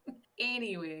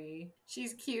 Anyway,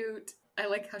 she's cute. I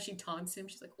like how she taunts him.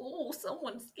 She's like, "Oh,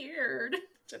 someone's scared."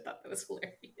 Which I thought that was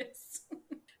hilarious.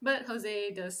 But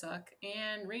Jose does suck,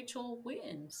 and Rachel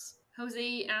wins.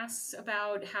 Jose asks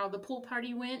about how the pool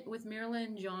party went with Mirla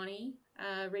and Johnny.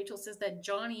 Rachel says that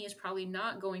Johnny is probably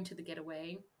not going to the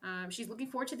getaway. She's looking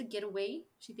forward to the getaway.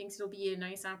 She thinks it'll be a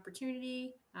nice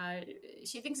opportunity.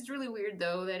 She thinks it's really weird,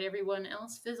 though, that everyone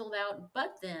else fizzled out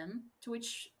but them, to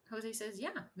which Jose says, yeah,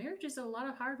 marriage is a lot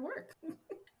of hard work.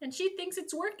 And she thinks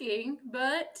it's working,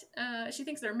 but she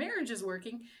thinks their marriage is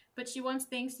working, but she wants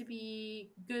things to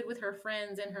be good with her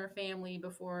friends and her family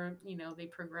before, they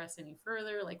progress any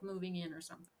further, like moving in or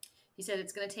something. He said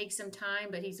it's going to take some time,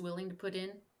 but he's willing to put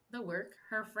in the work.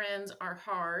 Her friends are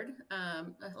hard,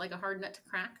 like a hard nut to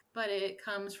crack, but it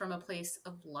comes from a place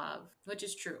of love, which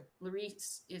is true.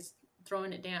 Larisse is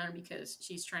throwing it down because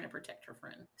she's trying to protect her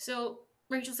friend. So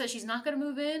Rachel says she's not going to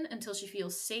move in until she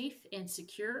feels safe and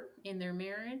secure in their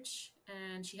marriage,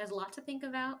 and she has a lot to think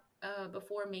about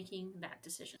before making that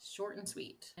decision. Short and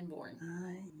sweet and boring.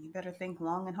 You better think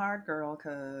long and hard, girl,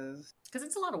 because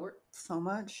it's a lot of work. So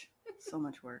much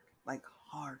work. Like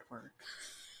hard work.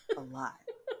 A lot.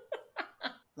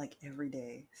 Like every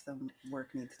day, some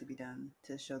work needs to be done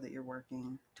to show that you're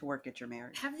working to work at your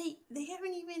marriage. They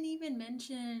haven't even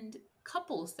mentioned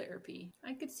couples therapy.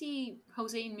 I could see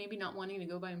Jose maybe not wanting to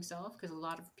go by himself because a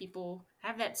lot of people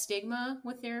have that stigma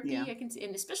with therapy. Yeah. I can see,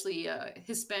 and especially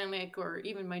Hispanic or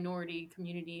even minority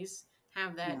communities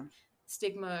have that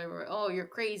stigma or, oh, you're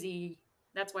crazy,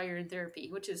 that's why you're in therapy,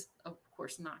 which is of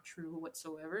course not true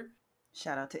whatsoever.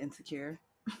 Shout out to Insecure.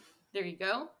 There you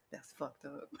go. That's fucked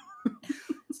up.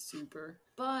 Super.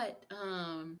 But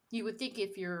you would think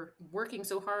if you're working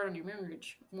so hard on your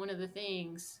marriage, one of the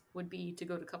things would be to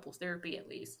go to couples therapy at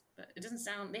least. But it doesn't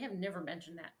sound, they have never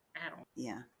mentioned that at all.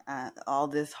 Yeah. All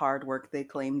this hard work they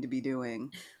claim to be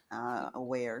doing.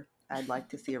 Aware. I'd like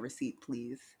to see a receipt,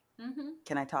 please. Mm-hmm.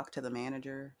 Can I talk to the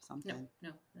manager or something?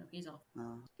 No, he's off.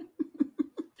 Oh.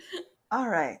 All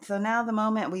right. So now the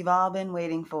moment we've all been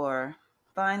waiting for.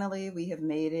 Finally, we have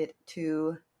made it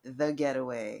to the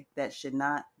getaway. That should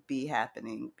not be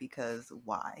happening because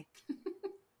why?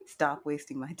 Stop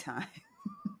wasting my time.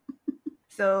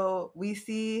 So we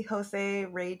see Jose,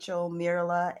 Rachel,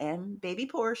 Mirla, and baby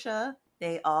Portia.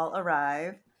 They all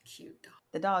arrive. Cute dog.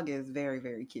 The dog is very,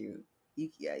 very cute.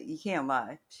 You can't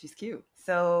lie. She's cute.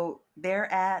 So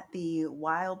they're at the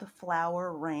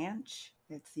Wildflower Ranch.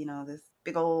 It's, this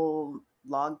big old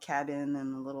log cabin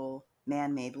and a little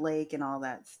man-made lake and all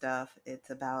that stuff.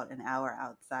 It's about an hour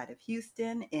outside of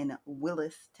Houston in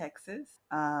Willis, Texas.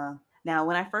 Now,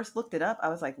 when I first looked it up, I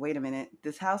was like, wait a minute,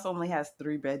 this house only has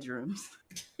 3 bedrooms.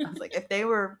 I was like, if they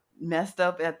were messed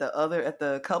up at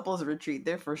the couples retreat,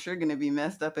 they're for sure going to be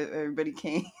messed up if everybody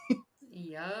came.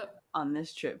 Yep. On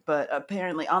this trip. But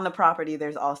apparently on the property,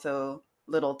 there's also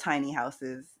little tiny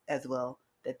houses as well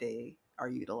that they are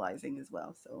utilizing as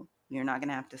well. So you're not going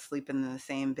to have to sleep in the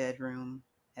same bedroom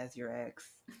as your ex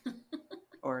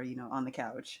or, on the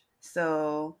couch.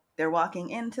 So they're walking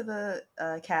into the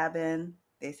cabin.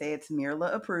 They say it's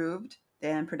Mirla approved.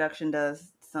 Then production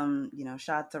does some,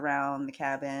 shots around the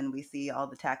cabin. We see all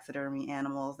the taxidermy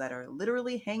animals that are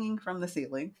literally hanging from the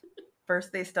ceiling.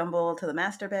 First, they stumble to the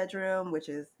master bedroom, which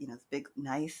is, this big,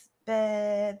 nice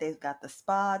bed. They've got the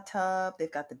spa tub.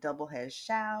 They've got the double head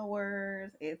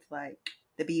showers. It's like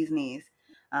the bee's knees.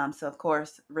 So, of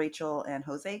course, Rachel and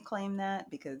Jose claim that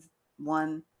because,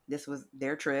 1, this was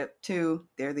their trip. 2,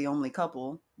 they're the only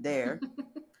couple there.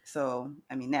 So,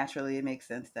 naturally, it makes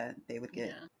sense that they would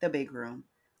get the big room.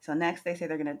 So next, they say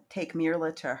they're going to take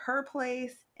Mirla to her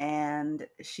place, and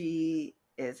she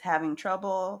is having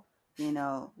trouble,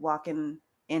 walking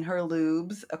in her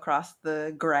lubes across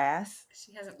the grass.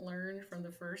 She hasn't learned from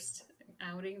the first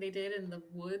outing they did in the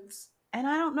woods. And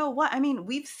I don't know why.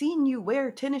 We've seen you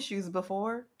wear tennis shoes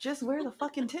before. Just wear the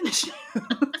fucking tennis shoes.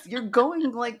 You're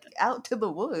going, out to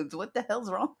the woods. What the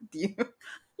hell's wrong with you?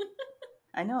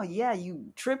 I know, yeah,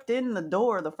 you tripped in the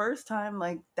door the first time,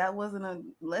 like that wasn't a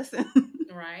lesson.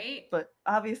 Right? But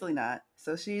obviously not.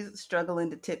 So she's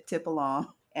struggling to tip along,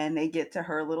 and they get to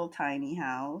her little tiny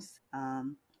house.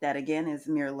 That again is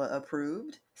Mirla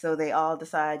approved. So they all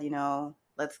decide,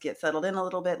 let's get settled in a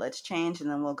little bit, let's change, and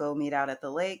then we'll go meet out at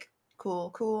the lake.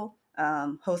 Cool, cool.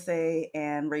 Jose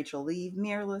and Rachel leave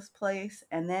Mirla's place,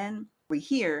 and then we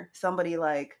hear somebody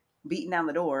like beating down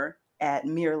the door at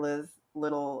Mirla's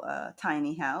little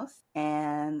tiny house,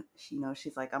 and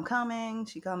she's like, I'm coming.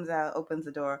 She comes out, opens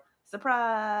the door.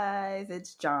 Surprise,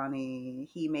 it's Johnny.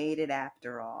 He made it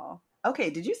after all. Okay,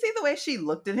 did you see the way she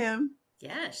looked at him?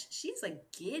 Yes, she's like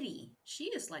giddy. She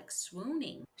is like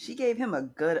swooning. She gave him a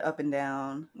good up and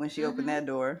down when she opened Mm-hmm. that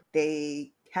door.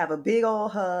 They have a big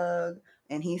old hug,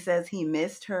 and he says he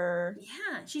missed her.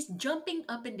 Yeah, she's jumping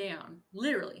up and down.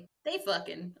 Literally. They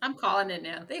fucking. I'm calling it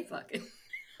now. They fucking.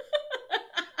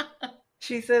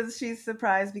 She says she's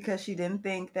surprised because she didn't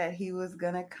think that he was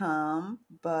gonna come,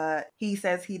 but he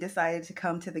says he decided to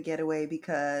come to the getaway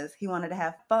because he wanted to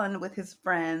have fun with his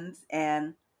friends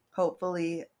and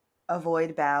hopefully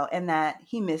avoid Bao, and that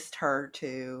he missed her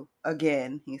too.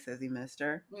 Again, he says he missed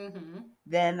her. Mm-hmm.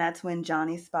 Then that's when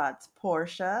Johnny spots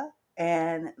Portia,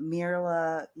 and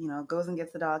Mirla, goes and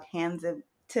gets the dog, hands it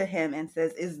to him, and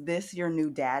says, "Is this your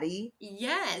new daddy?"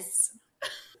 Yes.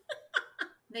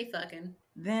 They fucking.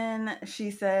 Then she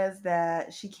says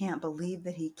that she can't believe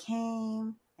that he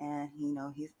came, and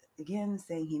he's again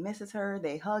saying he misses her.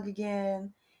 They hug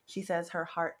again. She says her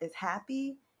heart is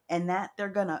happy and that they're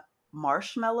gonna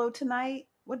marshmallow tonight.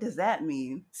 What does that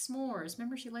mean? S'mores.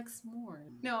 Remember, she likes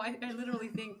s'mores. No, I literally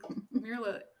think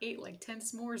Mirla ate like 10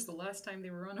 s'mores the last time they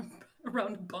were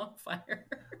around a bonfire.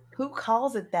 Who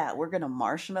calls it that? We're gonna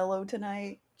marshmallow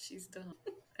tonight? She's dumb.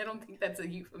 I don't think that's a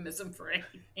euphemism for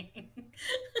anything.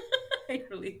 I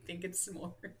really think it's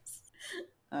s'mores.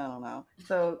 I don't know.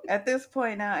 So at this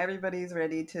point now, everybody's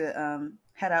ready to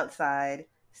head outside.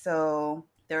 So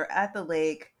they're at the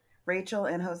lake. Rachel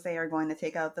and Jose are going to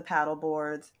take out the paddle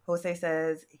boards. Jose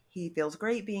says he feels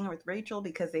great being with Rachel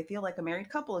because they feel like a married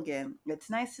couple again.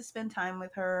 It's nice to spend time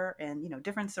with her and,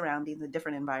 different surroundings, a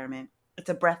different environment. It's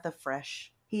a breath of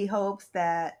fresh. He hopes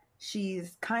that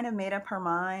she's kind of made up her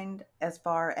mind as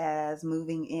far as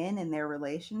moving in their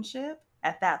relationship.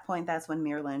 At that point, that's when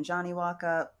Mirla and Johnny walk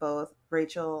up. Both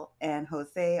Rachel and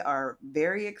Jose are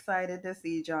very excited to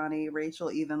see Johnny.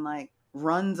 Rachel even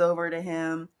runs over to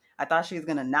him. I thought she was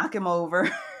going to knock him over.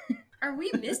 Are we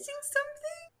missing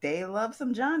something? They love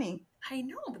some Johnny. I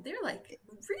know, but they're like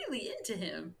really into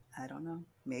him. I don't know.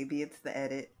 Maybe it's the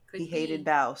edit. Could he hated be.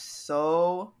 Bao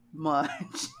so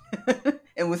much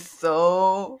and was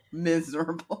so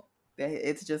miserable.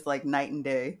 It's just like night and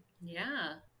day.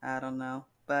 Yeah. I don't know.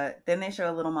 But then they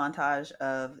show a little montage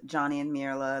of Johnny and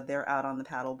Mirla. They're out on the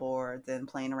paddle boards and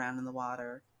playing around in the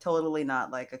water. Totally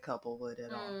not like a couple would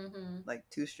at all. Mm-hmm. Like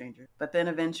two strangers. But then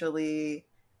eventually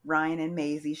Ryan and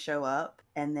Maisie show up,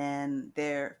 and then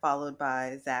they're followed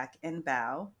by Zach and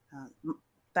Bao.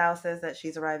 Bao says that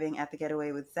she's arriving at the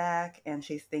getaway with Zach, and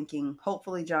she's thinking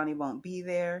hopefully Johnny won't be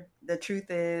there. The truth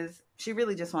is, she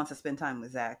really just wants to spend time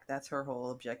with Zach. That's her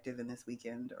whole objective in this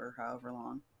weekend, or however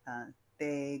long.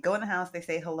 They go in the house, they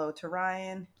say hello to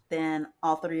Ryan. Then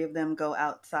all three of them go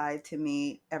outside to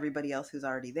meet everybody else who's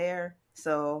already there.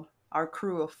 So our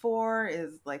crew of 4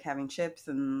 is having chips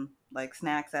and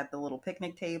snacks at the little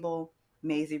picnic table.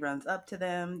 Maisie runs up to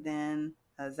them. Then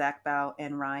Zach, Bao,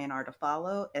 and Ryan are to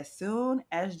follow. As soon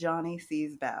as Johnny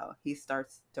sees Bao, he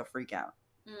starts to freak out.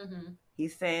 Mm-hmm.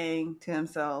 He's saying to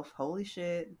himself, holy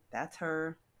shit, that's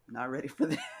her. I'm not ready for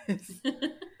this.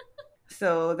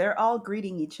 So they're all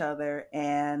greeting each other,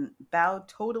 and Bao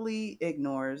totally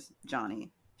ignores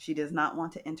Johnny. She does not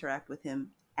want to interact with him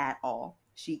at all.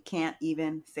 She can't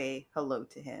even say hello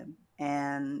to him.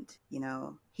 And,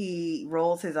 he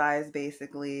rolls his eyes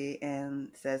basically and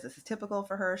says this is typical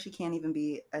for her. She can't even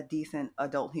be a decent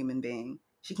adult human being.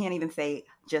 She can't even say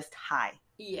just hi.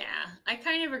 Yeah, I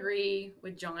kind of agree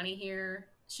with Johnny here.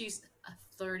 She's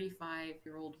a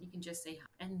 35-year-old. You can just say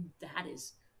hi. And that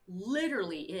is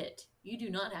literally it. You do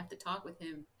not have to talk with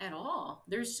him at all.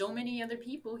 There's so many other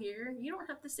people here. You don't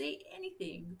have to say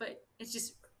anything. But it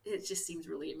just seems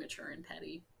really immature and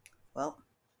petty. Well,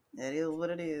 it is what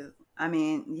it is.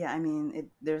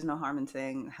 There's no harm in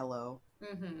saying hello.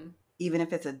 Mm-hmm. Even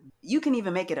if you can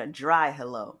even make it a dry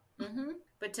hello. Mm-hmm.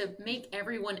 But to make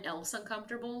everyone else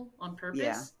uncomfortable on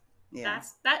purpose, yeah.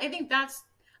 I think that's,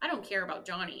 I don't care about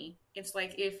Johnny. It's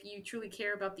like if you truly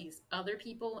care about these other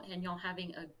people and y'all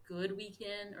having a good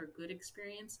weekend or good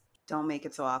experience, don't make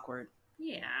it so awkward.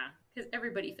 Yeah, because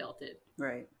everybody felt it.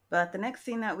 Right. But the next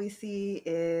scene that we see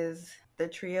is the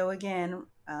trio again,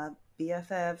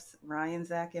 BFFs, Ryan,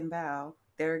 Zach, and Bao.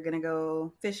 They're going to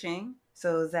go fishing.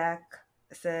 So Zach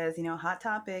says, hot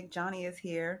topic, Johnny is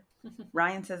here.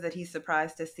 Ryan says that he's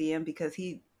surprised to see him because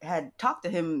he had talked to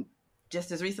him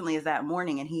just as recently as that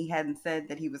morning and he hadn't said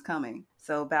that he was coming.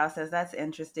 So Bao says that's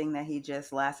interesting that he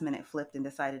just last minute flipped and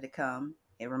decided to come.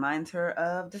 It reminds her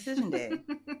of Decision Day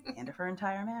and of her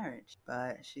entire marriage.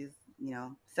 But she's,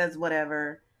 says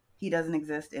whatever. He doesn't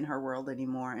exist in her world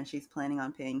anymore, and she's planning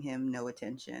on paying him no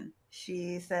attention.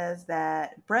 She says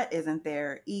that Brett isn't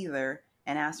there either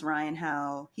and asks Ryan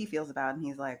how he feels about it, and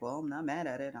he's like, well, I'm not mad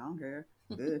at it. I don't care.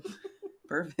 Good.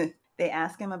 Perfect. They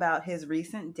ask him about his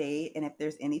recent date and if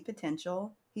there's any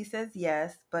potential. He says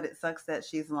yes, but it sucks that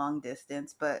she's long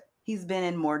distance, but he's been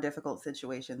in more difficult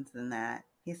situations than that.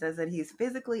 He says that he's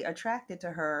physically attracted to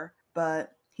her,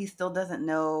 but he still doesn't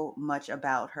know much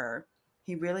about her.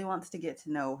 He really wants to get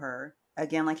to know her.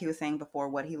 Again, like he was saying before,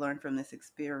 what he learned from this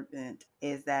experiment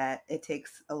is that it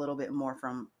takes a little bit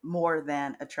more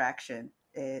than attraction.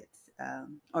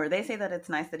 Or they say that it's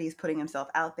nice that he's putting himself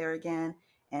out there again.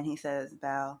 And he says,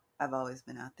 Bao, I've always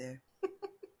been out there.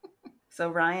 So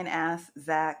Ryan asks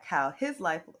Zach how his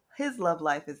love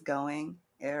life is going,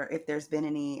 or if there's been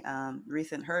any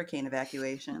recent hurricane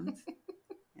evacuations.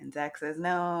 And Zach says,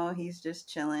 no, he's just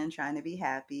chilling, trying to be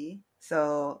happy.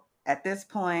 So at this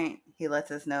point, he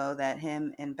lets us know that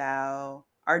him and Bao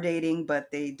are dating, but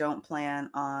they don't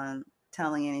plan on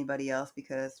telling anybody else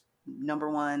because, number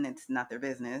one, it's not their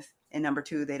business. And number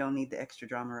two, they don't need the extra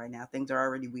drama right now. Things are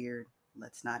already weird.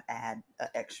 Let's not add an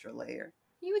extra layer.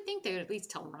 You would think they would at least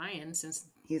tell Ryan since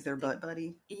he's their butt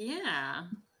buddy. Yeah.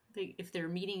 If they're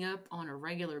meeting up on a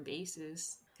regular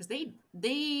basis. Because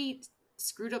they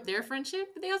screwed up their friendship,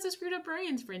 but they also screwed up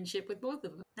Ryan's friendship with both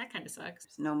of them. That kind of sucks.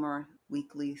 There's no more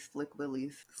weekly slick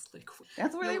willies.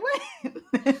 That's where they went.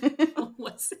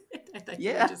 Was it? I thought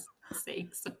you were just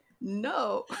saying so.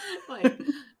 No. Like,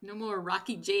 no more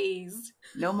Rocky J's.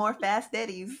 No more Fast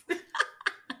Eddies. That's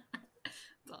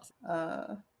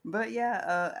awesome. But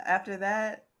yeah, after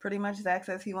that, pretty much Zach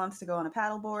says he wants to go on a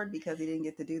paddleboard because he didn't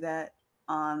get to do that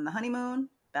on the honeymoon.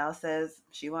 Bao says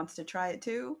she wants to try it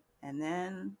too. And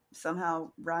then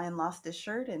somehow Ryan lost his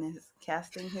shirt and is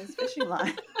casting his fishing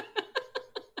line.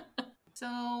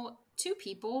 So 2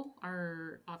 people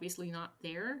are obviously not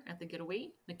there at the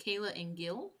getaway, Michaela and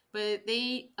Gil. But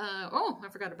they, I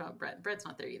forgot about Brett. Brett's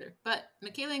not there either. But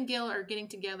Michaela and Gil are getting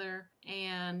together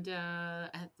and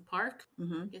at the park.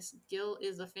 Mm-hmm. I guess Gil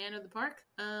is a fan of the park.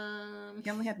 He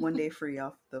only had 1 day free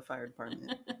off the fire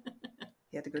department.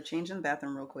 He had to go change in the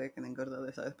bathroom real quick and then go to the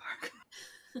other side of the park.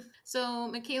 So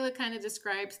Michaela kind of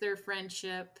describes their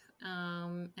friendship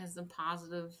as a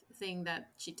positive thing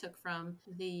that she took from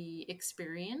the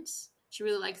experience. She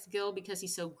really likes Gil because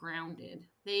he's so grounded.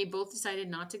 They both decided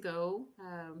not to go.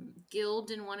 Gil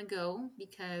didn't want to go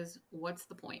because what's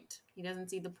the point? He doesn't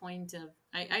see the point of...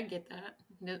 I get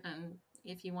that.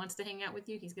 If he wants to hang out with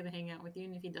you, he's going to hang out with you.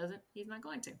 And if he doesn't, he's not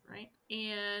going to, right?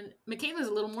 And Michaela's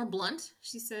a little more blunt.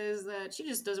 She says that she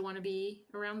just doesn't want to be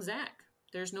around Zach.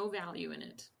 There's no value in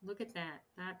it. Look at that.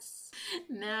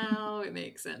 Now it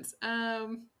makes sense.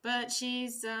 But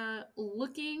she's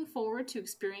looking forward to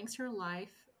experience her life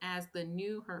as the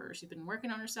new her. She's been working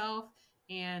on herself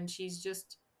and she's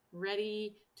just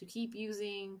ready to keep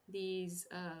using these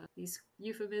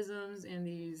euphemisms and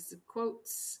these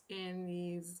quotes and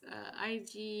these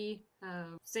IG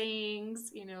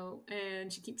sayings,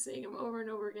 and she keeps saying them over and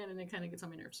over again and it kind of gets on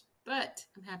my nerves. But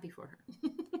I'm happy for her.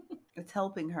 It's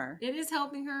helping her. It is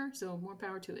helping her, so more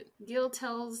power to it. Gil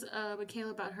tells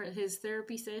Michaela about his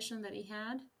therapy session that he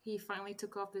had. He finally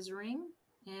took off his ring,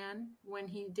 and when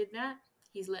he did that,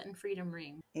 he's letting freedom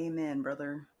ring. Amen,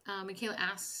 brother. Michaela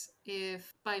asks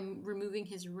if by removing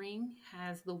his ring,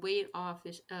 has the weight off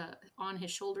on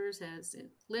his shoulders, has it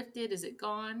lifted, is it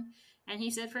gone? And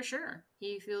he said for sure.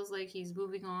 He feels like he's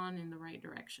moving on in the right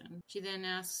direction. She then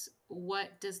asks,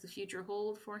 what does the future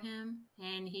hold for him?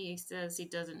 And he says he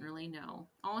doesn't really know.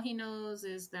 All he knows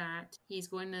is that he's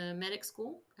going to medic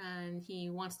school and he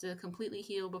wants to completely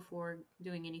heal before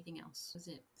doing anything else. That's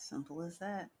it. Simple as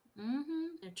that. Mm-hmm.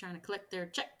 They're trying to collect their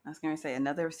check. I was going to say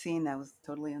another scene that was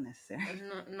totally unnecessary.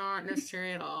 Not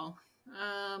necessary at all.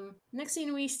 Next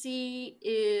scene we see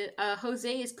is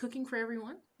Jose is cooking for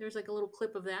everyone. There's like a little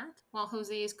clip of that. While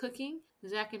Jose is cooking,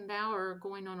 Zach and Bao are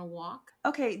going on a walk.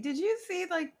 Okay, did you see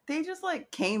they just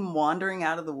came wandering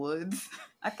out of the woods?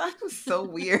 I thought it was so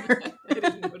weird. I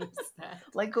didn't notice that.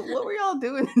 What were y'all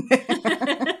doing in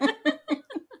there?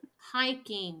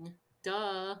 Hiking.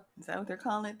 Duh. Is that what they're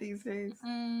calling it these days?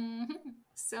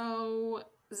 So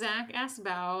Zach asked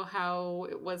Bao how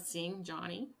it was seeing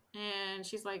Johnny, and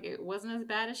she's like, it wasn't as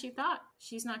bad as she thought.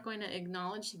 She's not going to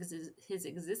acknowledge his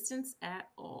existence at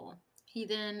all. He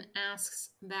then asks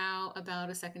Bao about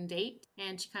a second date,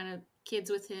 and she kind of kids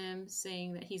with him,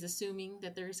 saying that he's assuming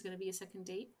that there's going to be a second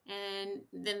date. And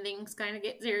then things kind of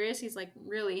get serious. He's like,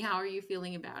 really, how are you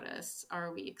feeling about us?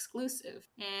 Are we exclusive?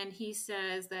 And he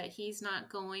says that he's not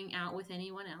going out with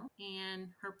anyone else, and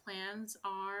her plans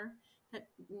are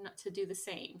not to do the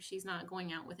same. She's not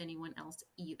going out with anyone else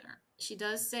either. She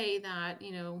does say that,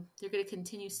 they're going to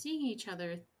continue seeing each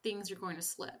other. Things are going to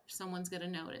slip. Someone's going to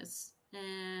notice.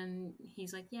 And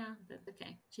he's like, yeah, that's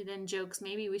okay. She then jokes,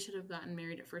 maybe we should have gotten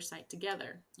married at first sight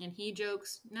together. And he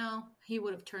jokes, no, he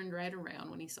would have turned right around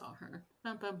when he saw her.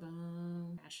 Bum, bum,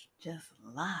 bum. Just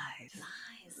lies.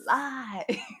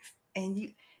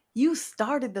 And you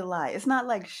started the lie. It's not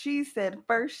like she said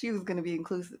first she was going to be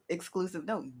exclusive.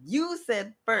 No, you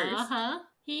said first.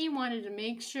 He wanted to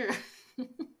make sure.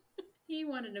 He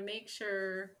wanted to make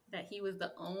sure that he was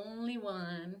the only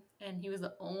one, and he was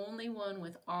the only one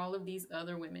with all of these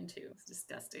other women too. It's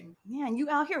disgusting. Yeah, and you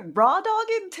out here raw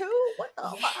dogging too? What the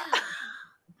fuck?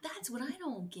 That's what I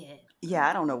don't get. Yeah,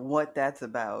 I don't know what that's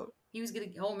about. He was gonna,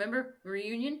 remember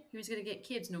reunion? He was gonna get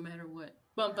kids no matter what.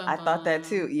 Bum, bum, I thought that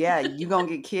too. Yeah, you gonna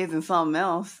get kids and something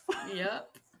else.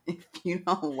 Yep. If you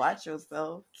don't watch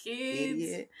yourself. Kids,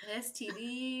 idiot.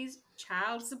 STDs,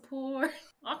 child support,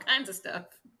 all kinds of stuff.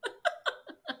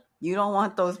 You don't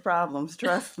want those problems,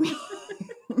 trust me.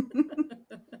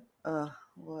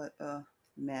 What a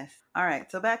mess. All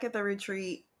right, so back at the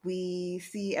retreat, we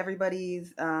see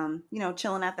everybody's,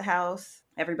 chilling at the house.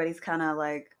 Everybody's kind of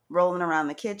like rolling around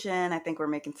the kitchen. I think we're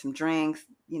making some drinks,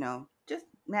 just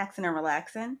maxing and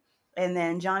relaxing. And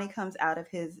then Johnny comes out of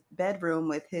his bedroom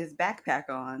with his backpack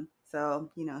on. So,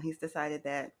 he's decided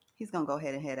that he's going to go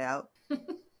ahead and head out.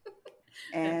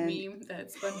 And that meme,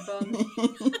 that SpongeBob.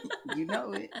 You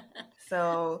know it.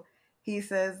 So he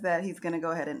says that he's going to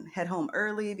go ahead and head home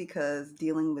early because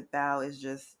dealing with Bao is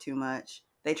just too much.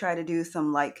 They try to do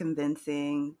some light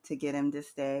convincing to get him to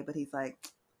stay, but he's like,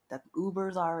 the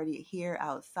Uber's already here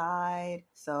outside.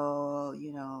 So,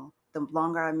 the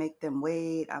longer I make them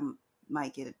wait, I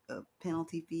might get a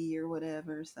penalty fee or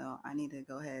whatever. So I need to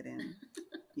go ahead and,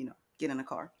 get in a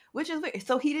car, which is weird.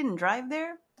 So he didn't drive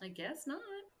there? I guess not.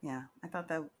 Yeah, I thought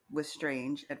that was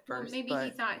strange at first. Well, maybe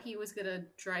he thought he was going to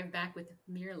drive back with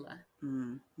Mirla.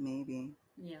 Maybe.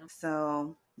 Yeah.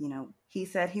 So, he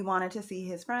said he wanted to see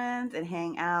his friends and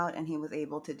hang out, and he was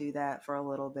able to do that for a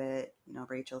little bit.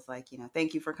 Rachel's like,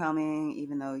 thank you for coming,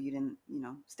 even though you didn't,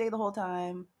 stay the whole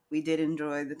time. We did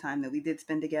enjoy the time that we did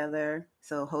spend together.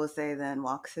 So Jose then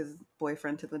walks his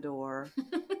boyfriend to the door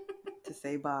to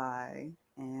say bye.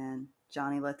 And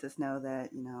Johnny lets us know that,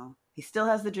 he still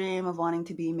has the dream of wanting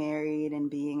to be married and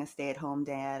being a stay-at-home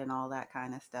dad and all that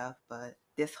kind of stuff. But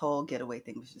this whole getaway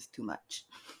thing was just too much.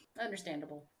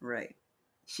 Understandable. Right.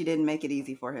 She didn't make it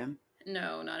easy for him.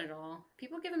 No, not at all.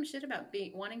 People give him shit about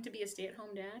wanting to be a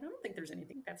stay-at-home dad. I don't think there's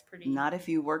anything that's pretty. Not if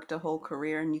you worked a whole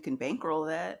career and you can bankroll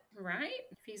that. Right?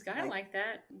 If he's got it like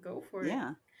that, go for it.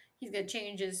 Yeah. He's gonna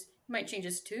he might change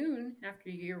his tune after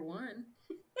year one.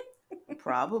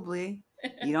 Probably.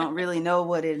 You don't really know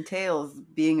what it entails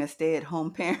being a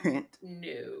stay-at-home parent.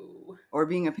 No. Or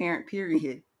being a parent,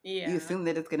 period. Yeah. You assume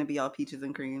that it's going to be all peaches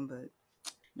and cream, but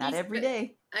not every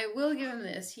day. I will give him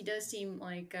this. He does seem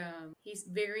like he's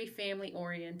very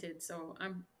family-oriented, so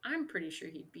I'm pretty sure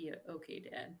he'd be an okay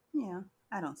dad. Yeah,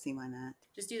 I don't see why not.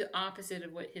 Just do the opposite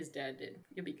of what his dad did.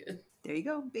 You'll be good. There you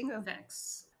go. Bingo.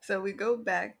 Thanks. So we go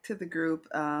back to the group.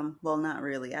 Well, not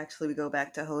really. Actually, we go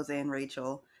back to Jose and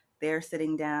Rachel. They're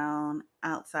sitting down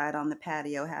outside on the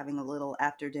patio having a little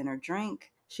after-dinner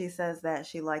drink. She says that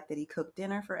she liked that he cooked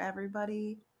dinner for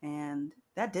everybody, and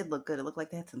that did look good. It looked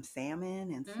like they had some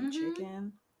salmon and some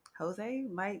chicken. Jose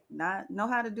might not know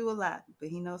how to do a lot, but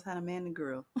he knows how to man the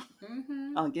grill.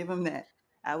 I'll give him that.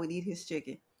 I would eat his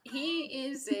chicken. He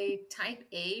is a type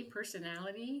A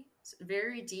personality,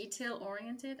 very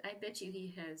detail-oriented. I bet you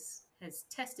he has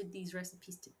tested these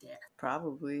recipes to death.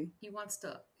 Probably. He wants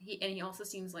to, he also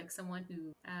seems like someone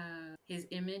who, his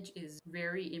image is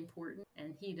very important,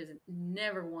 and he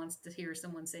never wants to hear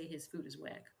someone say his food is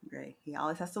whack. Right. He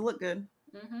always has to look good.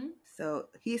 So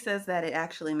he says that it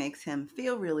actually makes him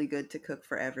feel really good to cook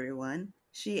for everyone.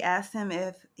 She asked him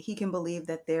if he can believe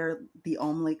that they're the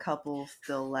only couple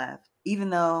still left, even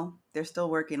though they're still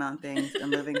working on things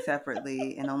and living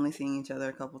separately and only seeing each other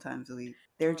a couple times a week.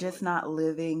 They're just not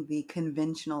living the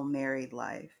conventional married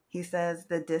life. He says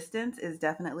the distance is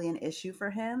definitely an issue for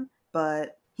him,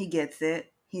 but he gets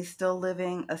it. he's still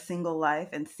living a single life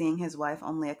and seeing his wife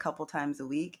only a couple times a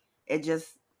week. It just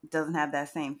doesn't have that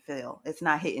same feel. It's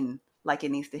not hitting like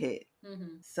it needs to hit.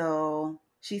 Mm-hmm. So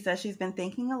she says she's been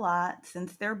thinking a lot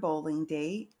since their bowling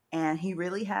date, and he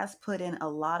really has put in a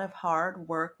lot of hard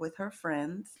work with her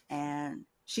friends. And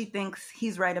she thinks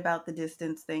he's right about the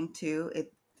distance thing too.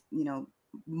 It, you know,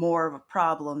 more of a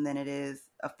problem than it is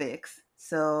a fix.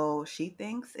 So she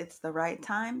thinks it's the right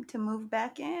time to move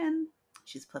back in.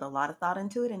 She's put a lot of thought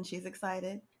into it and she's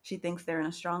excited. She thinks they're in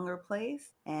a stronger place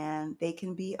and they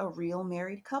can be a real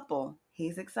married couple.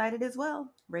 He's excited as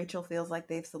well. Rachel feels like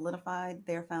they've solidified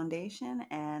their foundation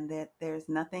and that there's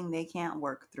nothing they can't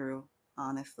work through,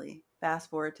 honestly.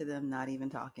 Fast forward to them not even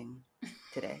talking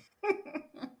today.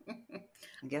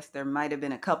 I guess there might have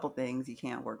been a couple things you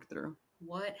can't work through.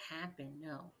 What happened?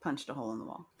 No. Punched a hole in the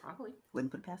wall. Probably.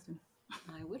 Wouldn't put it past him.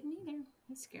 I wouldn't either.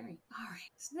 It's scary. All right.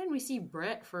 So then we see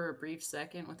Brett for a brief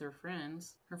second with her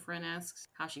friends. Her friend asks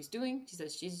how she's doing. She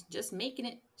says she's just making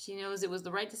it. She knows it was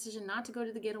the right decision not to go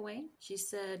to the getaway. She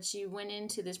said she went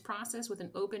into this process with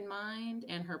an open mind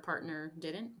and her partner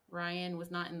didn't. Ryan was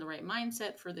not in the right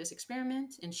mindset for this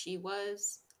experiment, and she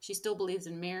was. She still believes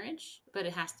in marriage, but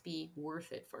it has to be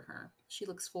worth it for her. She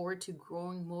looks forward to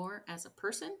growing more as a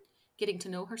person, getting to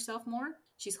know herself more.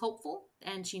 She's hopeful,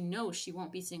 and she knows she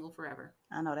won't be single forever.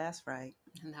 I know that's right.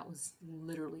 And that was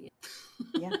literally it.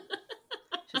 Yeah.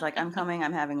 She's like, I'm coming,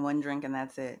 I'm having one drink, and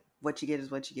that's it. What you get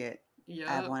is what you get. Yep.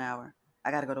 I have 1 hour.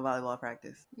 I got to go to volleyball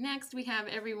practice. Next, we have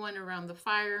everyone around the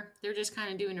fire. They're just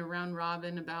kind of doing a round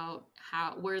robin about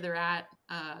where they're at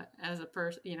as a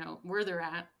person, where they're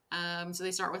at. So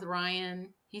they start with Ryan.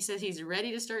 He says he's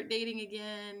ready to start dating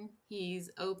again. He's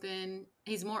open.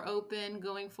 He's more open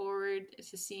going forward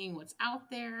to seeing what's out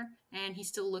there, and he's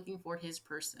still looking for his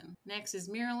person. Next is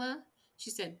Mirla. She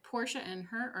said Portia and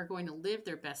her are going to live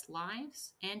their best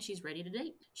lives, and she's ready to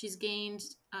date. She's gained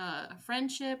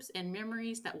friendships and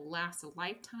memories that will last a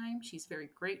lifetime. She's very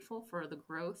grateful for the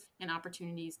growth and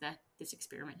opportunities that this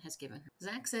experiment has given her.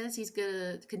 Zach says he's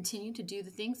going to continue to do the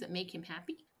things that make him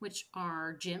happy, which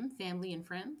are gym, family, and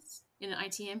friends. In an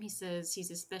ITM, he says he's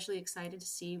especially excited to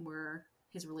see where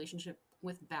his relationship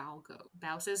with Bao go.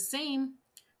 Bao says same.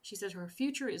 She says her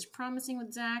future is promising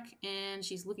with Zach, and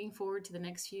she's looking forward to the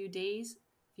next few days,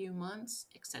 few months,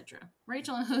 etc.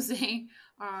 Rachel and Jose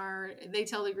they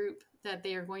tell the group that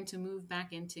they are going to move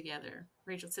back in together.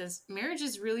 Rachel says, marriage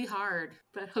is really hard,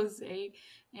 but Jose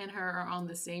and her are on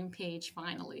the same page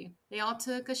finally. They all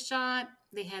took a shot.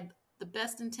 They had the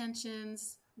best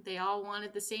intentions. They all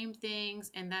wanted the same things,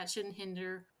 and that shouldn't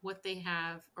hinder what they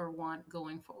have or want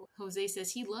going forward. Jose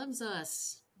says he loves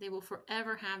us. They will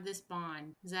forever have this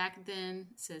bond. Zach then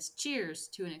says cheers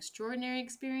to an extraordinary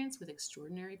experience with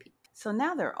extraordinary people. So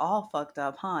now they're all fucked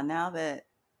up, huh? Now that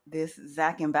this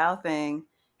Zach and Bao thing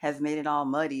has made it all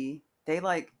muddy, they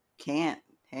can't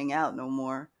hang out no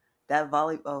more.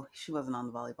 She wasn't on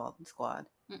the volleyball squad.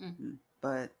 Mm-mm.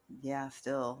 But yeah,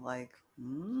 still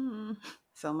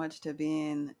so much to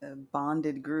being a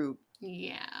bonded group.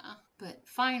 Yeah, but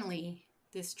finally,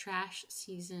 this trash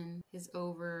season is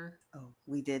over. Oh,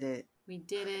 we did it. We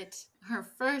did it. Our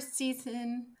first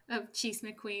season of Cheese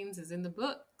McQueens is in the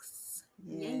books.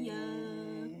 Yay.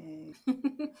 Yeah.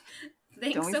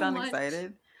 Thanks Don't we so sound much.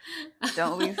 excited?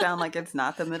 Don't we sound like it's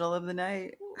not the middle of the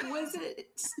night? Was it?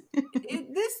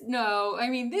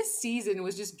 This season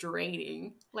was just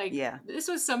draining. This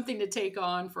was something to take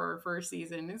on for our first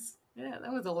season.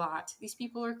 That was a lot. These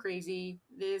people are crazy.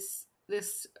 This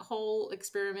whole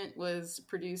experiment was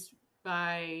produced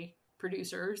by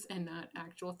producers and not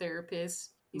actual therapists.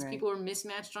 These people are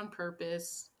mismatched on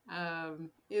purpose.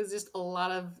 It was just a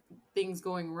lot of things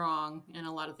going wrong and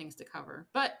a lot of things to cover.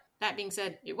 But that being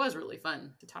said, it was really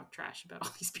fun to talk trash about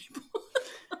all these people.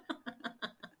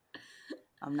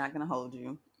 I'm not going to hold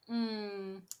you.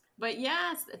 But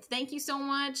yes, thank you so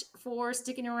much for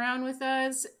sticking around with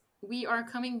us. We are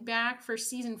coming back for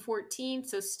season 14,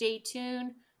 so stay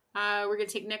tuned. We're going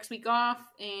to take next week off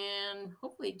and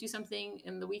hopefully do something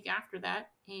in the week after that.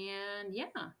 And yeah,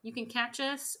 you can catch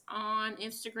us on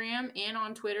Instagram and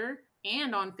on Twitter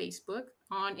and on Facebook.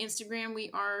 On Instagram, we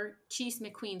are Cheese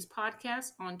McQueens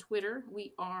Podcast. On Twitter,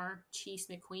 we are Cheese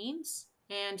McQueens.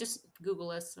 And just Google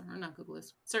us, or not Google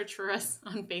us, search for us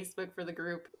on Facebook for the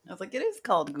group. I was like, it is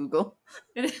called Google.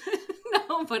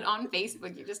 No, but on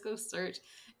Facebook, you just go search.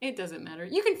 It doesn't matter.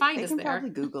 You can find us there. They can probably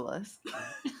Google us.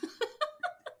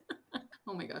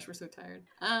 Oh my gosh, we're so tired.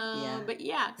 But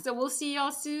yeah, so we'll see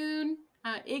y'all soon.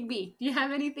 Igby, do you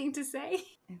have anything to say?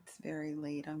 It's very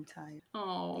late. I'm tired.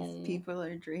 Oh, these people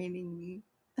are draining me.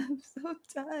 I'm so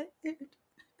tired.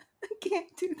 I can't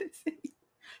do this anymore.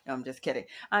 I'm just kidding.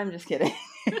 I'm just kidding.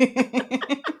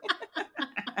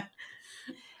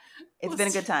 It's been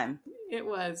a good time. It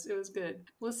was good.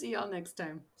 We'll see y'all next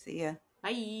time. See ya.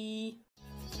 Bye.